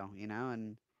for you,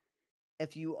 and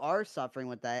if you are suffering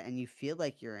with that and you feel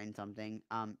like you're in something,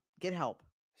 get help.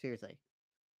 Seriously.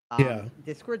 Yeah,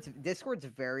 Discord's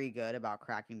very good about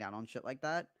cracking down on shit like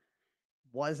that.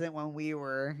 Wasn't when we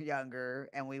were younger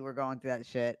and we were going through that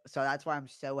shit. So that's why I'm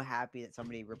so happy that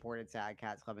somebody reported Sad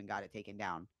Cats Club and got it taken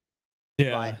down.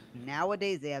 yeah. But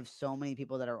nowadays they have so many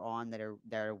people that are on that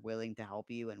are willing to help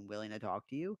you and willing to talk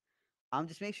to you.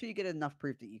 Just make sure you get enough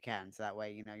proof that you can, so that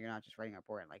way you're not just writing a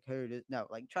report and like who it is. No,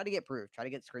 like try to get proof, try to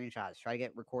get screenshots, try to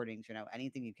get recordings,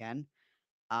 anything you can,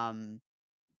 um,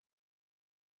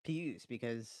 to use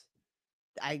because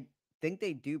I think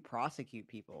they do prosecute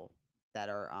people that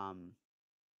are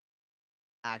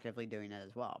actively doing it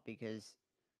as well because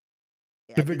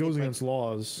I If it think goes it's like against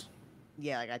laws.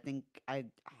 yeah, like I think I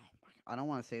don't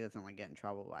want to say this and like get in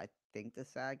trouble, but I think the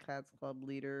Sad Cats Club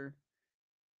leader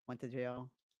went to jail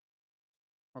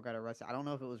or got arrested. I don't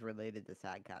know if it was related to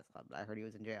Sad Cats Club, but I heard he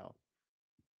was in jail.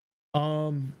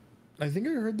 Um, I think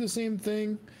I heard the same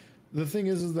thing. The thing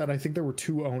is that I think there were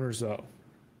two owners though,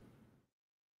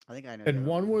 I think I know the and other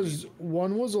one.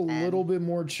 one was a little And bit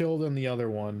more chill than the other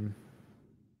one.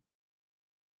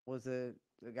 was it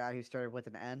the guy who started with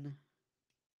an N?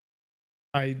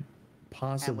 I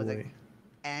And was it possibly,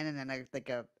 N and then like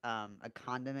a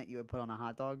condiment you would put on a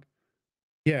hot dog?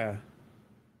 yeah.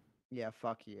 Yeah,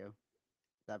 fuck you.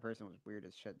 That person was weird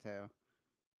as shit too.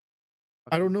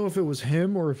 I don't Fucking know if it was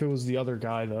him or if it was the other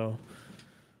guy though,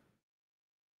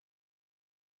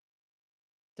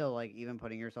 still like even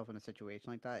putting yourself in a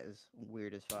situation like that is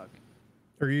weird as fuck.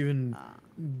 or even Uh,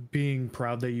 being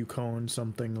proud that you co-own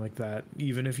something like that.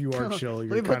 Even if you are let chill, me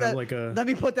you're put kind of that. like a. Let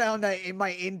me put that on that in my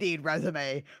Indeed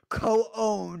resume.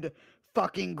 Co-owned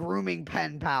fucking grooming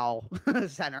pen pal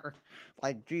center.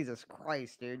 Like Jesus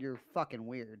Christ, dude, you're fucking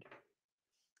weird.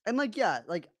 And like yeah,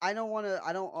 like I don't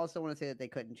also want to say that they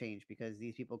couldn't change because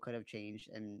these people could have changed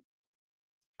and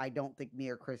I don't think me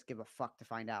or Chris give a fuck to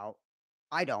find out.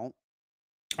 I don't.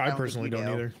 I I don't think personally you don't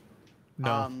do. either.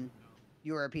 No, Um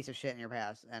you were a piece of shit in your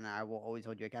past and I will always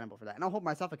hold you accountable for that. And I'll hold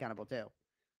myself accountable too.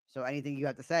 So anything you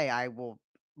have to say, I will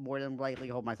more than likely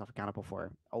hold myself accountable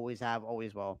for. Always have,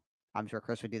 always will. I'm sure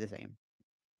Chris would do the same.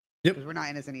 yep. Because we're not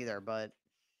innocent either, but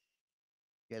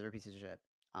you guys are pieces of shit.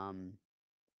 Um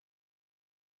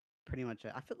Pretty much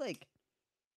I feel like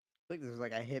this is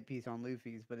like a hit piece on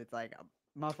Luffy's, but it's like,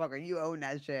 motherfucker, you own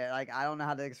that shit. Like, I don't know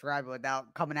how to describe it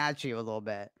without coming at you a little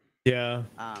bit. Yeah.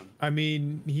 Um, I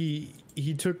mean,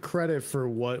 he took credit for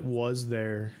what was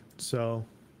there. So,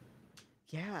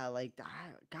 yeah, like,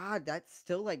 God, that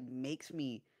still like makes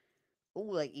me. Oh,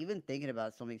 like even thinking about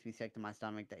it still makes me sick to my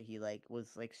stomach that he like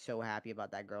was like so happy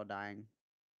about that girl dying.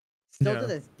 Still to yeah.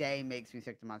 this day makes me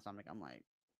sick to my stomach. I'm like,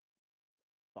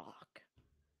 fuck,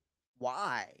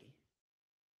 why?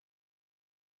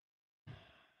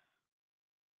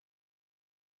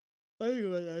 I think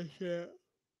about that shit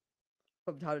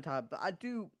from time to time, but I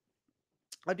do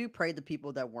pray the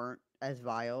people that weren't as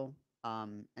vile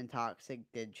and toxic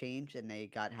did change and they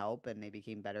got help and they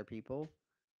became better people.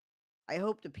 I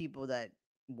hope the people that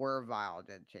were vile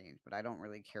did change, but I don't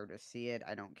really care to see it.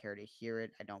 I don't care to hear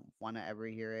it. I don't want to ever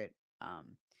hear it.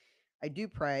 I do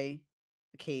pray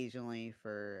occasionally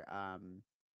for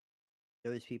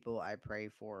those people. I pray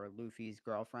for Luffy's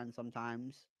girlfriend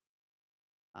sometimes.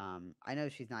 I know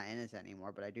she's not innocent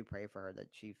anymore, but I do pray for her that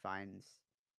she finds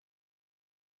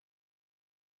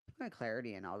kind of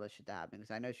clarity in all this shit that happened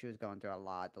because I know she was going through a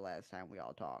lot the last time we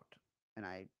all talked, and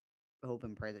I hope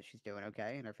and pray that she's doing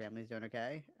okay and her family's doing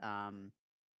okay.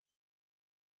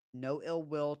 No ill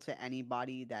will to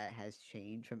anybody that has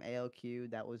changed from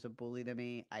ALQ that was a bully to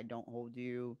me. I don't hold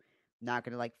you. Not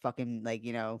gonna like fucking like,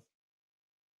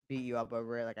 beat you up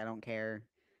over it. Like I don't care.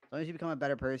 As long as you become a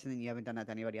better person and you haven't done that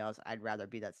to anybody else, I'd rather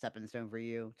be that stepping stone for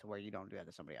you to where you don't do that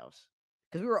to somebody else.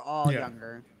 Because we were all Yeah.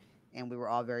 younger and we were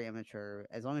all very immature.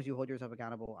 As long as you hold yourself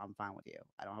accountable, I'm fine with you.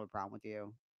 I don't have a problem with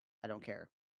you. I don't care.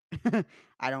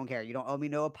 I don't care. You don't owe me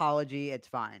no apology. It's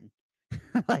fine.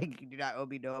 Like you do not owe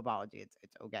me no apology.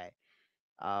 It's okay.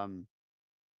 Um,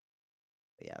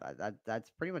 but yeah, that's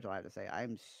pretty much all I have to say.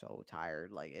 I'm so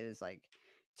tired. Like it is like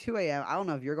 2 a.m. I don't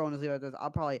know if you're going to sleep at this.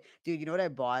 I'll probably, dude. You know what I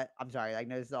bought? I'm sorry. I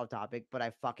know this is off topic, but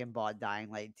I fucking bought Dying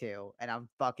Light 2, and I'm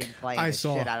fucking playing I the shit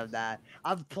saw. out of that.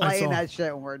 I'm I playing saw. that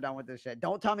shit when we're done with this shit.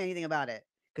 Don't tell me anything about it,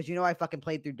 because you know I fucking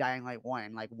played through Dying Light 1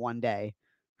 in like one day.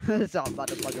 So I'm about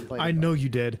to fucking play I this. know you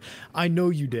did. I know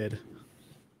you did.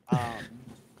 Um,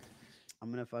 I'm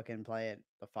gonna fucking play it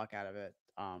the fuck out of it.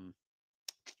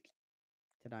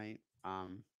 Tonight.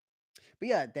 But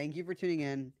yeah, thank you for tuning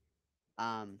in.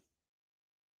 Um,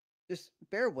 just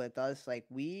bear with us. Like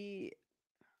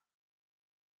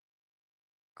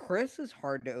Chris is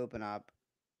hard to open up.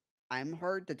 I'm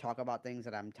hard to talk about things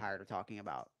that I'm tired of talking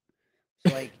about.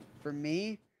 So like for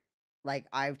me, like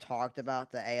I've talked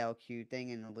about the ALQ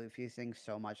thing and the Luffy thing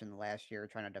so much in the last year,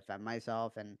 trying to defend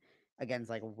myself and against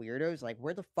like weirdos. Like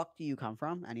where the fuck do you come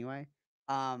from anyway?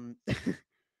 Um,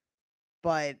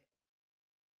 but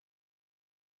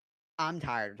I'm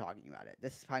tired of talking about it.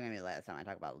 This is probably gonna be the last time I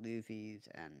talk about Luffy's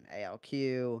and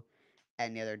ALQ.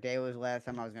 And the other day was the last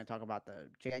time I was going to talk about the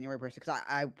January person because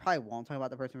I probably won't talk about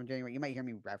the person from January. You might hear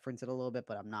me reference it a little bit,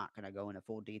 but I'm not going to go into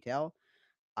full detail.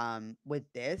 With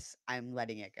this, I'm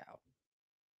letting it go.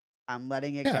 I'm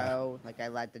letting it Yeah. go. Like I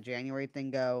let the January thing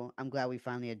go. I'm glad we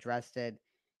finally addressed it.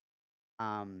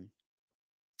 Um,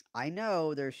 I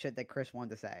know there's shit that Chris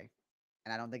wanted to say,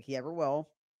 and I don't think he ever will.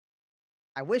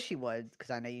 I wish he would because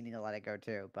I know you need to let it go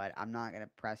too, but I'm not going to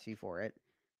press you for it.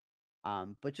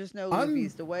 But just know, I'm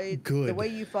Luffy's the way good.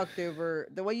 you fucked over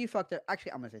the way you fucked it.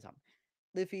 Actually, I'm gonna say something.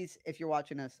 Luffy's, if you're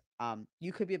watching this,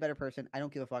 you could be a better person. I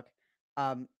don't give a fuck.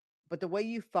 Um, but the way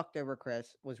you fucked over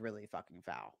Chris was really fucking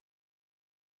foul.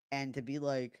 And to be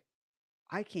like,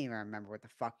 I can't even remember what the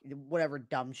fuck, whatever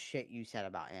dumb shit you said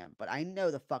about him, but I know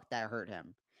the fuck that hurt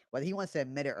him. Whether he wants to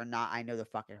admit it or not, I know the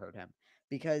fuck it hurt him.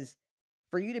 Because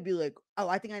for you to be like, oh,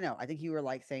 I think I know. I think you were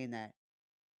like saying that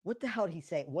what the hell did he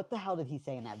say? What the hell did he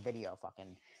say in that video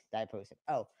fucking that I posted?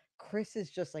 Oh, Chris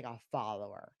is just like a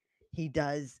follower. He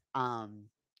does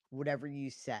whatever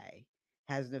you say.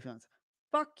 Has no feelings.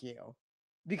 Fuck you.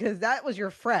 Because that was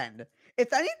your friend.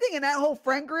 If anything in that whole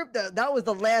friend group, that was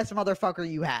the last motherfucker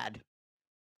you had.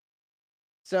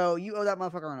 So you owe that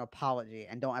motherfucker an apology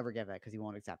and don't ever give it because he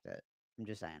won't accept it. I'm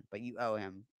just saying. But you owe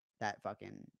him that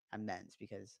fucking amends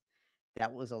because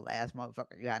that was the last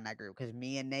motherfucker you had in that group. Because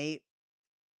me and Nate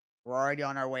were already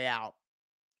on our way out.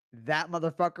 That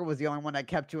motherfucker was the only one that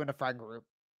kept you in the friend group.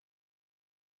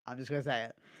 I'm just gonna say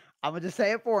it. I'm gonna just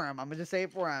say it for him. I'm gonna just say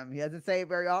it for him. He doesn't say it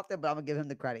very often, but I'm gonna give him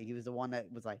the credit. He was the one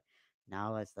that was like,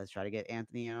 "No, let's try to get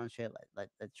Anthony in on shit.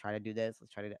 Let's try to do this.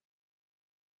 Let's try to do."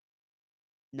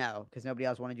 No, because nobody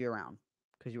else wanted you around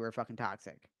because you were fucking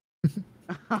toxic.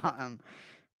 um,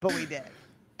 but we did,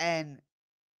 and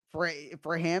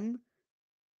for him,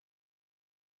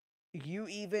 you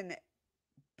even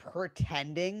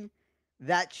pretending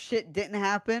that shit didn't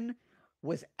happen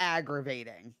was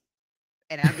aggravating.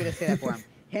 And I'm gonna say that for him.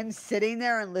 Him sitting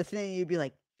there and listening to you be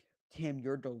like, Tim,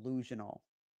 you're delusional.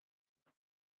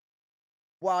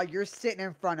 While you're sitting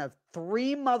in front of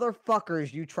 3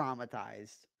 motherfuckers you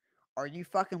traumatized. Are you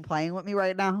fucking playing with me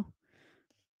right now?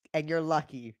 And you're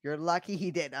lucky. You're lucky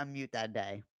he didn't unmute that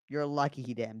day. You're lucky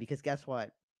he didn't. Because guess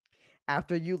what?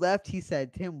 After you left, he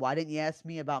said, Tim, why didn't you ask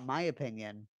me about my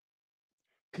opinion?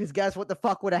 Because guess what the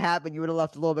fuck would have happened? You would have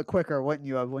left a little bit quicker, wouldn't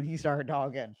you, when he started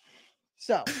talking?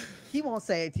 So, he won't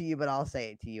say it to you, but I'll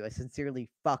say it to you. I sincerely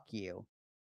fuck you.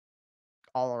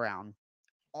 All around.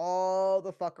 All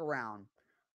the fuck around.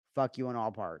 Fuck you in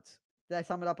all parts. Did I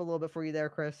sum it up a little bit for you there,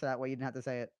 Chris? So that way you didn't have to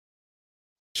say it.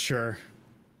 Sure.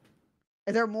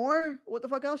 Is there more? What the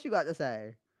fuck else you got to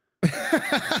say?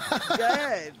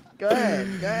 Good,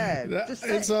 good, good. Just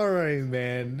say It's all right,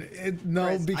 man.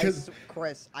 No, because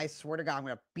Chris, I swear to God, I'm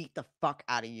gonna beat the fuck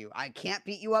out of you. I can't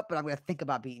beat you up, but I'm gonna think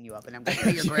about beating you up, and I'm gonna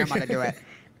pay your grandma to do it.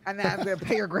 And then I'm gonna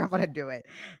pay your grandma to do it.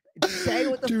 Say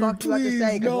what the dude, fuck you have to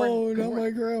say, please, no, not my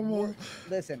grandma.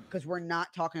 listen, because we're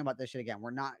not talking about this shit again. We're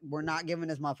not giving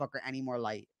this motherfucker any more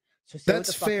light. So say what That's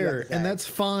the fuck you have to fair, say. and that's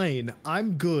fine.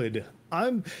 I'm good.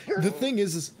 The thing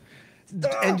is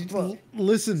Stop!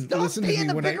 Listen Stop to being me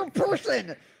the when bigger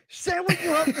person. Say what you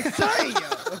have to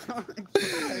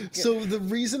say. So the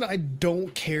reason I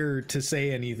don't care to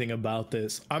say anything about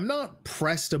this, I'm not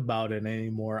pressed about it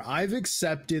anymore. I've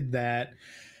accepted that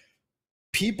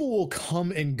people will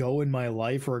come and go in my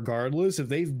life regardless if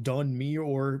they've done me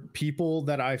or people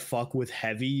that I fuck with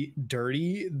heavy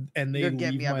dirty and they You're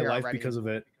getting leave me up my here life already. because of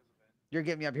it. You're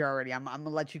getting me up here already. I'm gonna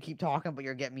let you keep talking, but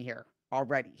you're getting me here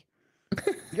already.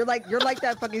 You're like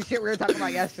that fucking shit we were talking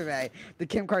about yesterday. The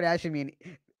Kim Kardashian meme.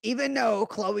 Even though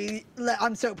Chloe,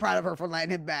 I'm so proud of her for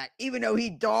letting him back. Even though he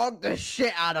dogged the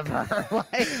shit out of her.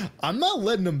 Like, I'm not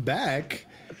letting him back.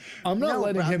 I'm not no,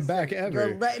 letting but him back saying, you're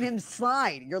ever. letting him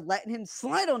slide. You're letting him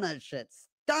slide on that shit.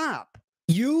 Stop.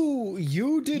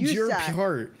 You did your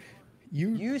part.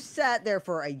 You sat there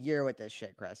for a year with this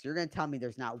shit, Chris. You're gonna tell me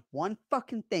there's not one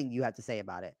fucking thing you have to say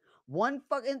about it. One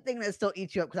fucking thing that still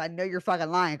eats you up because I know you're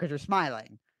fucking lying because you're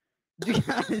smiling.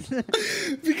 Because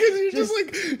you're just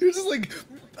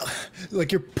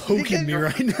like you're poking me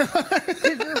right now.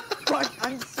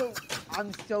 I'm so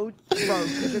gross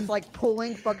because it's like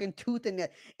pulling fucking tooth and nail.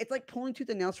 It's like pulling tooth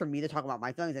and nails for me to talk about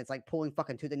my feelings. It's like pulling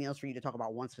fucking tooth and nails for you to talk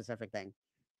about one specific thing.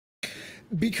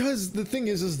 Because the thing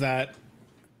is that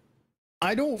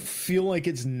I don't feel like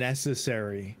it's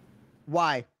necessary.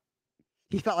 Why?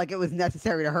 He felt like it was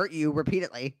necessary to hurt you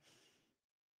repeatedly.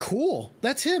 Cool.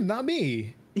 That's him, not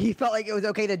me. He felt like it was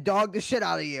okay to dog the shit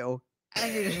out of you.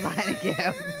 And you're just lying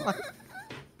again.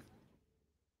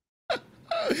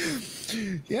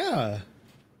 Yeah.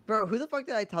 Bro, who the fuck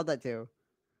did I tell that to?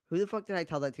 Who the fuck did I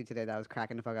tell that to today that I was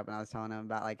cracking the fuck up and I was telling him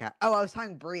about like how, I was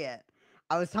telling Brie it.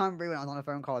 I was telling Brie when I was on the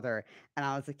phone call with her, and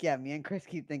I was like, yeah, me and Chris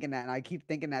keep thinking that, and I keep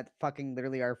thinking that fucking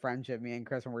literally our friendship, me and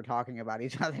Chris, when we're talking about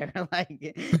each other,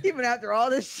 like, even after all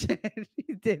this shit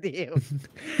he did to you.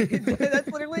 That's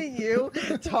literally you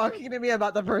talking to me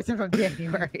about the person from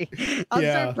January. I'm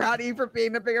so proud of you for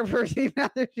being the bigger person, even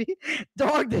after she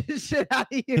dogged the shit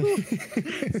out of you,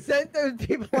 sent those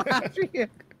people after you.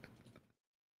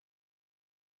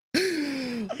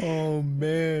 Oh,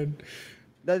 man.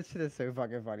 That shit is so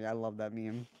fucking funny. I love that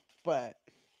meme. But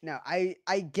no, I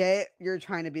get you're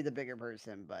trying to be the bigger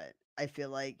person, but I feel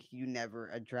like you never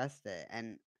addressed it.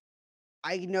 And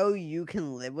I know you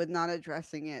can live with not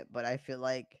addressing it, but I feel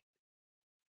like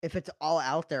if it's all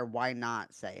out there, why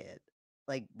not say it?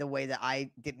 Like the way that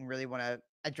I didn't really want to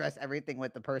address everything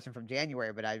with the person from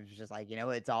January, but I was just like, you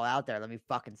know, it's all out there. Let me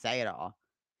fucking say it all.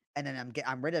 And then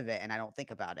I'm rid of it and I don't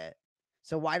think about it.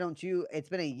 So why don't you? It's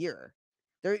been a year.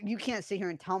 You can't sit here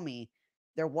and tell me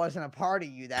there wasn't a part of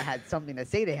you that had something to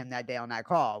say to him that day on that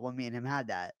call when me and him had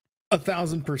that.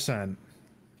 1,000%.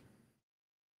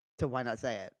 So why not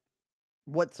say it?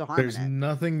 What's the harm There's in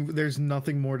it?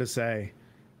 nothing more to say.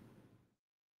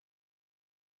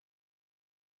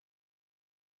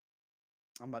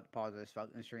 I'm about to pause this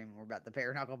fucking stream. We're about to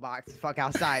bare knuckle box the fuck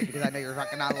outside because I know you're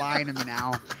fucking not lying to me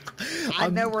now. I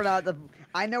know we're not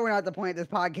the point of this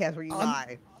podcast where you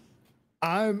lie.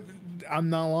 I'm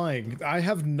not lying. I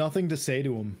have nothing to say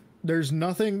to him. There's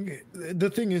nothing.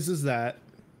 The thing is that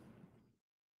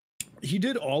he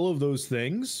did all of those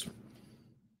things,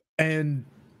 and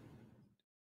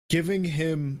giving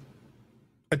him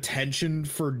attention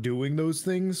for doing those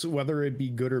things, whether it be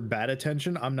good or bad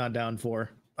attention, I'm not down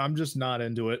for. I'm just not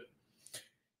into it.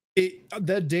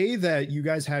 That day that you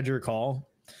guys had your call,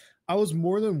 I was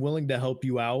more than willing to help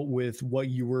you out with what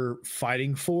you were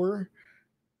fighting for,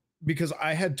 because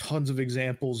I had tons of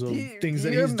examples of things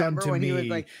that he's done to me.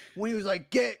 When he was like,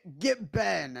 get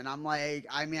Ben, and I'm like,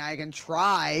 I mean, I can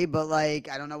try, but like,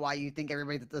 I don't know why you think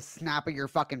everybody's at the snap of your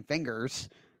fucking fingers.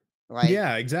 Like,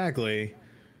 yeah, exactly.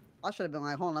 I should have been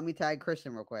like, hold on, let me tag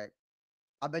Christian real quick.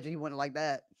 I bet you he wouldn't like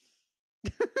that.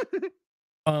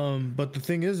 But the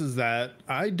thing is that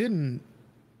I didn't,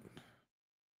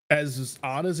 as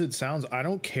odd as it sounds, I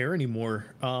don't care anymore.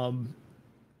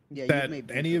 Yeah, that you've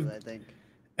made any of I think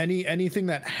anything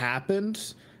that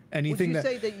happened, anything would you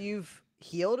say that you've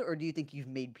healed, or do you think you've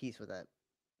made peace with it?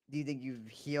 Do you think you've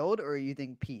healed, or you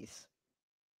think peace?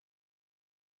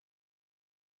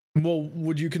 Well,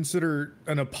 would you consider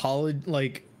an apology,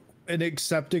 like an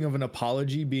accepting of an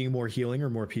apology, being more healing or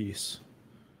more peace?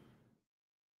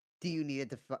 Do you need it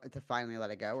to finally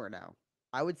let it go, or no?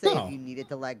 I would say if you need it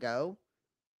to let go,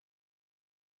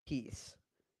 peace.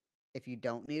 If you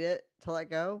don't need it to let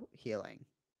go, healing.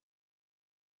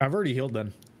 I've already healed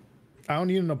then. I don't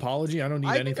need an apology. I don't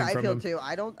need anything from him. Too.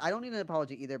 I don't need an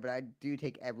apology either, but I do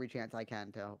take every chance I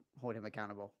can to hold him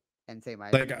accountable and say say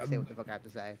what the fuck I have to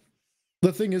say.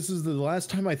 The thing is the last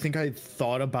time I think I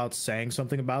thought about saying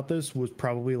something about this was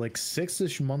probably like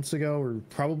 6-ish months ago, or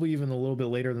probably even a little bit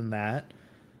later than that.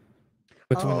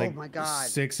 between Oh like my god.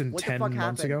 6 and What the fuck 10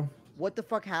 months happened? ago. What the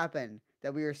fuck happened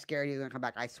that we were scared he was gonna come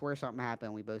back? I swear something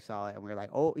happened. We both saw it and we were like,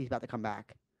 "Oh, he's about to come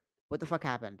back." What the fuck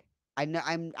happened? I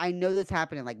know this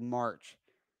happened in like March.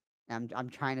 And I'm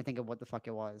trying to think of what the fuck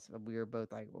it was. We were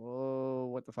both like, "Oh,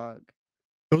 what the fuck?"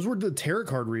 Those were the tarot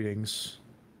card readings.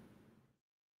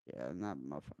 Yeah, and that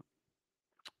motherfucker.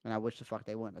 And I wish the fuck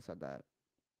they wouldn't have said that.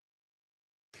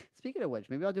 Speaking of which,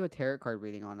 maybe I'll do a tarot card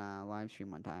reading on a live stream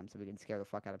one time so we can scare the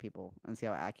fuck out of people and see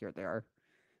how accurate they are.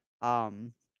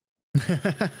 Um,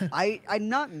 I'm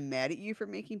not mad at you for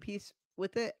making peace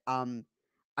with it.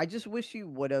 I just wish you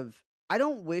would have. I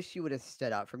don't wish you would have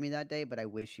stood up for me that day, but I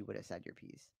wish you would have said your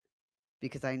piece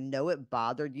because I know it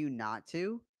bothered you not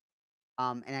to.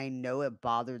 And I know it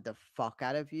bothered the fuck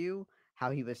out of you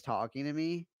how he was talking to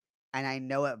me, and I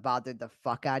know it bothered the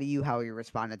fuck out of you how he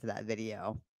responded to that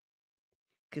video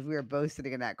because we were both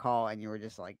sitting in that call, and you were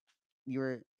just like,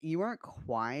 you weren't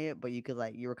quiet, but you could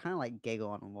like you were kind of like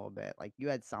giggling a little bit, like you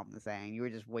had something to say, and you were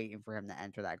just waiting for him to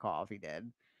enter that call if he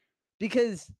did,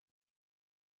 because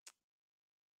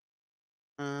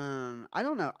I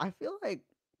don't know, I feel like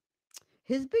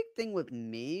his big thing with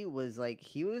me was like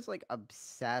he was like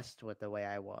obsessed with the way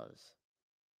I was.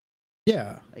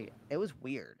 Yeah. Like it was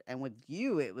weird. And with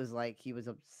you, it was like he was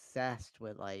obsessed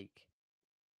with like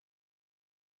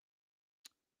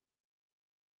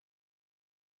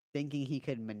thinking he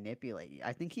could manipulate you.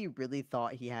 I think he really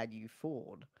thought he had you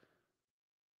fooled.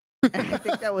 And I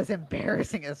think that was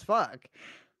embarrassing as fuck.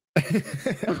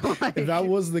 If that Like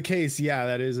was the case, yeah,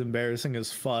 that is embarrassing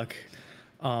as fuck.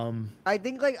 Um, I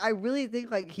think like I really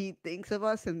think like he thinks of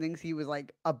us and thinks he was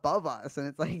like above us and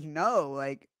it's like no,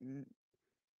 like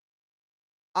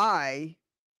I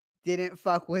didn't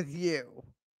fuck with you.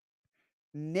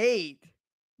 Nate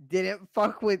didn't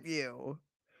fuck with you.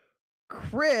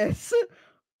 Chris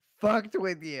fucked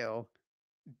with you.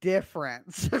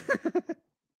 Difference.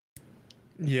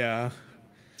 yeah.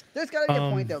 There's got to be a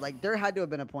point Um, though. Like there had to have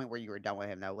been a point where you were done with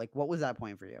him though. Like what was that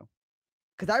point for you?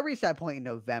 Because I reached that point in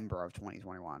November of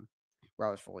 2021 where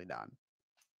I was fully done.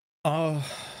 uh,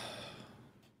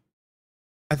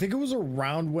 I think it was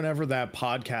around whenever that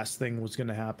podcast thing was going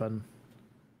to happen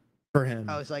for Oh, him.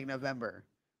 it's like November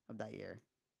of that year.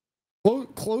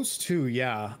 Close to,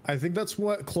 yeah. I think that's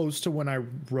what close to when I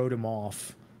wrote him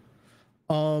off.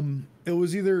 It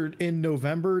was either in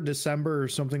November, December, or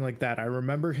something like that. I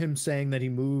remember him saying that he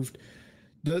moved.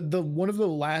 The one of the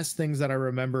last things that I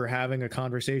remember having a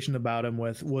conversation about him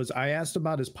with was I asked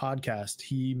about his podcast.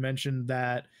 He mentioned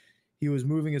that he was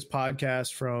moving his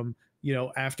podcast from,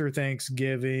 after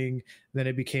Thanksgiving, then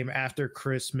it became after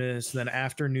Christmas, then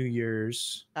after New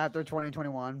Year's. After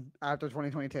 2021, after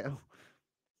 2022.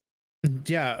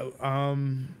 Yeah.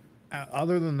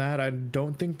 Other than that, I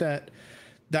don't think that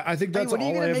I think I mean, that's what are you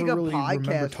all I gonna make ever a really remember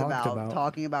podcast talked about about.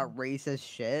 talking about racist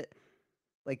shit?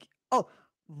 Like, oh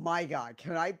my god,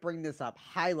 can I bring this up?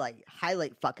 Highlight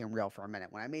fucking real for a minute.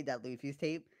 When I made that Luffy's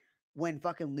tape, when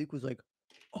fucking Luke was like,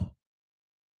 oh,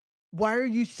 why are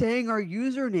you saying our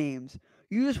usernames?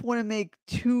 You just want to make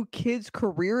two kids'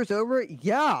 careers over it?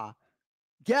 Yeah.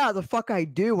 Yeah, the fuck I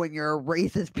do when you're a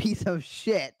racist piece of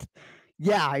shit.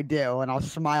 Yeah, I do. And I'll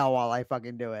smile while I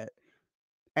fucking do it.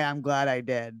 And I'm glad I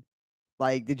did.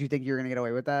 Like, did you think you were going to get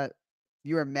away with that?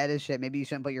 You were mad as shit. Maybe you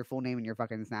shouldn't put your full name in your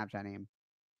fucking Snapchat name.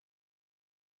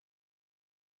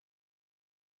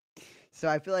 So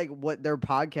I feel like what their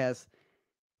podcast,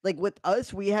 like with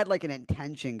us, we had like an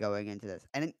intention going into this,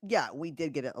 and yeah, we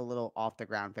did get it a little off the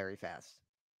ground very fast,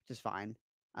 which is fine.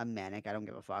 I'm manic. I don't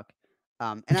give a fuck.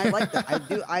 And I like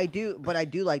that. But I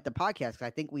do like the podcast because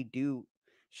I think we do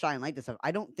shine light to stuff.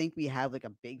 I don't think we have like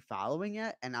a big following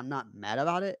yet, and I'm not mad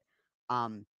about it.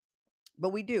 Um, but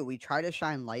we do. We try to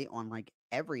shine light on like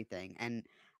everything, and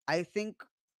I think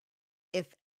if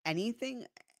anything,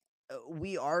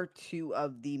 we are two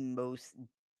of the most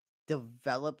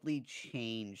developedly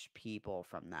changed people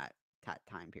from that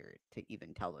time period to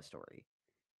even tell the story.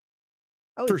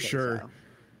 I would For say sure. so.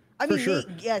 I For mean, sure.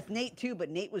 Nate, yes, Nate too, but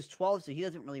Nate was 12, so he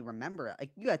doesn't really remember it. Like,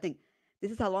 you gotta think, this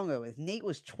is how long ago it was. Nate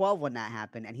was 12 when that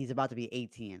happened, and he's about to be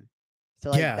 18. So,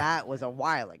 like, Yeah. that was a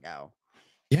while ago.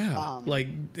 Yeah, Um, like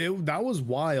that was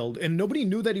wild, and nobody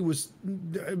knew that he was.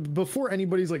 Before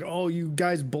anybody's like, "Oh, you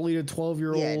guys bullied a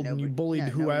 12-year yeah, old and you bullied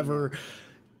nobody knew. whoever."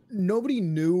 Nobody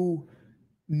knew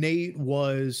Nate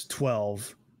was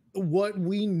 12. What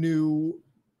we knew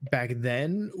back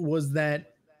then was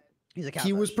that He's a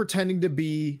he was catfish. pretending to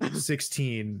be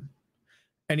 16,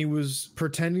 and he was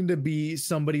pretending to be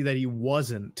somebody that he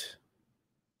wasn't.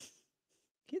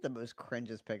 He had the most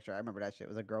cringeest picture. I remember that shit. It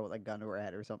was a girl with a gun to her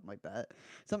head or something like that.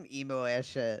 Some emo ass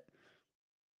shit.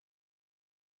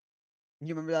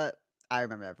 You remember that? I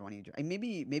remember that from when you joined.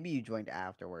 Maybe you joined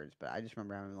afterwards, but I just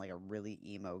remember having like a really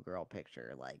emo girl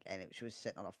picture, like, and she was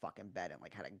sitting on a fucking bed and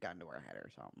like had a gun to her head or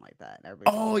something like that, and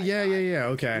everybody's like, "Oh Oh my yeah, yeah, god!" yeah.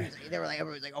 He Okay. was like, they were like,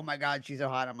 everybody's like, "Oh my god, she's so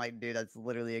hot." I'm like, dude, that's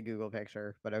literally a Google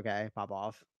picture, but okay, pop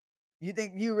off.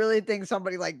 You really think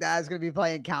somebody like that is gonna be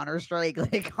playing Counter Strike?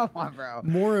 Like, come on, bro.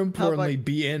 More How importantly, fuck?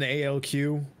 be in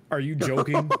ALQ. Are you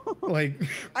joking? Like,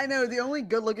 I know the only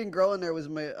good looking girl in there was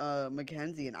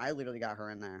Mackenzie, and I literally got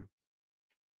her in there,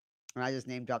 and I just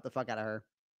name dropped the fuck out of her.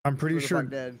 I'm pretty Sure the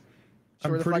fuck sure. did. I'm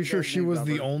Sure the pretty fuck sure did she name was drop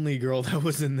the her. only girl that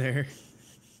was in there.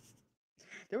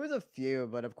 There was a few,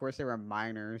 but of course they were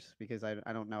minors because I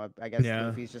don't know. I guess Yeah.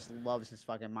 Goofy's just loves his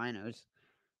fucking minors.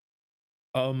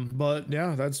 But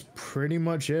yeah, that's pretty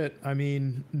much it. I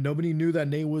mean, nobody knew that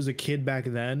Nate was a kid back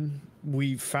then.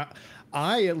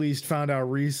 I at least found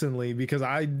out recently because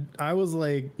I was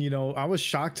like, I was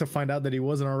shocked to find out that he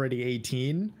wasn't already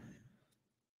 18.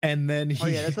 And then Oh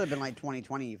he yeah, this would have been like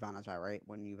 2020. You found us out, right?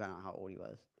 When you found out how old he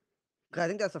was. Because I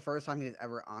think that's the first time he was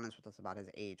ever honest with us about his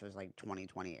age. Was like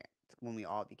 2020 when we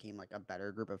all became like a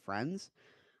better group of friends.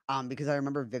 Because I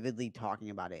remember vividly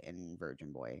talking about it in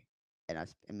Virgin Boy, and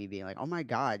us and me being like, "Oh my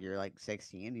god, you're like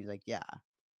 16." He's like, "Yeah,"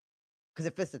 because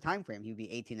it fits the time frame. He'd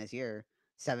be 18 this year,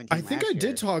 I 17 think I last did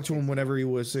year, talk to him 16 whenever now. he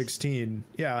was 16.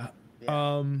 Yeah.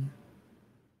 Yeah. Um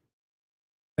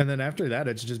and then after that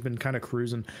it's just been kind of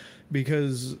cruising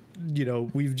because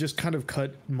we've just kind of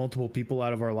cut multiple people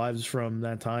out of our lives from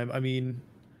that time. I mean,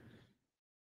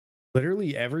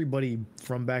 literally everybody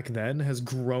from back then has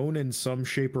grown in some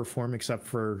shape or form except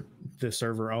for the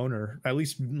server owner, at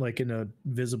least like in a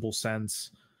visible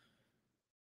sense.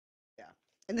 Yeah.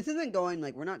 And this isn't going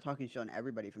like we're not talking shit on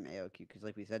everybody from AOQ because,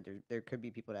 like we said, there could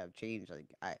be people that have changed. Like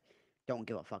I don't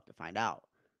give a fuck to find out.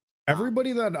 Um,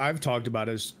 Everybody that I've talked about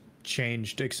has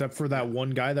changed except for that yeah.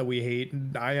 one guy that we hate.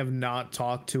 I have not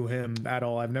talked to him at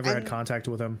all. I've never had And contact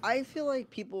with him. I feel like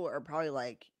people are probably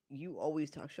like, you always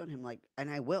talk shit on him, like, and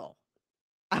I will.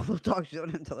 I will talk shit on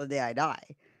him until the day I die.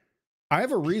 I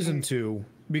have a reason to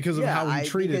because of Yeah, how he I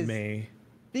treated me.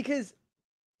 because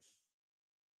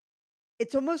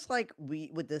it's almost like we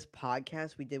with this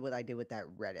podcast we did what I did with that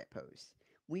Reddit post.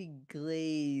 We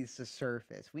glazed the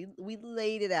surface. We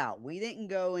laid it out. We didn't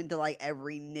go into like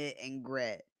every nit and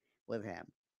grit with him.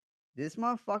 This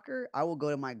motherfucker, I will go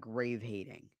to my grave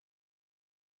hating.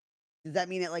 Does that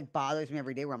mean it like bothers me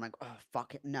every day where I'm like, oh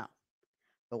fuck him? No.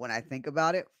 But when I think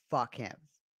about it, fuck him.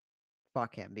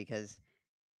 Fuck him because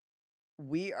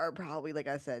we are probably, like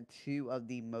I said, two of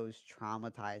the most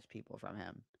traumatized people from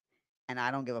him. And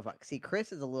I don't give a fuck. See,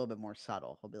 Chris is a little bit more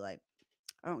subtle. He'll be like,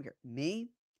 I don't care. Me,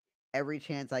 every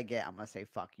chance I get, I'm gonna say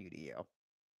fuck you to you.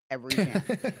 Every chance.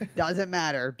 Doesn't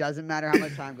matter. Doesn't matter how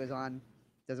much time goes on.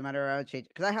 Doesn't matter how I change.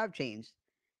 Because I have changed.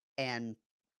 And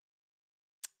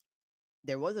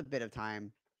there was a bit of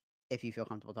time, if you feel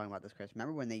comfortable talking about this, Chris.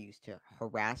 Remember when they used to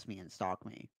harass me and stalk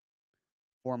me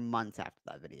for months after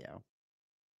that video?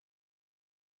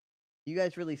 You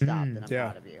guys really stopped, and I'm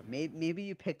Yeah. proud of you. Maybe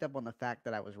you picked up on the fact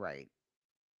that I was right.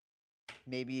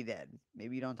 Maybe you did.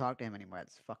 Maybe you don't talk to him anymore.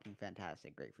 That's fucking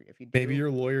fantastic. Great for you. If you Maybe do,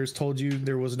 your lawyers told you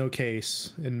there was no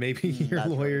case, and that's right. maybe What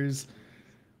your was it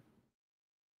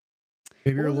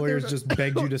they were lawyers trying? just begged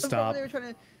you to What were they stop. were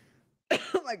trying to?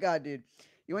 Oh my god, dude!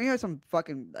 You want to hear some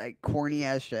fucking like corny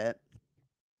ass shit?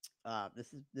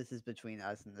 This is between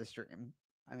us and the stream.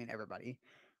 I mean everybody.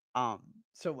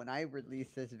 So when I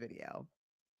released this video,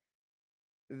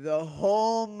 the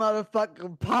whole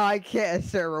motherfucking podcast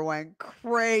server went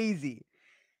crazy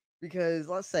because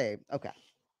let's say, okay,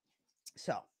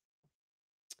 so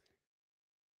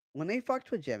when they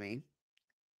fucked with Jimmy,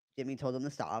 Jimmy told them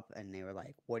to stop, and they were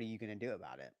like, "What are you gonna do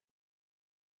about it?"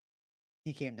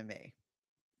 He came to me,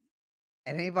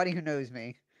 and anybody who knows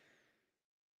me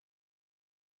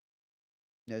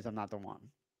knows I'm not the one.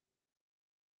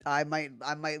 I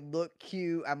might look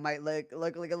cute, I might look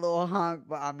like a little hunk,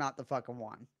 but I'm not the fucking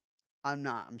one. I'm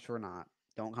not. I'm sure not.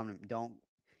 Don't come to don't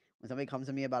when somebody comes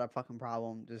to me about a fucking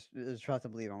problem, just trust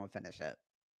and believe I'm gonna finish it.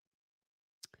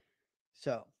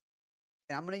 So,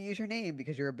 and I'm gonna use your name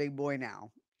because you're a big boy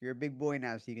now. You're a big boy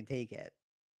now, so you can take it.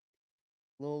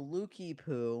 Little Lukey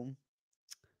Poo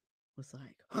was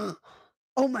like,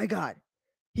 "Oh my god,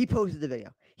 he posted the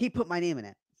video. He put my name in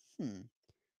it. Hmm.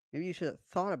 Maybe you should have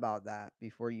thought about that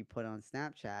before you put on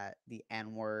Snapchat the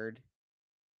N word."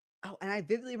 Oh, and I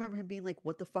vividly remember him being like,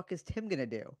 "What the fuck is Tim gonna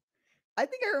do?" I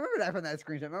think I remember that from that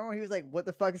screenshot. Remember when he was like, "What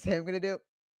the fuck is Tim gonna do?"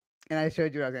 And I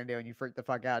showed you what I was gonna do, and you freaked the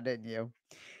fuck out, didn't you?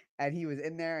 And he was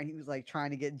in there, and he was like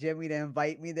trying to get Jimmy to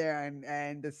invite me there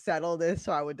and to settle this,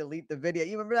 so I would delete the video.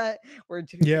 You remember that? Where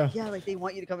Jimmy's like, Yeah. "Yeah, like they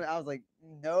want you to come." I was like,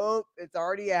 "Nope, it's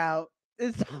already out."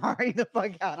 It's already the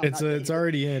fuck out. I'm not It's dating.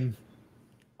 already in.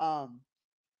 Um,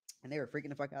 and they were freaking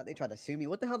the fuck out. They tried to sue me.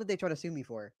 What the hell did they try to sue me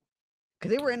for?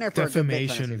 Because they were in there for a good bit trying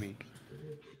to sue Defamation. me.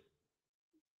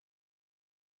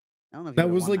 I don't know if you That would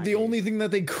have was won like that the only case. thing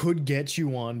that they could get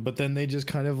you on, but then they just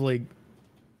kind of like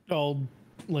all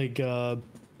like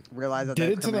Realize that they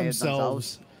did it to incriminated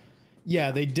themselves. themselves. Yeah,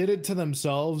 Yeah, they did it to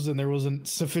themselves, and there wasn't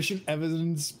sufficient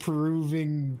evidence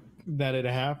proving that it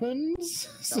happens.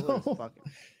 that was So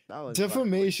fucking. That was fucking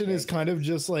defamation is kind of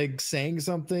ridiculous. just like saying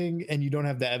something and you don't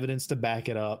have the evidence to back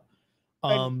it up.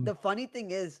 And Um, the funny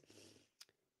thing is,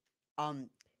 um,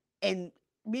 and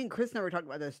me and Chris and I were talking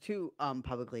about this too,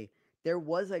 publicly. There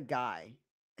was a guy.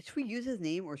 Should we use his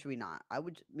name or should we not? I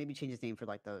would maybe change his name for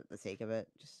like the sake of it.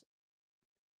 Just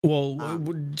well,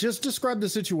 um. just describe the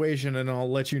situation and I'll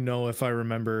let you know if I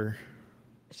remember.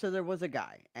 So there was a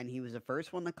guy, and he was the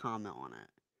first one to comment on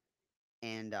it,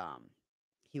 and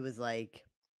he was like,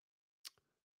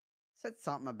 said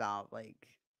something about like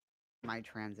my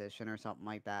transition or something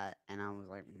like that, and I was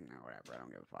like, no, whatever, I don't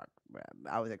give a fuck.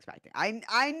 I was expecting.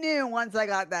 I knew once I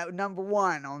got that number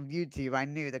one on YouTube, I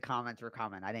knew the comments were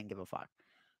coming. I didn't give a fuck.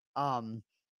 Um,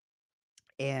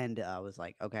 and I was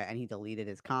like, okay, and he deleted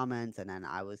his comments, and then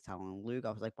I was telling Luke,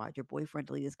 I was like, why'd your boyfriend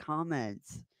delete his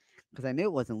comments? Because I knew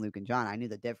it wasn't Luke and John. I knew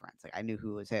the difference. Like I knew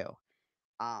who was who.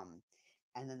 Um,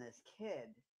 and then this kid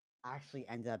actually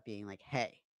ends up being like,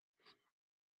 hey,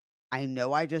 I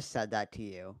know I just said that to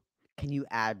you. Can you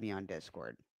add me on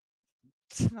Discord?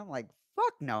 And I'm like,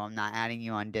 fuck no, I'm not adding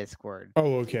you on Discord.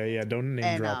 Oh, okay, yeah, don't name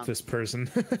And drop this person.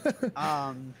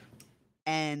 um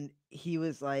and he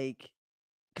was like,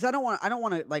 because I don't want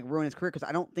to like ruin his career because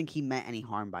I don't think he meant any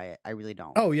harm by it. I really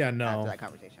don't. Oh yeah, After no. that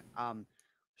conversation.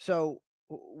 So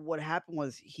what happened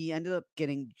was he ended up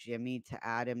getting Jimmy to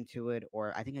add him to it,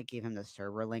 or I think I gave him the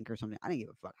server link or something. I didn't give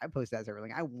a fuck. I posted that server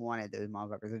link. I wanted those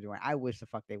motherfuckers to join. I wish the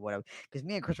fuck they would have, because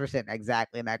me and Chris were sitting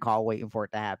exactly in that call waiting for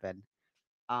it to happen.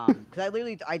 Because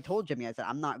I told Jimmy, I said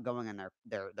I'm not going in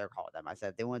their call with them. I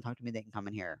said if they want to talk to me, they can come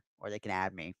in here or they can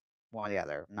add me, one or the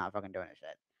other. I'm not fucking doing this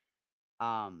shit.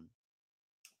 Um,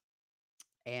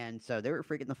 and so they were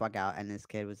freaking the fuck out, and this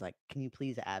kid was like, "Can you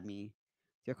please add me to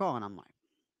your call?" And I'm like,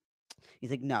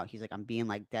 he's like, "No." He's like, "I'm being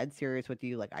like dead serious with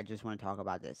you. Like, I just want to talk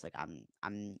about this. Like,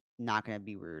 I'm not gonna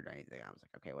be rude or anything." I was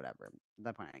like, "Okay, whatever." At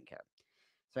that point, I didn't care.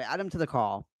 So I add him to the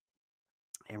call,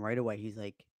 and right away he's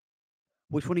like,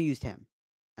 "Which one of you's Tim?"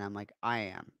 And I'm like, "I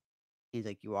am." He's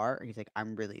like, "You are?" He's like,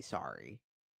 "I'm really sorry."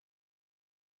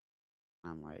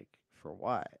 I'm like, "For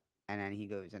what?" And then he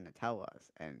goes in to tell us.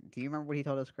 And do you remember what he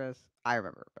told us, Chris? I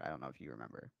remember, but I don't know if you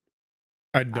remember.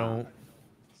 I Um, don't.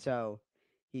 so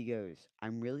he goes,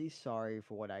 "I'm really sorry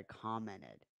for what I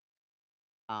commented."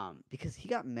 Because he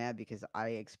got mad because I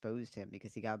exposed him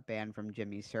because he got banned from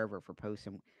Jimmy's server for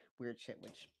posting weird shit,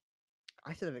 which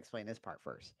I should have explained this part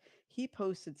first. He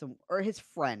posted some, or his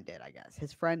friend did, I guess.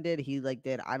 His friend did. He like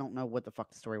did. I don't know what the fuck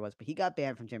the story was, but he got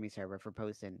banned from Jimmy's server for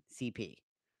posting CP.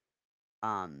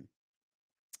 Um,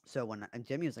 so when and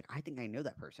Jimmy was like, I think I know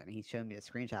that person, and he showed me a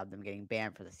screenshot of them getting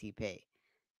banned for the CP.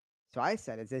 So I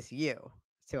said, "Is this you?"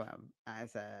 to him. I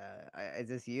said, "Is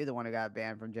this you, the one who got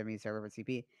banned from Jimmy's server for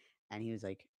CP?" And he was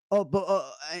like, "Oh, but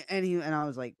and I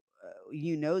was like,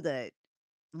 "You know that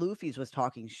Luffy's was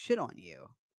talking shit on you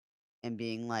and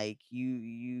being like,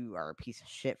 you are a piece of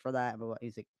shit for that." But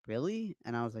he's like, "Really?"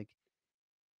 And I was like,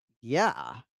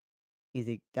 "Yeah." He's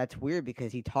like, "That's weird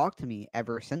because he talked to me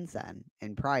ever since then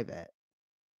in private."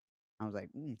 I was like,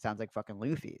 "Sounds like fucking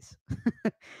Luffy's."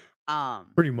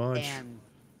 Pretty much. And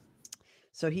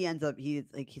so he ends up he's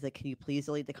like, "Can you please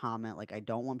delete the comment? Like, I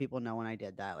don't want people knowing I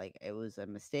did that. Like, it was a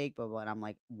mistake." But and I'm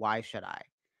like, "Why should I?"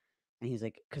 And he's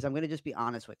like, "Because I'm gonna just be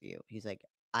honest with you." He's like,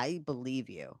 "I believe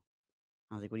you."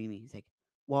 I was like, "What do you mean?" He's like,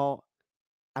 "Well,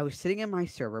 I was sitting in my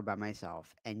server by myself,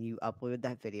 and you uploaded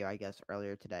that video, I guess,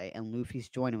 earlier today, and Luffy's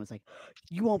joined and was like,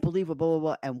 'You won't believe it, blah blah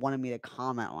blah,' and wanted me to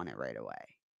comment on it right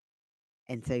away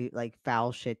and say like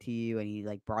foul shit to you, and he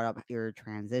like brought up your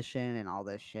transition and all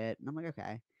this shit." And I'm like,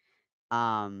 "Okay."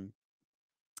 Um,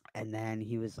 and then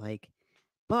he was like,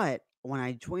 "But when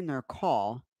I joined their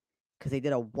call, because they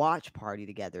did a watch party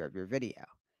together of your video,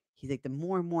 he's like, the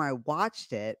more and more I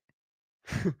watched it,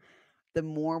 the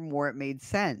more and more it made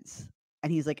sense."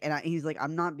 And he's like, he's like,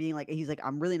 "I'm not being like," he's like,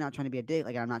 "I'm really not trying to be a dick.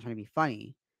 Like, I'm not trying to be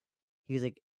funny." He's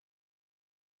like,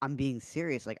 "I'm being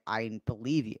serious. Like, I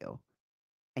believe you."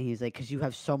 And he's like, "Because you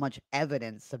have so much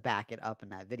evidence to back it up in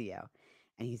that video."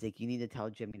 And he's like, "You need to tell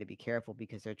Jimmy to be careful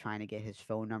because they're trying to get his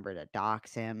phone number to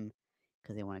dox him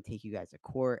because they want to take you guys to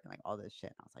court and like all this shit."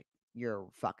 And I was like, "You're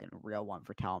a fucking real one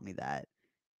for telling me that."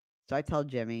 So I tell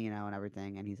Jimmy, and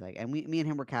everything, and he's like, and me and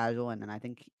him were casual, and then I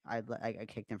think I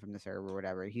kicked him from the server or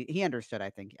whatever. He understood. I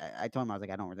think I told him I was like,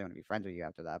 I don't really want to be friends with you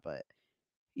after that, but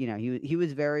he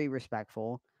was very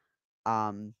respectful.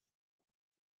 Um,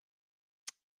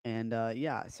 and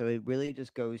yeah, so it really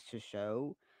just goes to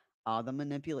show the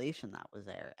manipulation that was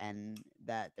there, and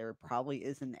that there probably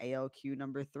is an ALQ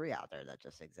number 3 out there that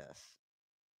just exists.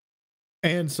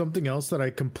 And something else that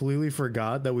I completely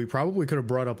forgot that we probably could have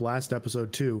brought up last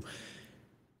episode too.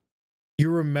 You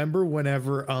remember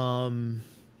whenever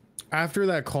after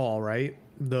that call, right?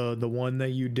 The one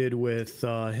that you did with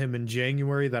him in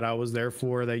January that I was there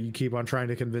for, that you keep on trying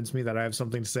to convince me that I have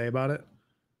something to say about it.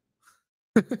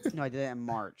 No, I did it in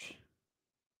March.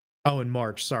 Oh, in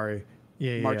March, sorry.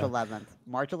 Yeah, yeah, March yeah. 11th.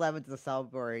 March 11th is a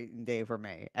celebrating day for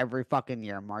me. Every fucking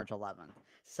year, March 11th.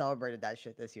 Celebrated that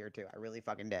shit this year too. I really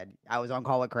fucking did. I was on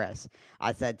call with Chris.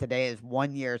 I said today is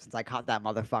 1 year since I caught that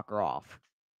motherfucker off.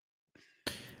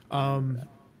 I remember Um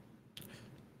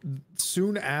that.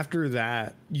 Soon after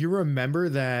that, you remember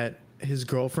that his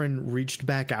girlfriend reached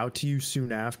back out to you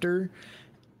soon after,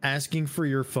 asking for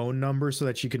your phone number so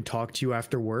that she can talk to you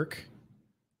after work?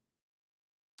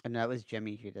 And that was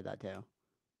Jimmy who did that too.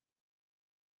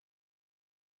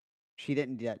 She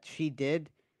didn't do that. She did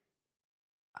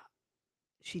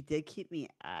keep me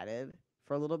added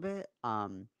for a little bit.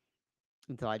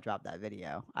 Until I dropped that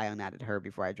video. I unadded her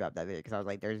before I dropped that video because I was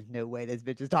like, there's no way this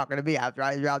bitch is talking to me after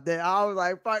I dropped it. I was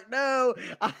like, fuck no.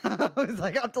 I was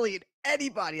like, I'm deleting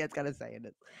anybody that's gonna say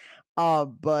this.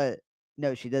 But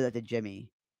no, she did that to Jimmy.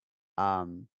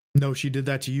 Um, No, she did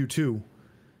that to you too.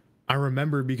 I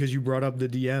remember because you brought up the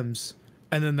DMs,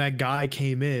 and then that guy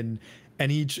came in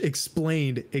and he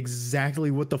explained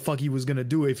exactly what the fuck he was gonna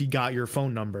do if he got your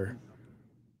phone number.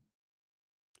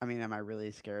 I mean, am I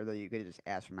really scared that you could just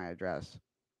ask for my address?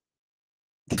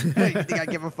 You think I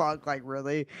give a fuck? Like,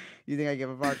 really? You think I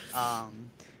give a fuck?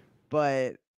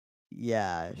 But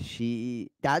yeah,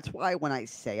 that's why when I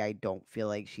say I don't feel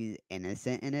like she's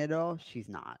innocent in it all, she's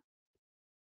not.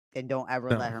 And don't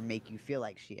ever let No. her make you feel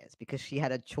like she is, because she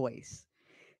had a choice.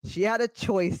 She had a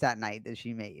choice that night that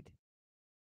she made.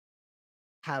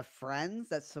 Have friends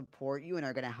that support you and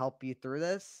are going to help you through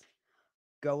this.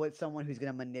 Go with someone who's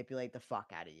going to manipulate the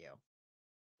fuck out of you.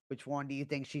 Which one do you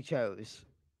think she chose?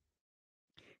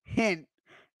 Hint,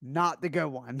 not the good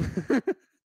one.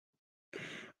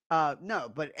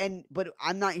 No, but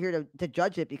I'm not here to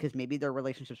judge it, because maybe their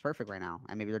relationship's perfect right now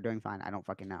and maybe they're doing fine. I don't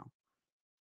fucking know.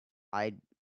 I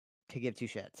could give two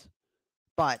shits.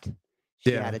 But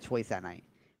she Yeah. had a choice that night.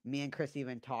 Me and Chris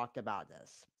even talked about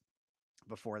this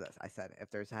before this. I said,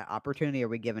 if there's an opportunity, are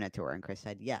we giving it to her? And Chris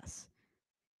said, yes.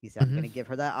 He said, I'm Mm-hmm. going to give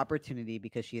her that opportunity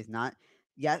because she is not,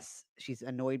 yes, she's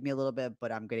annoyed me a little bit,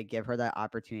 but I'm going to give her that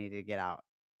opportunity to get out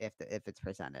if it's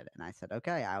presented. And I said,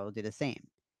 okay, I will do the same.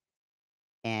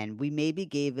 And we maybe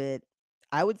gave it,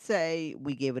 I would say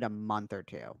we gave it a month or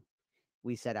two.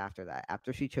 We said after that,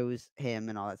 after she chose him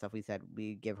and all that stuff, we said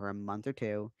we give her a month or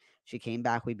two. She came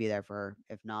back, we'd be there for her.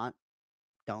 If not,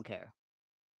 don't care.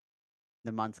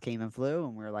 The months came and flew,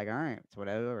 and we were like, all right, it's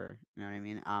whatever. You know what I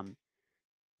mean?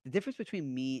 The difference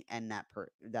between me and that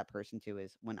person too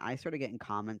is when I started getting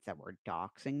comments that were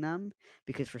doxing them,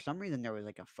 because for some reason there was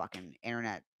like a fucking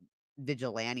internet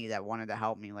vigilante that wanted to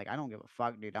help me. Like, I don't give a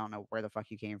fuck, dude. I don't know where the fuck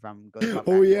you came from. Go the fuck Oh back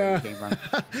to where you yeah. came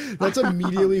from. That's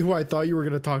immediately who I thought you were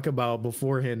gonna talk about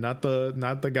beforehand, not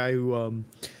the guy who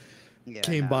Yeah,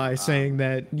 came no. by saying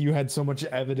that you had so much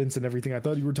evidence and everything. I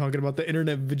thought you were talking about the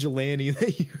internet vigilante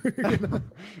that you were gonna.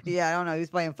 Yeah, I don't know. He was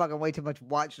playing fucking way too much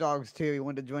Watch Dogs too. He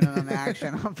wanted to join in on the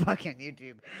action on fucking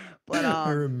YouTube. But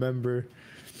I remember.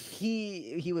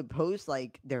 he would post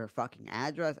like their fucking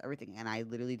address, everything, and I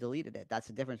literally deleted it. That's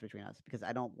the difference between us, because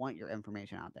I don't want your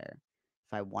information out there.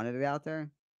 If I wanted it out there,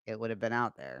 it would have been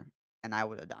out there, and I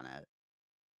would have done it.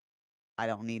 I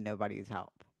don't need nobody's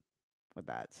help with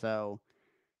that. So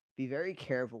be very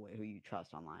careful with who you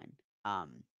trust online.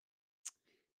 Um,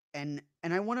 and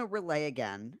I want to relay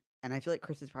again, and I feel like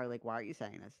Chris is probably like, "Why are you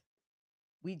saying this?"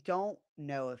 We don't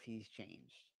know if he's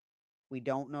changed. We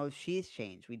don't know if she's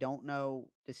changed. We don't know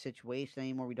the situation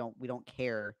anymore. We don't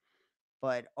care.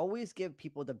 But always give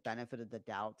people the benefit of the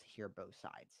doubt to hear both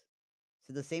sides.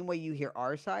 So the same way you hear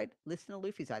our side, listen to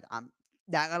Luffy's side. I'm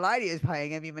not gonna lie to you, it's probably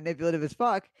gonna be manipulative as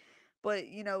fuck. But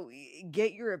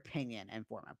get your opinion and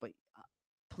format. But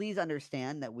please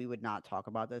understand that we would not talk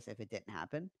about this if it didn't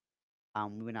happen.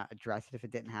 We would not address it if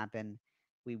it didn't happen.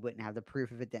 We wouldn't have the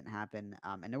proof if it didn't happen.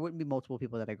 And there wouldn't be multiple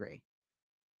people that agree.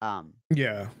 Um,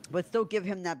 Yeah. but still give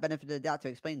him that benefit of the doubt to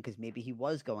explain, because maybe he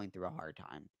was going through a hard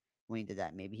time when he did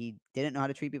that. Maybe he didn't know how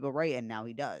to treat people right, and now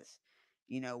he does.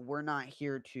 We're not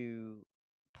here to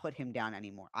put him down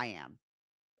anymore. I am.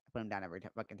 I put him down every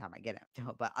fucking time I get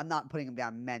him. But I'm not putting him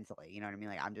down mentally. You know what I mean?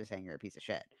 Like I'm just saying you're a piece of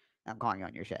shit. I'm calling you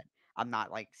on your shit. I'm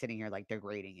not like sitting here like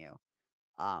degrading you.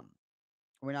 Um,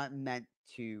 we're not meant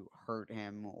to hurt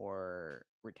him or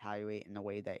retaliate in the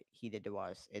way that he did to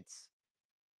us. It's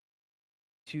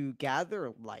to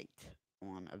gather light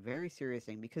on a very serious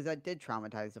thing because that did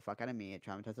traumatize the fuck out of me. It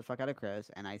traumatized the fuck out of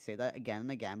Chris, and I say that again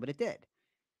and again, but it did.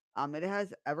 It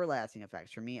has everlasting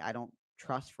effects for me. I don't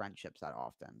trust friendships that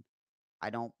often. I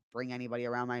don't bring anybody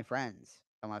around my friends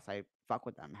unless I fuck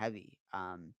with them heavy.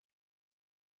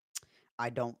 I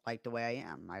don't like the way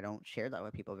I am. I don't share that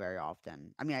with people very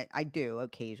often. I mean, I do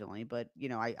occasionally, but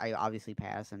I obviously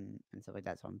pass and stuff like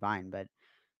that, so I'm fine. But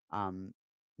um,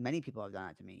 many people have done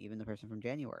that to me, even the person from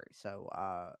January. So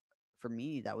for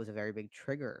me, that was a very big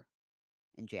trigger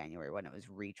in January when it was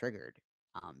re-triggered,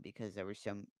 because there were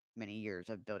so many years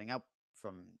of building up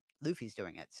from Luffy's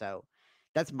doing it. So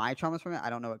that's my traumas from it.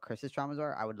 I don't know what Chris's traumas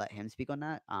are. I would let him speak on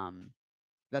that.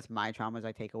 That's my traumas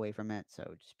I take away from it. So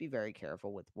just be very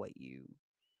careful with what you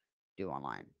do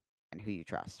online and who you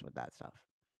trust with that stuff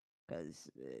because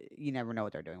you never know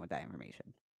what they're doing with that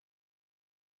information.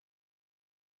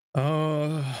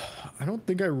 Uh, I don't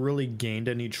think I really gained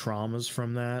any traumas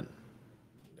from that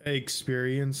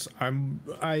experience.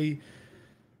 I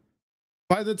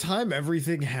by the time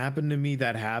everything happened to me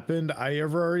that happened, I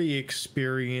have already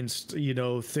experienced,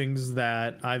 things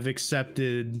that I've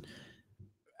accepted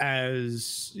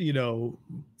as,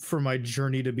 for my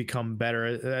journey to become better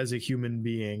as a human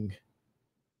being.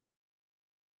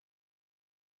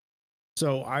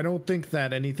 So I don't think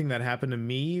that anything that happened to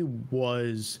me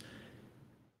was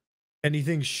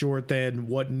anything short than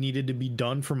what needed to be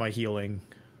done for my healing.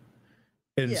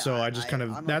 And Yeah, so I just kind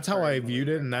of, I'm a that's how I firm viewed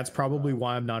believer it, of and that's that as probably well.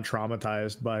 why I'm not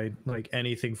traumatized by like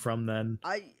anything from then.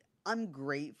 I'm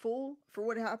grateful for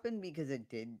what happened because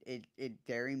it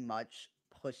very much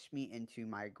pushed me into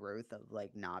my growth of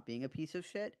like not being a piece of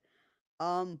shit.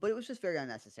 But it was just very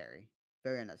unnecessary.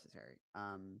 Very unnecessary.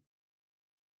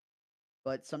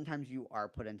 But sometimes you are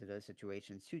put into those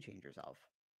situations to change yourself.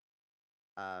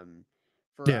 Um,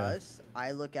 for Yeah. us,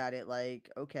 I look at it like,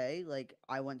 okay, like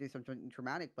I went through something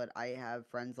traumatic, but I have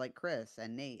friends like Chris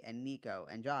and Nate and Nico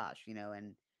and Josh,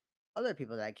 and other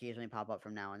people that occasionally pop up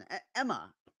from now and then.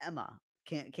 Emma.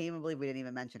 Can't even believe we didn't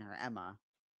even mention her. Emma,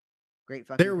 great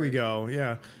fucking There we person. go.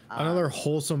 Yeah. Another Um,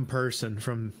 wholesome person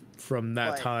from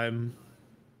that but time.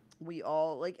 we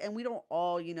all like, and we don't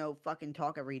all, fucking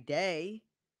talk every day.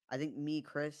 I think me,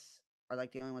 Chris, are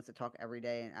like the only ones that talk every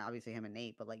day, and obviously him and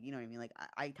Nate. But like, you know what I mean? Like,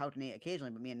 I talk to Nate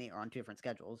occasionally, but me and Nate are on two different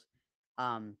schedules.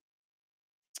 Um,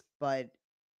 but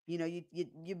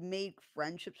you make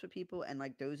friendships with people, and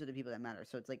like those are the people that matter.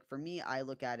 So it's like for me, I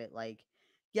look at it like,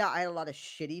 yeah, I had a lot of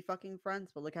shitty fucking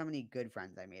friends, but look how many good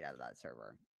friends I made out of that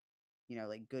server.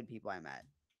 Like good people I met,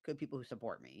 good people who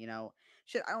support me.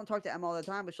 Shit, I don't talk to Emma all the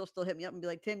time, but she'll still hit me up and be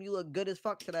like, Tim, you look good as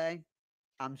fuck today.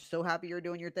 I'm so happy you're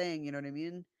doing your thing. You know what I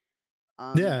mean?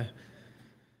 Um, Yeah.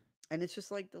 and it's just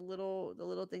like the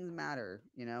little things matter,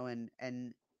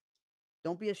 and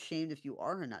don't be ashamed if you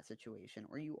are in that situation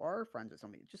or you are friends with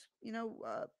somebody. Just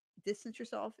distance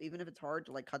yourself, even if it's hard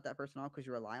to like cut that person off because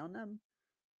you rely on them.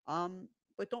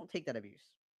 But don't take that abuse.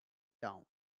 Don't.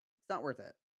 It's not worth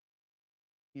it.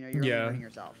 You're only Yeah. hurting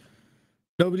yourself.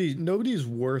 Nobody's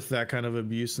worth that kind of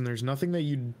abuse, and there's nothing that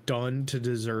you've done to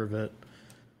deserve it.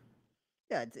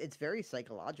 Yeah, it's very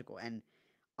psychological, and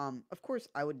of course,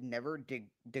 I would never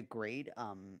degrade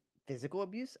physical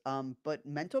abuse. But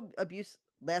mental abuse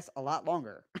lasts a lot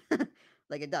longer.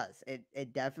 Like it does.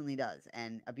 It definitely does.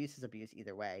 And abuse is abuse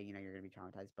either way. You're gonna be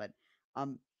traumatized. But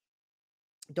um,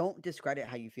 don't discredit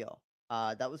how you feel.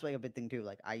 That was like a big thing too.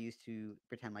 Like I used to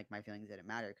pretend like my feelings didn't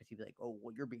matter because he'd be like, "Oh,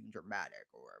 well, you're being dramatic,"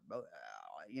 or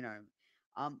you know,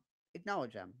 um,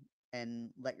 acknowledge them and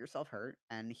let yourself hurt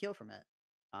and heal from it.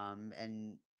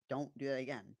 And don't do that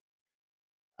again.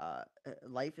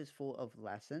 Life is full of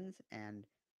lessons, and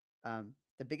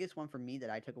the biggest one for me that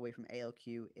I took away from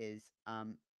ALQ is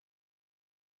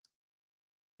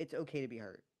it's okay to be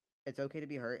hurt. It's okay to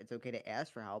be hurt. It's okay to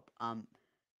ask for help.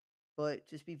 But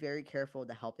just be very careful of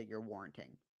the help that you're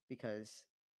warranting because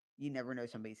you never know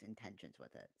somebody's intentions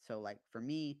with it. So, like for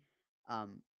me,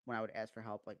 when I would ask for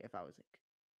help, like if I was like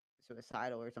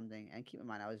suicidal or something, and keep in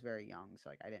mind I was very young, so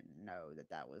like I didn't know that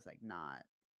that was like not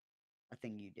a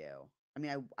thing you do. I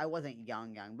mean, I wasn't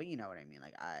young, but you know what I mean.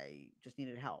 Like I just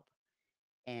needed help.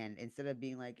 And instead of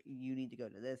being like, you need to go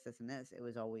to this, and this, it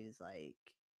was always like,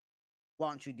 why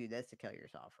don't you do this to kill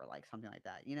yourself or like something like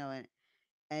that,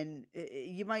 and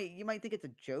you might think it's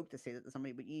a joke to say that to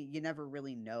somebody, but you never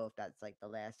really know if that's like the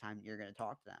last time you're gonna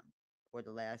talk to them. or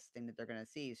the last thing that they're gonna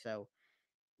see. So,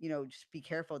 just be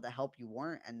careful of the help you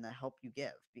want and the help you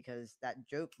give, because that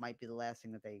joke might be the last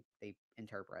thing that they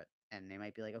interpret, and they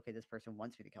might be like, okay, this person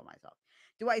wants me to kill myself.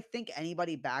 Do I think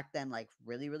anybody back then like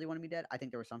really really wanted me dead? I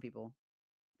think there were some people.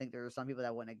 I think there were some people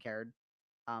that wouldn't have cared.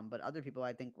 But other people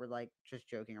I think were like just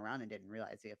joking around and didn't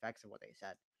realize the effects of what they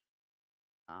said.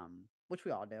 Which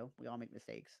we all do. We all make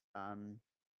mistakes.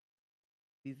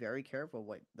 Be very careful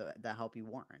what the help you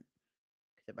want,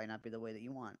 because it might not be the way that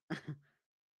you want.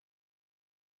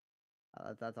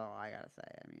 That's all I gotta say.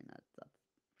 I mean, that's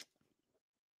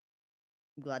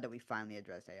I'm glad that we finally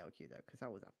addressed ALQ though, because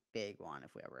that was a big one.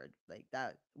 If we ever like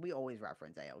that, we always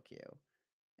reference ALQ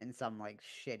in some like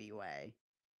shitty way.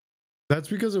 That's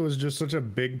because it was just such a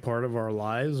big part of our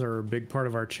lives, or a big part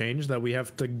of our change, that we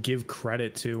have to give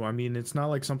credit to. I mean, it's not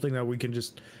like something that we can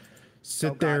just Oh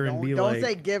sit God, there and be don't say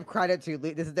like, give credit to.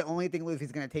 This is the only thing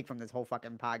Luffy's gonna take from this whole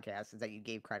fucking podcast is that you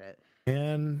gave credit.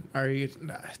 man, are you,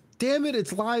 damn it,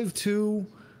 it's live too.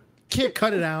 Can't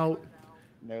cut it out.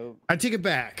 Nope. I take it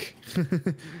back.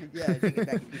 Yeah, take it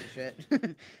back, you piece of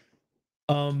shit.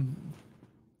 um,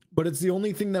 but it's the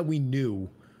only thing that we knew.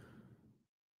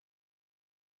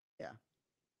 Yeah.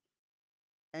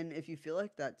 And if you feel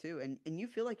like that too, and you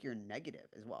feel like you're negative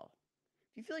as well,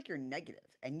 if you feel like you're negative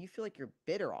and you feel like you're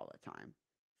bitter all the time,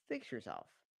 fix yourself.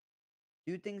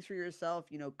 Do things for yourself,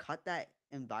 cut that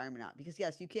environment out. Because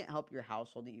yes, you can't help your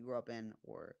household that you grew up in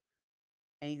or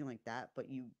anything like that, but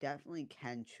you definitely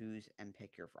can choose and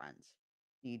pick your friends.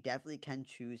 You definitely can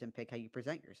choose and pick how you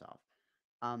present yourself.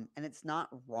 And it's not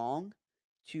wrong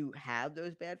to have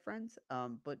those bad friends,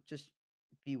 but just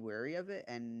be wary of it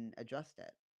and adjust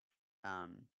it.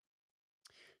 Um,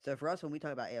 so for us, when we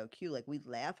talk about ALQ, like we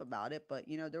laugh about it, but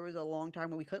there was a long time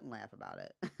when we couldn't laugh about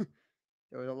it.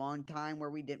 There was a long time where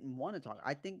we didn't want to talk.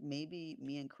 I think maybe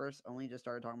me and Chris only just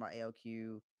started talking about ALQ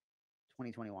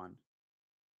 2021,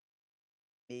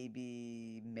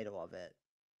 maybe middle of it,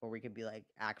 where we could be like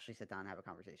actually sit down and have a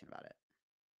conversation about it.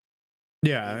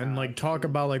 Yeah, and like talk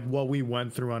Before, about like what we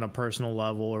went through on a personal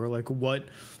level, or like what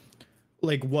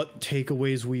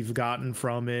takeaways we've gotten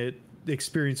from it,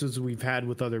 experiences we've had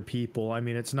with other people. I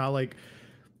mean, it's not like,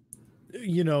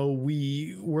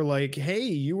 we were like, hey,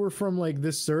 you were from like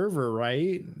this server,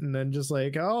 right? And then just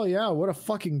like, oh yeah, what a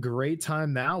fucking great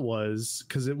time that was.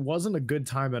 Because it wasn't a good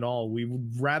time at all. We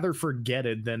would rather forget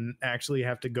it than actually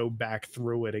have to go back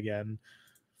through it again.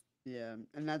 yeah,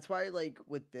 and that's why like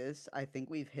with this, I think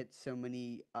we've hit so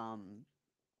many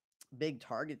big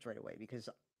targets right away, because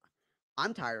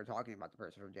I'm tired of talking about the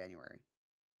person from January.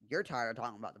 You're tired of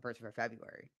talking about the person from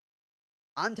February.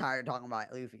 I'm tired of talking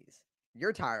about Luffy's.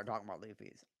 You're tired of talking about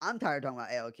Luffy's. I'm tired of talking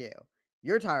about ALQ.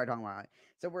 You're tired of talking about it.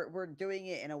 So we're doing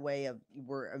it in a way of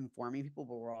we're informing people,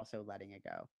 but we're also letting it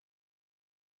go.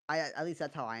 At least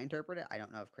that's how I interpret it. I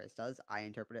don't know if Chris does. I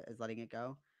interpret it as letting it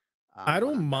go. I When don't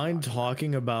I'm done mind talking about it.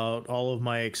 talking about all of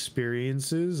my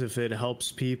experiences if it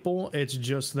helps people. It's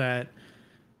just that,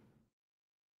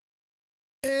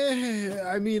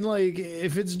 I mean, like,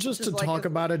 if it's It's just to just like talk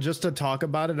about it, just to talk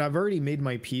about it, I've already made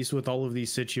my peace with all of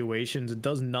these situations. It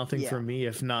does nothing for yeah, me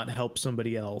if not help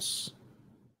somebody else.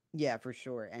 yeah, for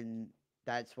sure, and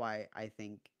that's why I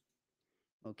think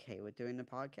I'm okay with doing the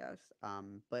podcast.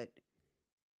 But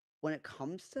when it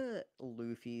comes to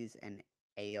Luffy's and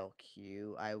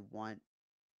ALQ, I want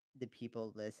the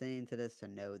people listening to this to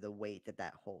know the weight that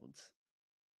that holds.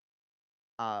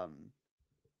 Um,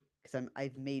 because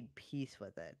I've made peace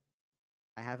with it.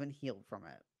 I haven't healed from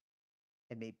it.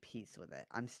 I made peace with it.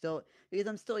 I'm still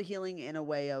healing in a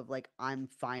way of like I'm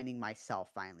finding myself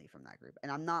finally from that group,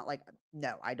 and I'm not like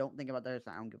no, I don't think about this.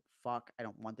 I don't give a fuck. I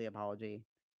don't want the apology.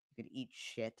 You could eat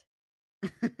shit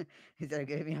instead of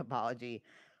giving me an apology.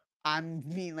 I'm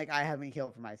mean like I haven't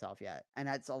healed for myself yet, and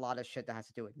that's a lot of shit that has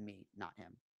to do with me, not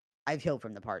him. I've healed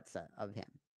from the parts of him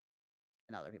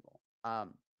and other people.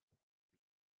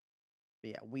 But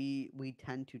yeah, we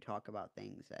tend to talk about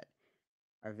things that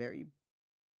are very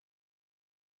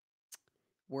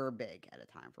were big at a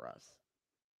time for us,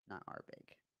 not are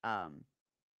big.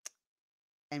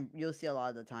 And you'll see a lot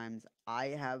of the times I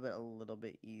have it a little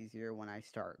bit easier when I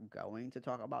start going to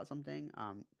talk about something.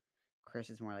 Chris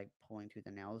is more like pulling tooth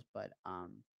and nails, but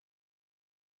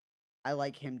I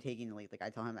like him taking the lead. Like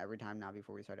I tell him every time now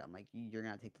before we start, I'm like, you're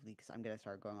gonna take the lead because I'm gonna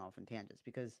start going off in tangents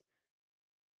because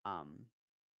um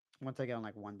once I get on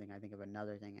like one thing, I think of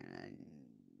another thing and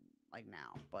like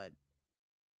now, but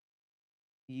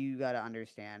you got to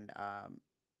understand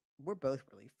we're both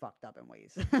really fucked up in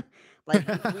ways. Like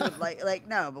we would like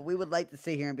no, but we would like to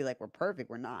sit here and be like we're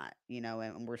perfect. We're not,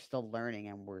 and we're still learning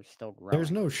and we're still There's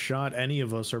growing. no shot any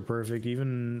of us are perfect.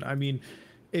 Even, I mean,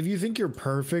 if you think you're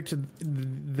perfect,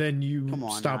 then you Come on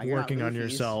now, stop you're not working on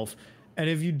Luffy's. yourself. And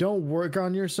if you don't work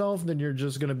on yourself, then you're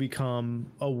just going to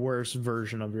become a worse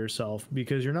version of yourself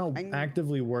because you're not And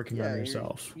actively working on yeah,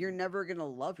 yourself. you're never gonna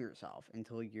love yourself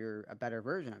until you're a better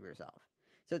version of yourself.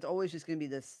 So it's always just gonna be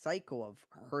this cycle of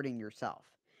hurting yourself.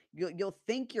 You'll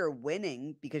think you're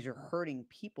winning because you're hurting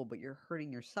people, but you're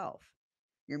hurting yourself.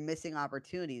 You're missing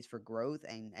opportunities for growth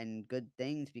and good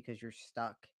things because you're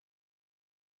stuck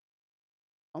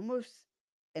almost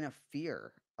in a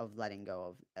fear of letting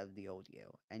go of the old you.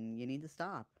 And you need to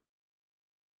stop.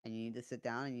 And you need to sit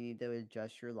down and you need to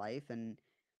adjust your life. And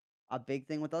a big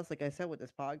thing with us, like I said, with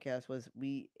this podcast was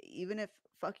we, even if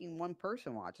fucking one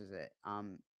person watches it,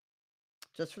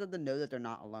 just for them to know that they're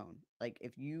not alone. Like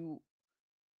if you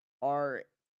are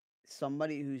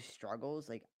somebody who struggles,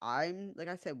 like I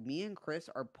said, me and Chris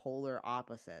are polar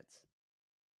opposites.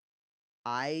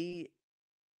 I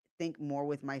think more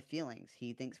with my feelings.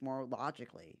 He thinks more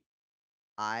logically.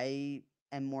 I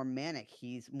am more manic.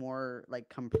 He's more like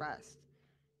compressed.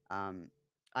 Um,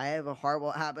 I have a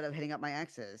horrible habit of hitting up my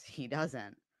exes. He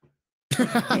doesn't.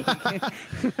 Like,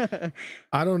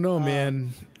 I don't know, um,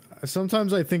 man.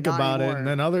 Sometimes I think not about it, and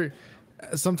anymore.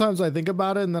 then sometimes I think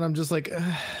about it, and then I'm just like,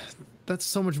 that's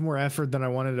so much more effort than I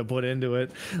wanted to put into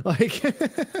it. Like,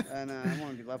 And I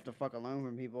want to be left the fuck alone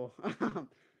from people. for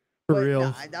But no,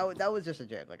 real. that was just a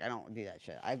joke. Like I don't do that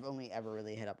shit. I've only ever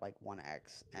really hit up like one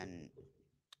ex, and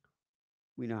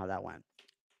we know how that went.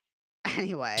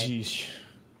 Anyway, Jeez.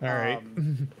 All right.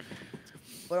 um,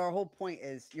 but our whole point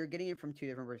is you're getting it from two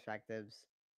different perspectives.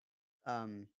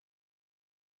 Um,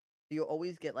 you'll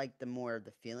always get like the more of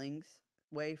the feelings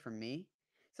way from me.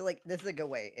 So like this is a good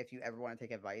way if you ever want to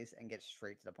take advice and get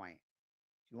straight to the point.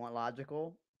 If you want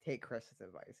logical, take Chris's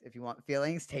advice. If you want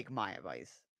feelings, take my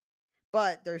advice.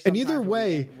 But there's And either sometimes where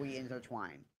way, we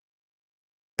intertwine.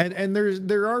 and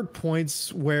there are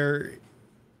points where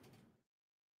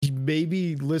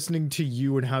maybe listening to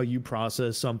you and how you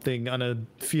process something on a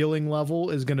feeling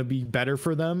level is going to be better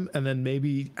for them, and then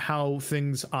maybe how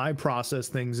things I process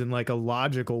things in like a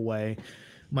logical way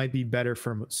might be better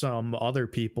for some other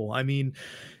people. I mean,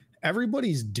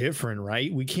 everybody's different,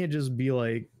 right? We can't just be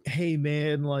like, hey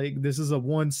man, like this is a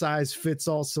one size fits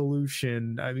all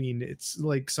solution. I mean, it's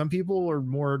like some people are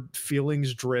more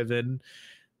feelings driven,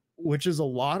 which is a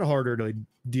lot harder to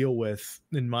deal with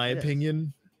in my It is. opinion, Yeah,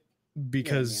 and being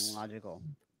because logical.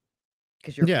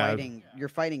 Because yeah, you're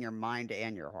fighting your mind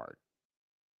and your heart.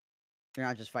 You're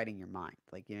not just fighting your mind.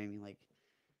 Like you know what I mean? Like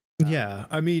yeah,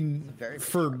 I it's a mean, very big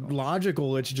for struggle.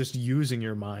 logical, it's just using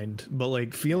your mind, but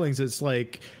like Yeah. feelings, it's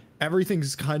like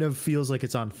everything's kind of feels like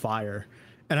it's on fire.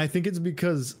 And I think it's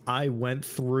because I went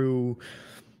through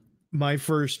my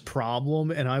first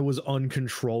problem and I was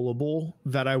uncontrollable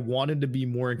that I wanted to be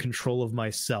more in control of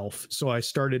myself. So I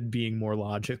started being more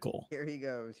logical. Here he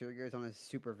goes. Here he goes on a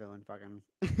super villain fucking.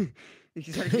 He's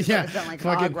Yeah, starting to sound like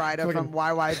Hog fucking, Rider fucking. from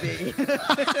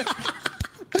YYB.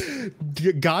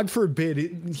 God forbid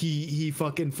he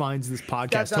fucking finds this Steps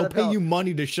podcast. out He'll of pay pill. you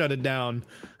money to shut it down.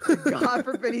 God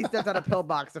forbid he steps out of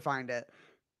pillbox to find it.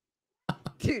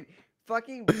 Dude,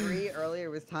 fucking Bree earlier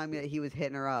was telling me that he was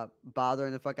hitting her up,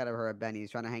 bothering the fuck out of her at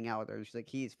Benny's, trying to hang out with her. And she's like,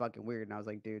 he's fucking weird. And I was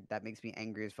like, dude, that makes me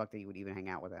angry as fuck that you would even hang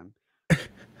out with him.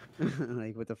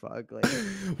 Like, what the fuck? Like,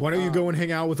 Why don't you go and um,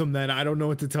 hang out with him then? I don't know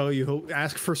what to tell you. He'll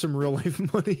ask for some real life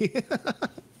money.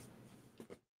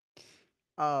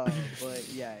 but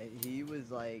yeah, he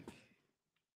was like,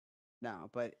 no,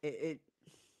 but it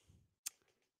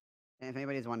and if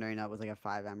anybody's wondering, that was like a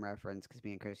 5M reference because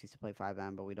me and Chris used to play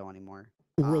 5M, but we don't anymore.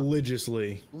 Um,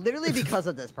 Religiously. literally because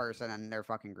of this person and their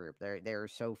fucking group. They're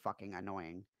so fucking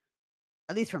annoying.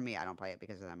 At least for me, I don't play it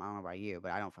because of them. I don't know about you,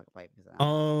 but I don't fucking play it because of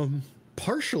them.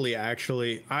 Partially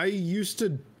actually. I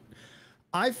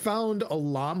found a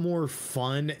lot more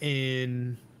fun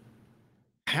in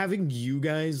having you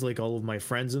guys, like all of my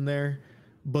friends in there,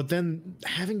 but then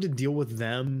having to deal with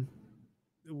them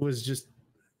was just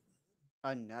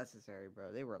Unnecessary,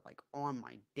 bro. They were like on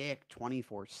my dick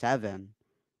 24/7.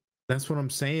 that's what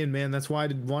I'm saying, man. That's why I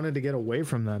wanted to get away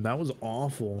from them. That was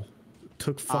awful.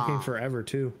 Took fucking Um, forever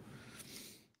too.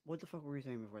 what the fuck were we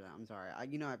saying before that? I'm sorry.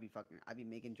 I'd be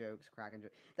making jokes, cracking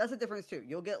jokes. That's the difference too.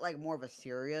 You'll get like more of a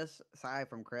serious side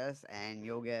from Chris, and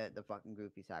you'll get the fucking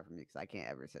goofy side from me because I can't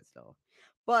ever sit still.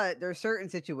 But there's certain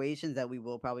situations that we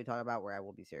will probably talk about where I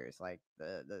will be serious, like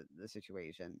the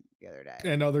situation the other day.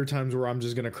 And other times where I'm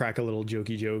just gonna crack a little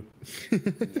jokey joke.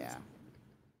 Yeah,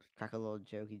 crack a little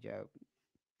jokey joke,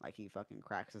 like he fucking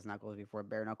cracks his knuckles before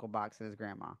bare knuckle boxing his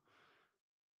grandma. I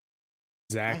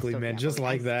Exactly, still man. can't Just believe.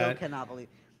 I like still that. cannot believe.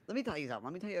 Let me tell you something.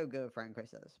 Let me tell you how good a friend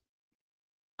Chris is.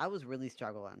 I was really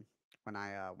struggling when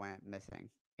I went missing,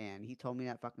 and he told me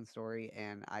that fucking story,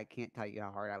 and I can't tell you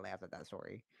how hard I laughed at that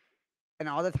story. And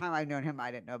all the time I've known him,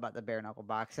 I didn't know about the bare knuckle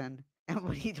boxing, and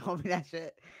when he told me that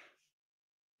shit,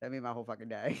 that made my whole fucking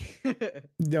day.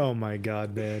 Oh my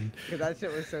god, man. Because that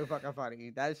shit was so fucking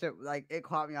funny. That shit, like, it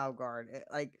caught me off guard.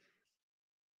 Like,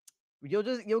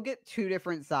 you'll get two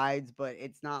different sides, but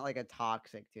it's not like a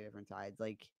toxic two different sides.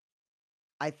 Like,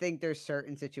 I think there's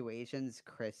certain situations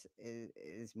Chris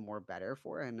is more better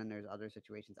for, and then there's other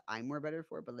situations I'm more better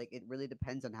for. But like, it really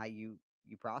depends on how you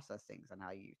process things and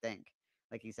how you think.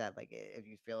 Like you said, like if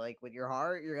you feel like with your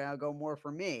heart, you're gonna go more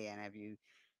for me, and if you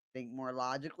think more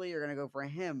logically, you're gonna go for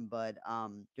him. But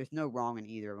there's no wrong in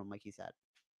either of them, like you said.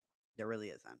 There really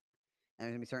isn't. And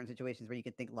there's gonna be certain situations where you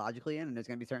can think logically in, and there's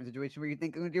gonna be certain situations where you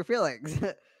think with your feelings.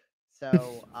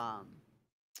 So,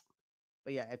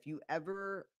 but yeah, if you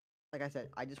ever, like I said,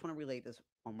 I just want to relate this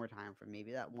one more time for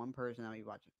maybe that one person that you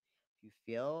watch. If you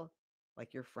feel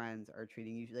like your friends are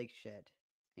treating you like shit,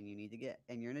 and you need to get,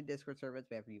 and you're in a Discord server, it's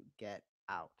bad for you. Get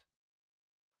out.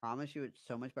 Promise you, it's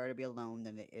so much better to be alone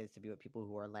than it is to be with people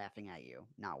who are laughing at you,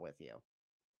 not with you.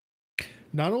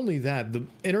 Not only that, the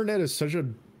internet is such a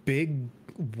big,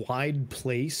 wide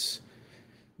place.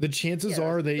 The chances Yeah,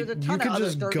 are there's that a you ton of could other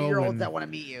just 30 go year olds and, that want to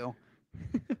meet you.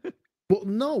 well,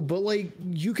 no, but like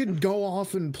you could go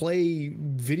off and play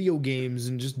video games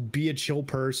and just be a chill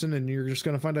person, and you're just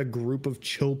gonna find a group of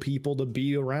chill people to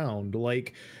be around.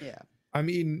 Like, Yeah. I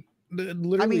mean, I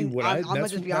literally, mean, what I'm gonna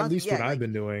that's just be at honest with least you. what Yeah, I've like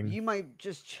been doing. you might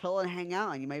just chill and hang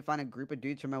out, and you might find a group of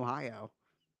dudes from Ohio.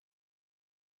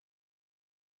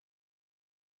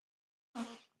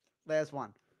 Last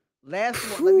one, last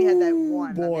one. Let me have that Whew,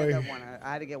 one. Let me have boy, that one.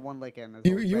 I had to get one lick in this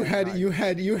you whole you entire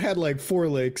had time. like 4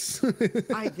 licks.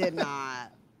 I did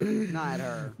not, not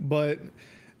her. But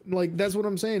like that's what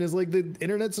I'm saying is like the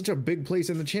internet's such a big place,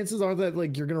 and the chances are that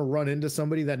like you're gonna run into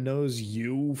somebody that knows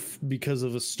you because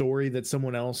of a story that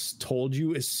someone else told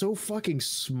you is so fucking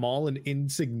small and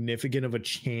insignificant of a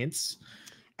chance.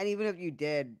 And even if you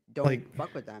did, don't Like,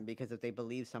 fuck with them because if they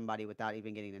believe somebody without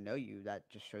even getting to know you, that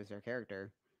just shows their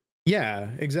character. yeah,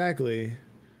 exactly.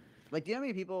 Like, do you know how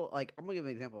many people? Like, I'm gonna give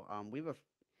an example.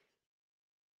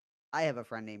 I have a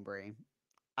friend named Brie.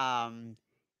 Um,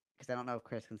 because I don't know if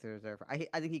Chris considers her.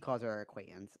 I think he calls her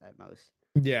acquaintance at most.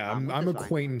 Yeah, Which I'm is fine.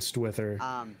 acquaintanced with her.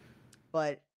 Um,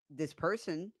 but this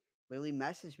person literally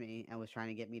messaged me and was trying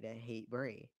to get me to hate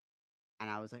Brie. And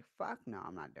I was like, fuck no,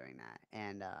 I'm not doing that.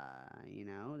 And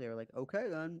they were like, okay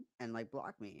then, and like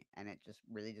block me. And it just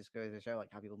really just goes to show like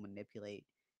how people manipulate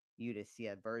you to see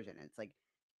a version. It's like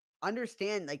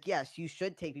understand, like, yes, you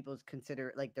should take people's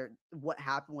consider like their what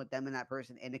happened with them and that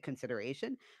person into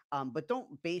consideration. But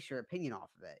don't base your opinion off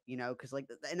of it, because like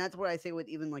and that's what I say with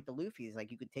even like the Luffy's,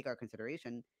 like you could take our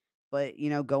consideration, but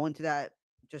go into that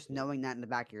just knowing that in the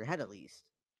back of your head at least.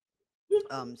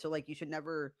 So like you should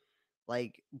never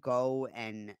like go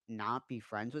and not be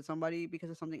friends with somebody because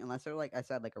of something unless they're like I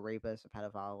said, like a rapist, a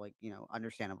pedophile, like,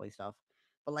 understandably stuff.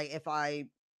 But like if I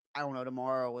don't know,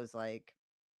 tomorrow was like,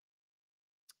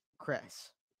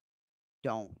 Chris,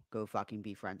 don't go fucking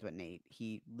be friends with Nate.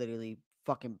 He literally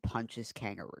fucking punches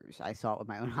kangaroos. I saw it with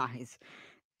my own eyes.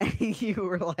 And you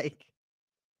were like,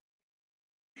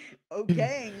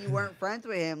 okay, and you weren't friends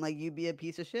with him, like you'd be a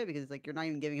piece of shit because like you're not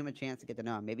even giving him a chance to get to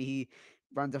know him. Maybe he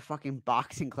runs a fucking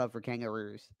boxing club for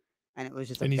kangaroos, and it was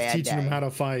just a And he's bad teaching them how day.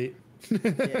 to fight. Yeah,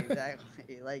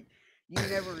 exactly. Like you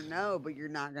never know, but you're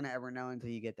not gonna ever know until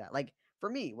you get that. Like for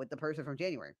me, with the person from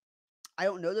January, I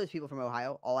don't know those people from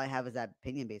Ohio. All I have is that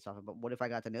opinion based off of. But what if I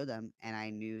got to know them and I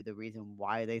knew the reason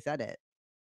why they said it?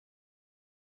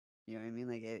 You know what I mean?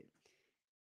 Like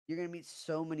you're gonna meet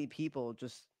so many people.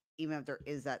 Just even if there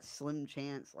is that slim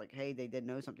chance, like, hey, they did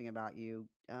know something about you.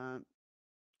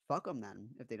 Fuck them then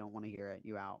if they don't want to hear it.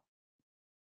 You out.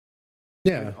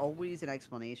 There's Yeah. always an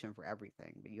explanation for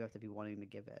everything, but you have to be wanting to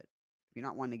give it. If you're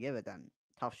not wanting to give it, then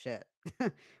tough shit.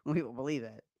 When people believe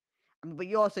it. I mean, but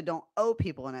you also don't owe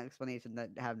people an explanation that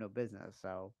have no business.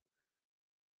 So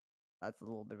that's a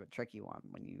little bit of a tricky one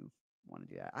when you want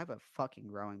to do that. I have a fucking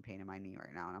growing pain in my knee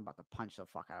right now, and I'm about to punch the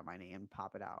fuck out of my knee and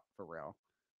pop it out for real.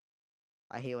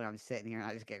 I hate when I'm sitting here and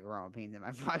I just get growing pains in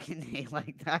my fucking knee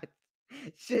like that.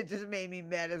 Shit just made me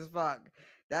mad as fuck.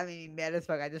 That made me mad as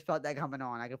fuck. I just felt that coming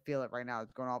on. I can feel it right now.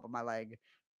 It's going off of my leg.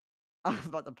 I'm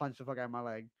about to punch the fuck out of my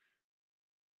leg.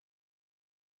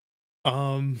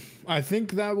 I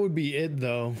think that would be it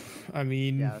though. I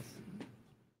mean, Yes.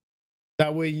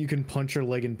 that way you can punch your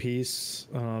leg in peace.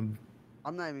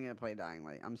 I'm not even gonna play Dying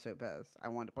Light. I'm so pissed. I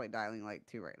want to play Dying Light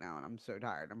 2 right now, and I'm so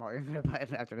tired. I'm probably gonna play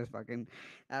it after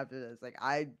this. Like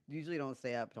I usually don't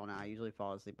stay up till now. I usually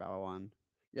fall asleep by 1.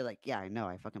 You're like, yeah, I know.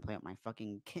 I fucking play with my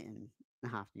fucking kitten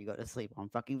after you go to sleep on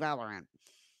fucking Valorant.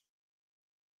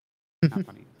 Not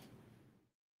funny.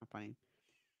 Not funny.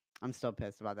 I'm still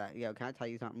pissed about that. Yo, can I tell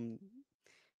you something?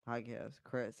 Podcast.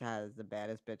 Chris has the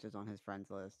baddest bitches on his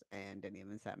friends list and didn't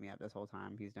even set me up this whole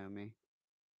time. He's known me.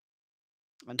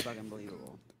 Unfucking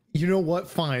believable. You know what?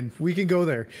 Fine. We can go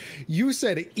there. You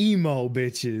said emo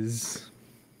bitches.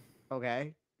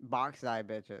 Okay? Box eye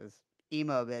bitches.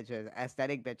 Emo bitches.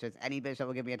 Aesthetic bitches. Any bitch that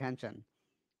will give me attention.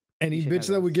 Any should know bitch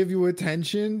that would this. give you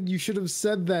attention, you should have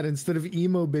said that instead of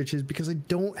emo bitches because I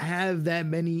don't have that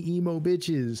many emo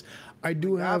bitches. I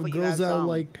do Yeah, have but you girls have that are some.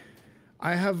 like,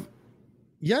 I have,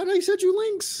 yeah, and I sent you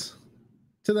links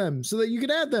to them so that you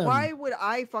could add them. Why would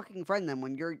I fucking friend them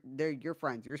when they're your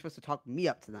friends? You're supposed to talk me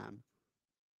up to them.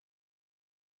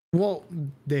 Well,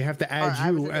 they have to All add right,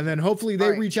 I was you, a and then different. hopefully All they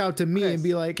right, reach out to me and be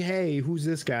Chris. like, "Hey, who's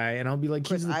this guy?" And I'll be like,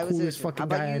 Chris, "He's the I was a coolest different. How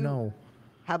fucking about guy I you? know."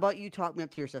 How about you talk me up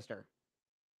to your sister?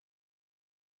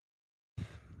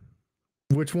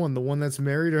 Which one? The one that's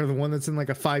married or the one that's in like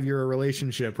a 5-year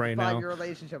relationship The right now? 5-year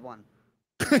relationship one.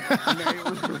 The married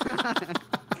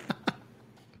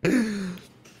one.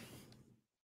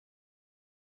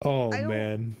 Oh I don't.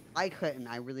 man. I couldn't.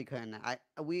 I really couldn't.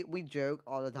 We joke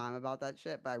all the time about that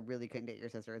shit, but I really couldn't date your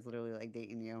sister. It's literally like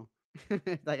dating you.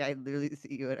 Like I literally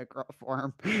see you in a girl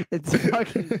form. It's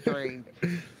fucking strange.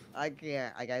 I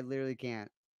can't. Like I literally can't.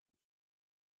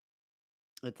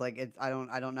 It's like it's. I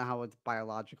don't know how it's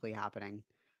biologically happening.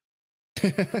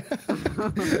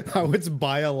 How it's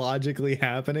biologically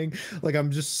happening. Like I'm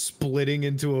just splitting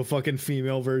into a fucking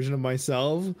female version of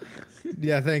myself.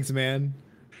 Yeah, thanks, man.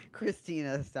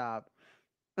 Christina, stop.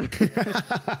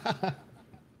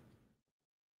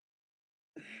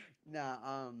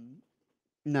 No.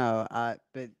 No.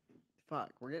 But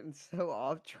fuck, we're getting so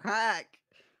off track.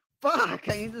 Fuck,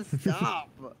 I need to stop.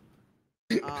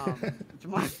 It's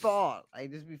my fault. I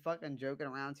just be fucking joking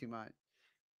around too much.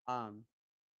 Um,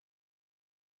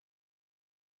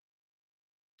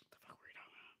 what the fuck were we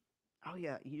talking about? Oh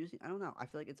yeah, usually I don't know. I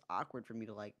feel like it's awkward for me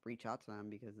to like reach out to them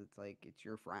because it's like it's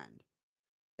your friend.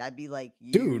 That'd be like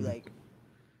you Dude, like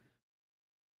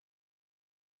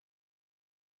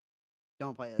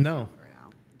don't play this game no. with me right now.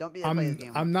 Don't be play this I'm game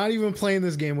with I'm me. not even playing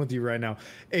this game with you right now.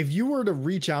 If you were to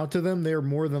reach out to them, they're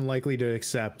more than likely to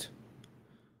accept.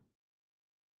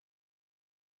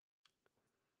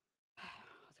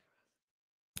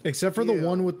 Except for the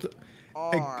one You with the,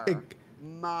 are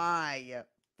my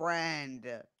friend.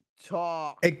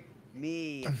 Talk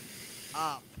me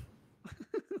up.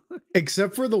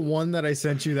 except for the one that I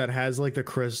sent you that has like the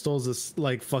crystals, this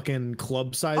like fucking club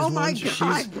Oh sized my ones. She's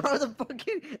god, bro, the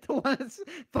one that's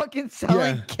fucking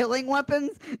selling yeah, killing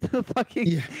weapons, the fucking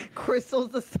yeah, crystals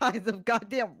the size of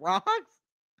goddamn rocks.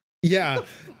 yeah. The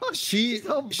fuck? She She's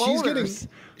on she's getting boulders.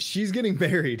 she's getting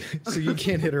married, so you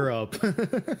can't hit her up.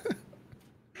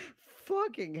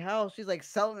 Fucking hell, she's like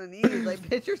selling these. Like,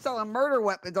 bitch, you're selling murder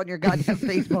weapons on your goddamn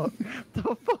Facebook.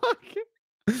 The fuck?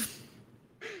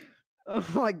 Oh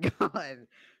my god.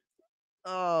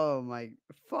 Oh my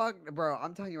fuck, bro!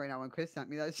 I'm telling you right now. When Chris sent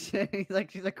me that shit, he's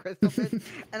like, "She's a crystal bitch,"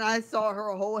 and I saw her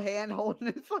whole hand holding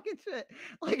this fucking shit.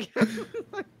 Like,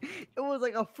 it was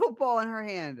like a football in her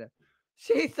hand.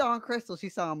 She's selling crystals.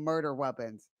 She's selling murder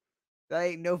weapons. That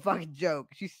ain't no fucking joke.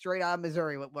 She's straight out of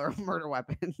Missouri with murder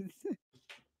weapons.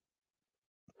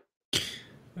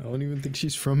 I don't even think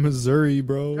she's from Missouri,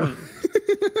 bro.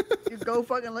 You go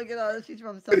fucking look at her. She's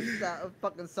from some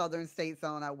fucking southern state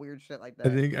selling that weird shit like I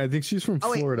that. think I think she's from Oh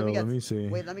wait, let Florida. me Let guess. me see.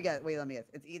 Wait, let me guess. Wait, let me guess.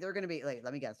 It's either gonna be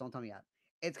let me guess. Don't tell me yet.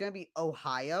 It's gonna be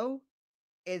Ohio.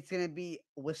 It's gonna be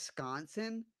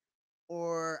Wisconsin,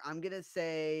 or I'm gonna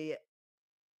say,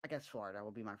 I guess Florida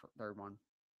will be my third one.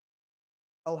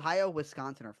 Ohio,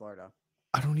 Wisconsin, or Florida.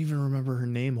 I don't even remember her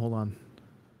name. Hold on.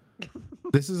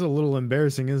 This is a little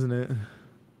embarrassing, isn't it?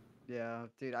 Yeah,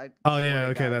 dude, I Oh swear yeah, to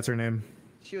okay, God, that's her name.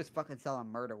 she was fucking selling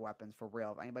murder weapons for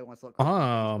real. If anybody wants to look her up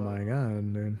on Oh Facebook, my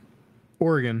god, dude.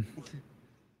 Oregon.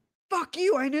 fuck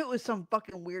you. I knew it was some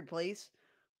fucking weird place.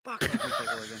 Fuck, I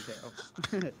was gonna say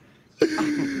Oregon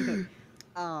too.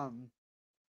 um,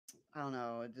 I don't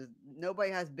know. Just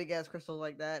nobody has big ass crystals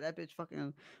like that. That bitch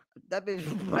fucking. That bitch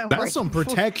went That's right. some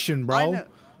protection, I bro. know.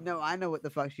 No, I know what the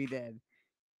fuck she did.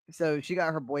 So she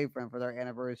got her boyfriend for their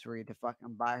anniversary to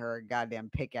fucking buy her a goddamn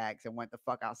pickaxe and went the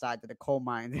fuck outside to the coal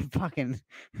mines in fucking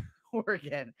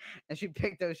Oregon. And she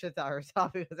picked those shits out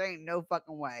herself because there ain't no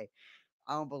fucking way.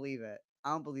 I don't believe it.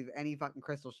 I don't believe any fucking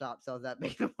crystal shop sells that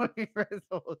big of fucking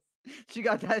crystals. She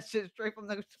got that shit straight from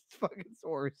the fucking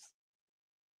source.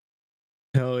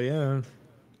 Hell yeah.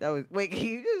 That was wait.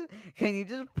 Can you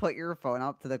just put your phone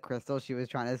up to the crystal she was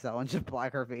trying to sell and just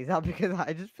black her face out because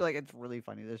I just feel like it's really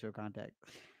funny to show context.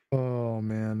 Oh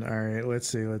man. All right. Let's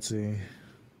see. Let's see.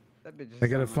 That bitch I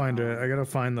is gotta selling find it. I gotta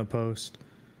find the post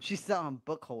she's selling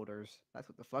book holders. That's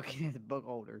what the fuck it is, book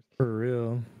holders. for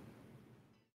real.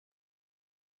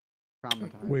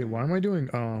 Traumatized Wait, her. why am I doing?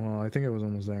 Oh, well, I think I was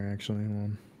almost there actually. Hold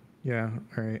on. Yeah.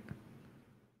 All right.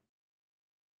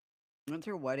 When's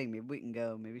her wedding? Maybe we can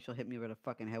go. Maybe she'll hit me over the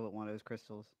fucking head with one of those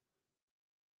crystals.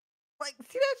 Like,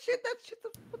 see that shit? That shit's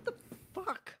what the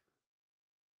fuck?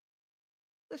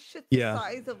 That shit's the Yeah.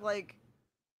 size of like.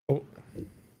 Oh,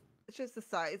 It's just the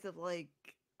size of like.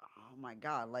 Oh my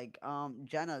god! Like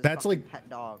Jenna's that's fucking like. pet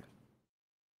dog.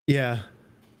 Yeah.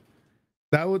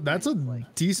 That would. And That's a it's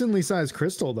like, decently sized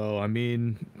crystal, though. I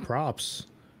mean, props.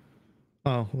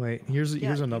 Oh wait. yeah.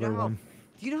 Here's another one.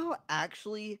 Do you know how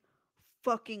actually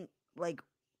fucking like?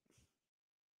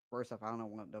 First off, I don't know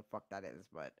what the fuck that is,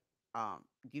 but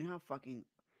do you know how fucking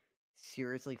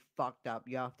seriously fucked up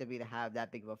you have to be to have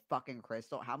that big of a fucking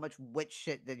crystal? How much witch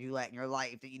shit did you let in your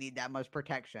life that you need that much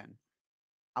protection?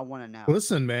 I want to know.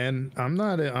 Listen, man. I'm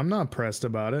not pressed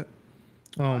about it.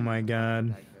 Oh, Oh I need my some fucking god.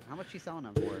 protection. How much she selling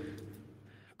them for?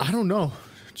 I don't know.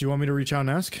 Do you want me to reach out and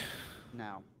ask? No,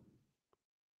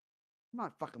 I'm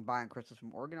not fucking buying crystals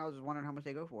from Oregon. I was just wondering how much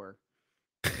they go for.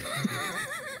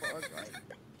 Fuck,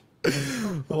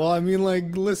 like, Well, I mean,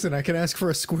 like, listen, I can ask for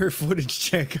a square footage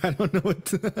check. I don't know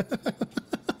what.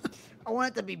 I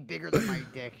want it to be bigger than my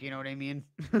dick. You know what I mean?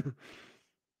 All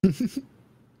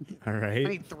I right.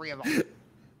 need 3 of them.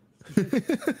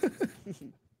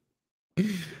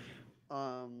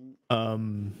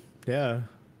 um, Yeah.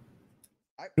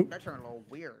 Oop. that turned a little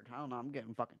weird. I don't know. I'm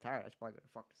getting fucking tired. I should probably go to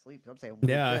fuck to sleep. I'm saying weird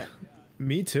Yeah. shit.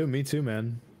 Me too. Me too,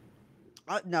 man.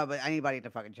 No, but anybody to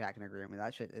fucking chat can agree with me.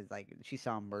 That shit is like she's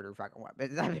selling murder fucking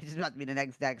weapons. That bitch is about to be the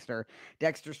next Dexter.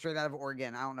 Dexter straight out of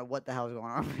Oregon. I don't know what the hell's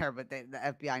going on there, but the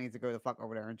FBI needs to go the fuck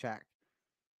over there and check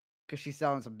because she's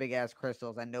selling some big ass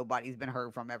crystals and nobody's been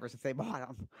heard from ever since they bought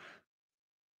them.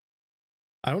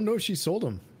 I don't know if she sold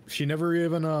them. She never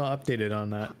even updated on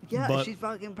that. Yeah, But she's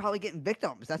fucking probably getting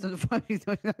victims. That's what the fuck she's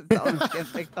doing. Selling getting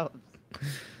victims.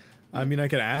 I mean, I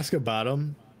could ask about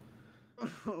them.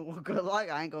 Well, good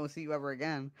luck. I ain't gonna see you ever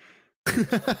again.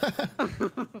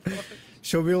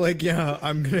 She'll be like, "Yeah,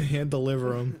 I'm gonna hand deliver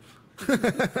them."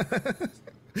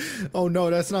 Oh no,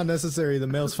 that's not necessary. The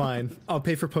mail's fine. I'll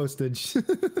pay for postage. She's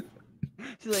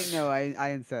like, no, I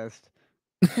insist.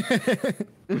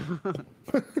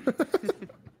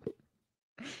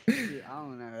 Dude, I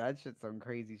don't know. That shit's some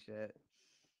crazy shit.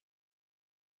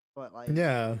 But like,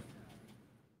 Yeah.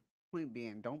 point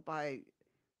being,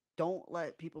 don't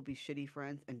let people be shitty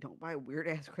friends, and don't buy weird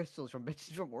ass crystals from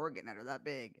bitches from Oregon that are that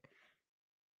big.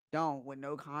 Don't with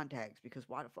no context because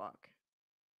why the fuck?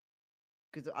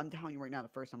 Because I'm telling you right now, the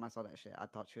first time I saw that shit, I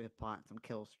thought she was plotting some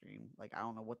kill stream. Like I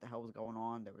don't know what the hell was going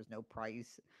on. There was no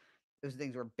price. Those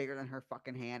things were bigger than her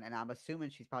fucking hand, and I'm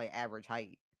assuming she's probably average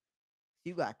height. So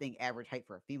you gotta think average height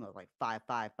for a female is like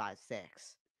 5'5", 5'6".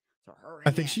 So her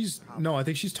I think hand is she's probably. no, I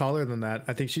think she's taller than that.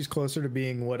 I think she's closer to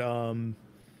being what I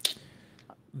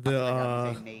the feel like I was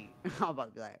about to say Nate. I'm about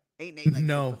to be like, ain't Nate like six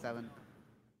no. foot seven?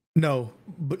 No,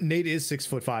 but Nate is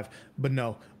 6'5", but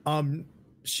no.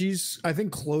 She's I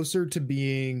think closer to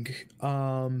being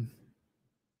the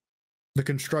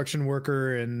construction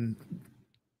worker and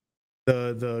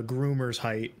the groomer's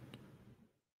height.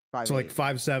 Five So like eight.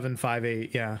 5'7",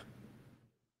 5'8", yeah.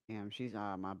 Damn, she's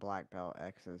my black belt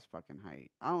ex's fucking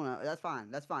height. I don't know. That's fine.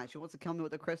 That's fine. She wants to kill me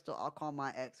with a crystal. I'll call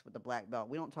my ex with the black belt.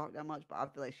 We don't talk that much, but I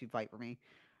feel like she'd fight for me.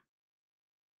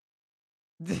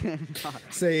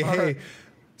 Say For her, hey,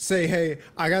 say hey,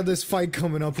 I got this fight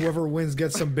coming up. Whoever wins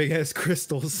gets some big ass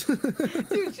crystals.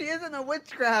 dude, she isn't a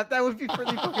witchcraft. That would be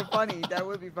pretty fucking funny. That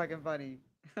would be fucking funny.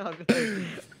 I'll be like,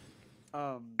 I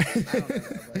don't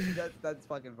know, but that's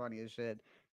fucking funny as shit.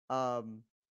 Um,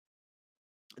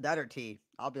 that or T.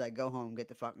 I'll be like, go home, get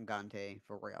the fucking gun, T,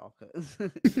 for real. 'Cause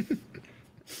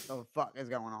the fuck is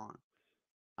going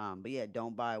on? But yeah,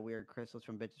 don't buy weird crystals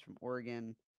from bitches from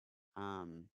Oregon.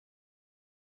 Um,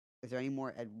 is there any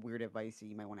more weird advice that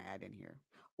you might want to add in here?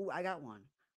 Oh, I got one.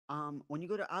 When you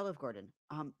go to Olive Garden,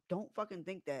 don't fucking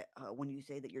think that when you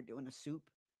say that you're doing a soup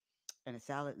and a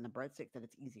salad and a breadstick that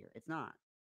it's easier. It's not.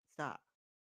 Stop.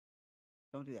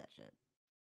 Don't do that shit.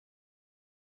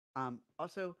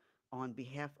 Also, on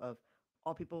behalf of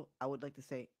all people, I would like to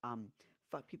say,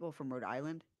 fuck people from Rhode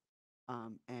Island,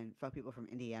 and fuck people from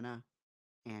Indiana,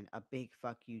 and a big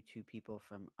fuck you to people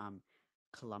from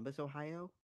Columbus, Ohio.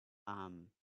 Um,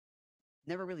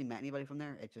 never really met anybody from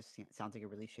there. It just sounds like a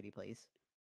really shitty place.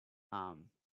 Um,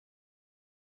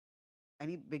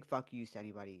 any big fuck yous to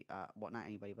anybody. Well, not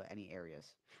anybody, but any areas.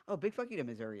 Oh, big fuck you to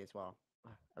Missouri as well.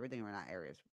 Everything around that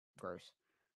area is gross.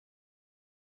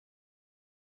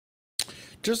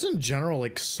 Just in general,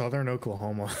 like southern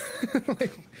Oklahoma.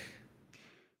 Like,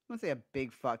 I'm gonna say a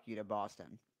big fuck you to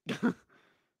Boston.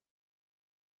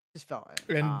 Just felt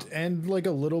it. and like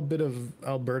a little bit of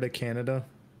Alberta, Canada.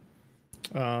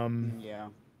 Yeah.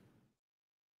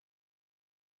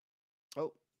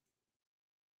 Oh,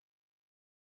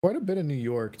 Quite a bit of New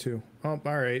York too. Oh,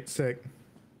 all right, sick.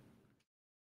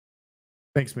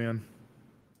 Thanks, man.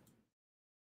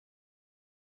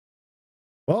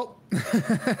 Well,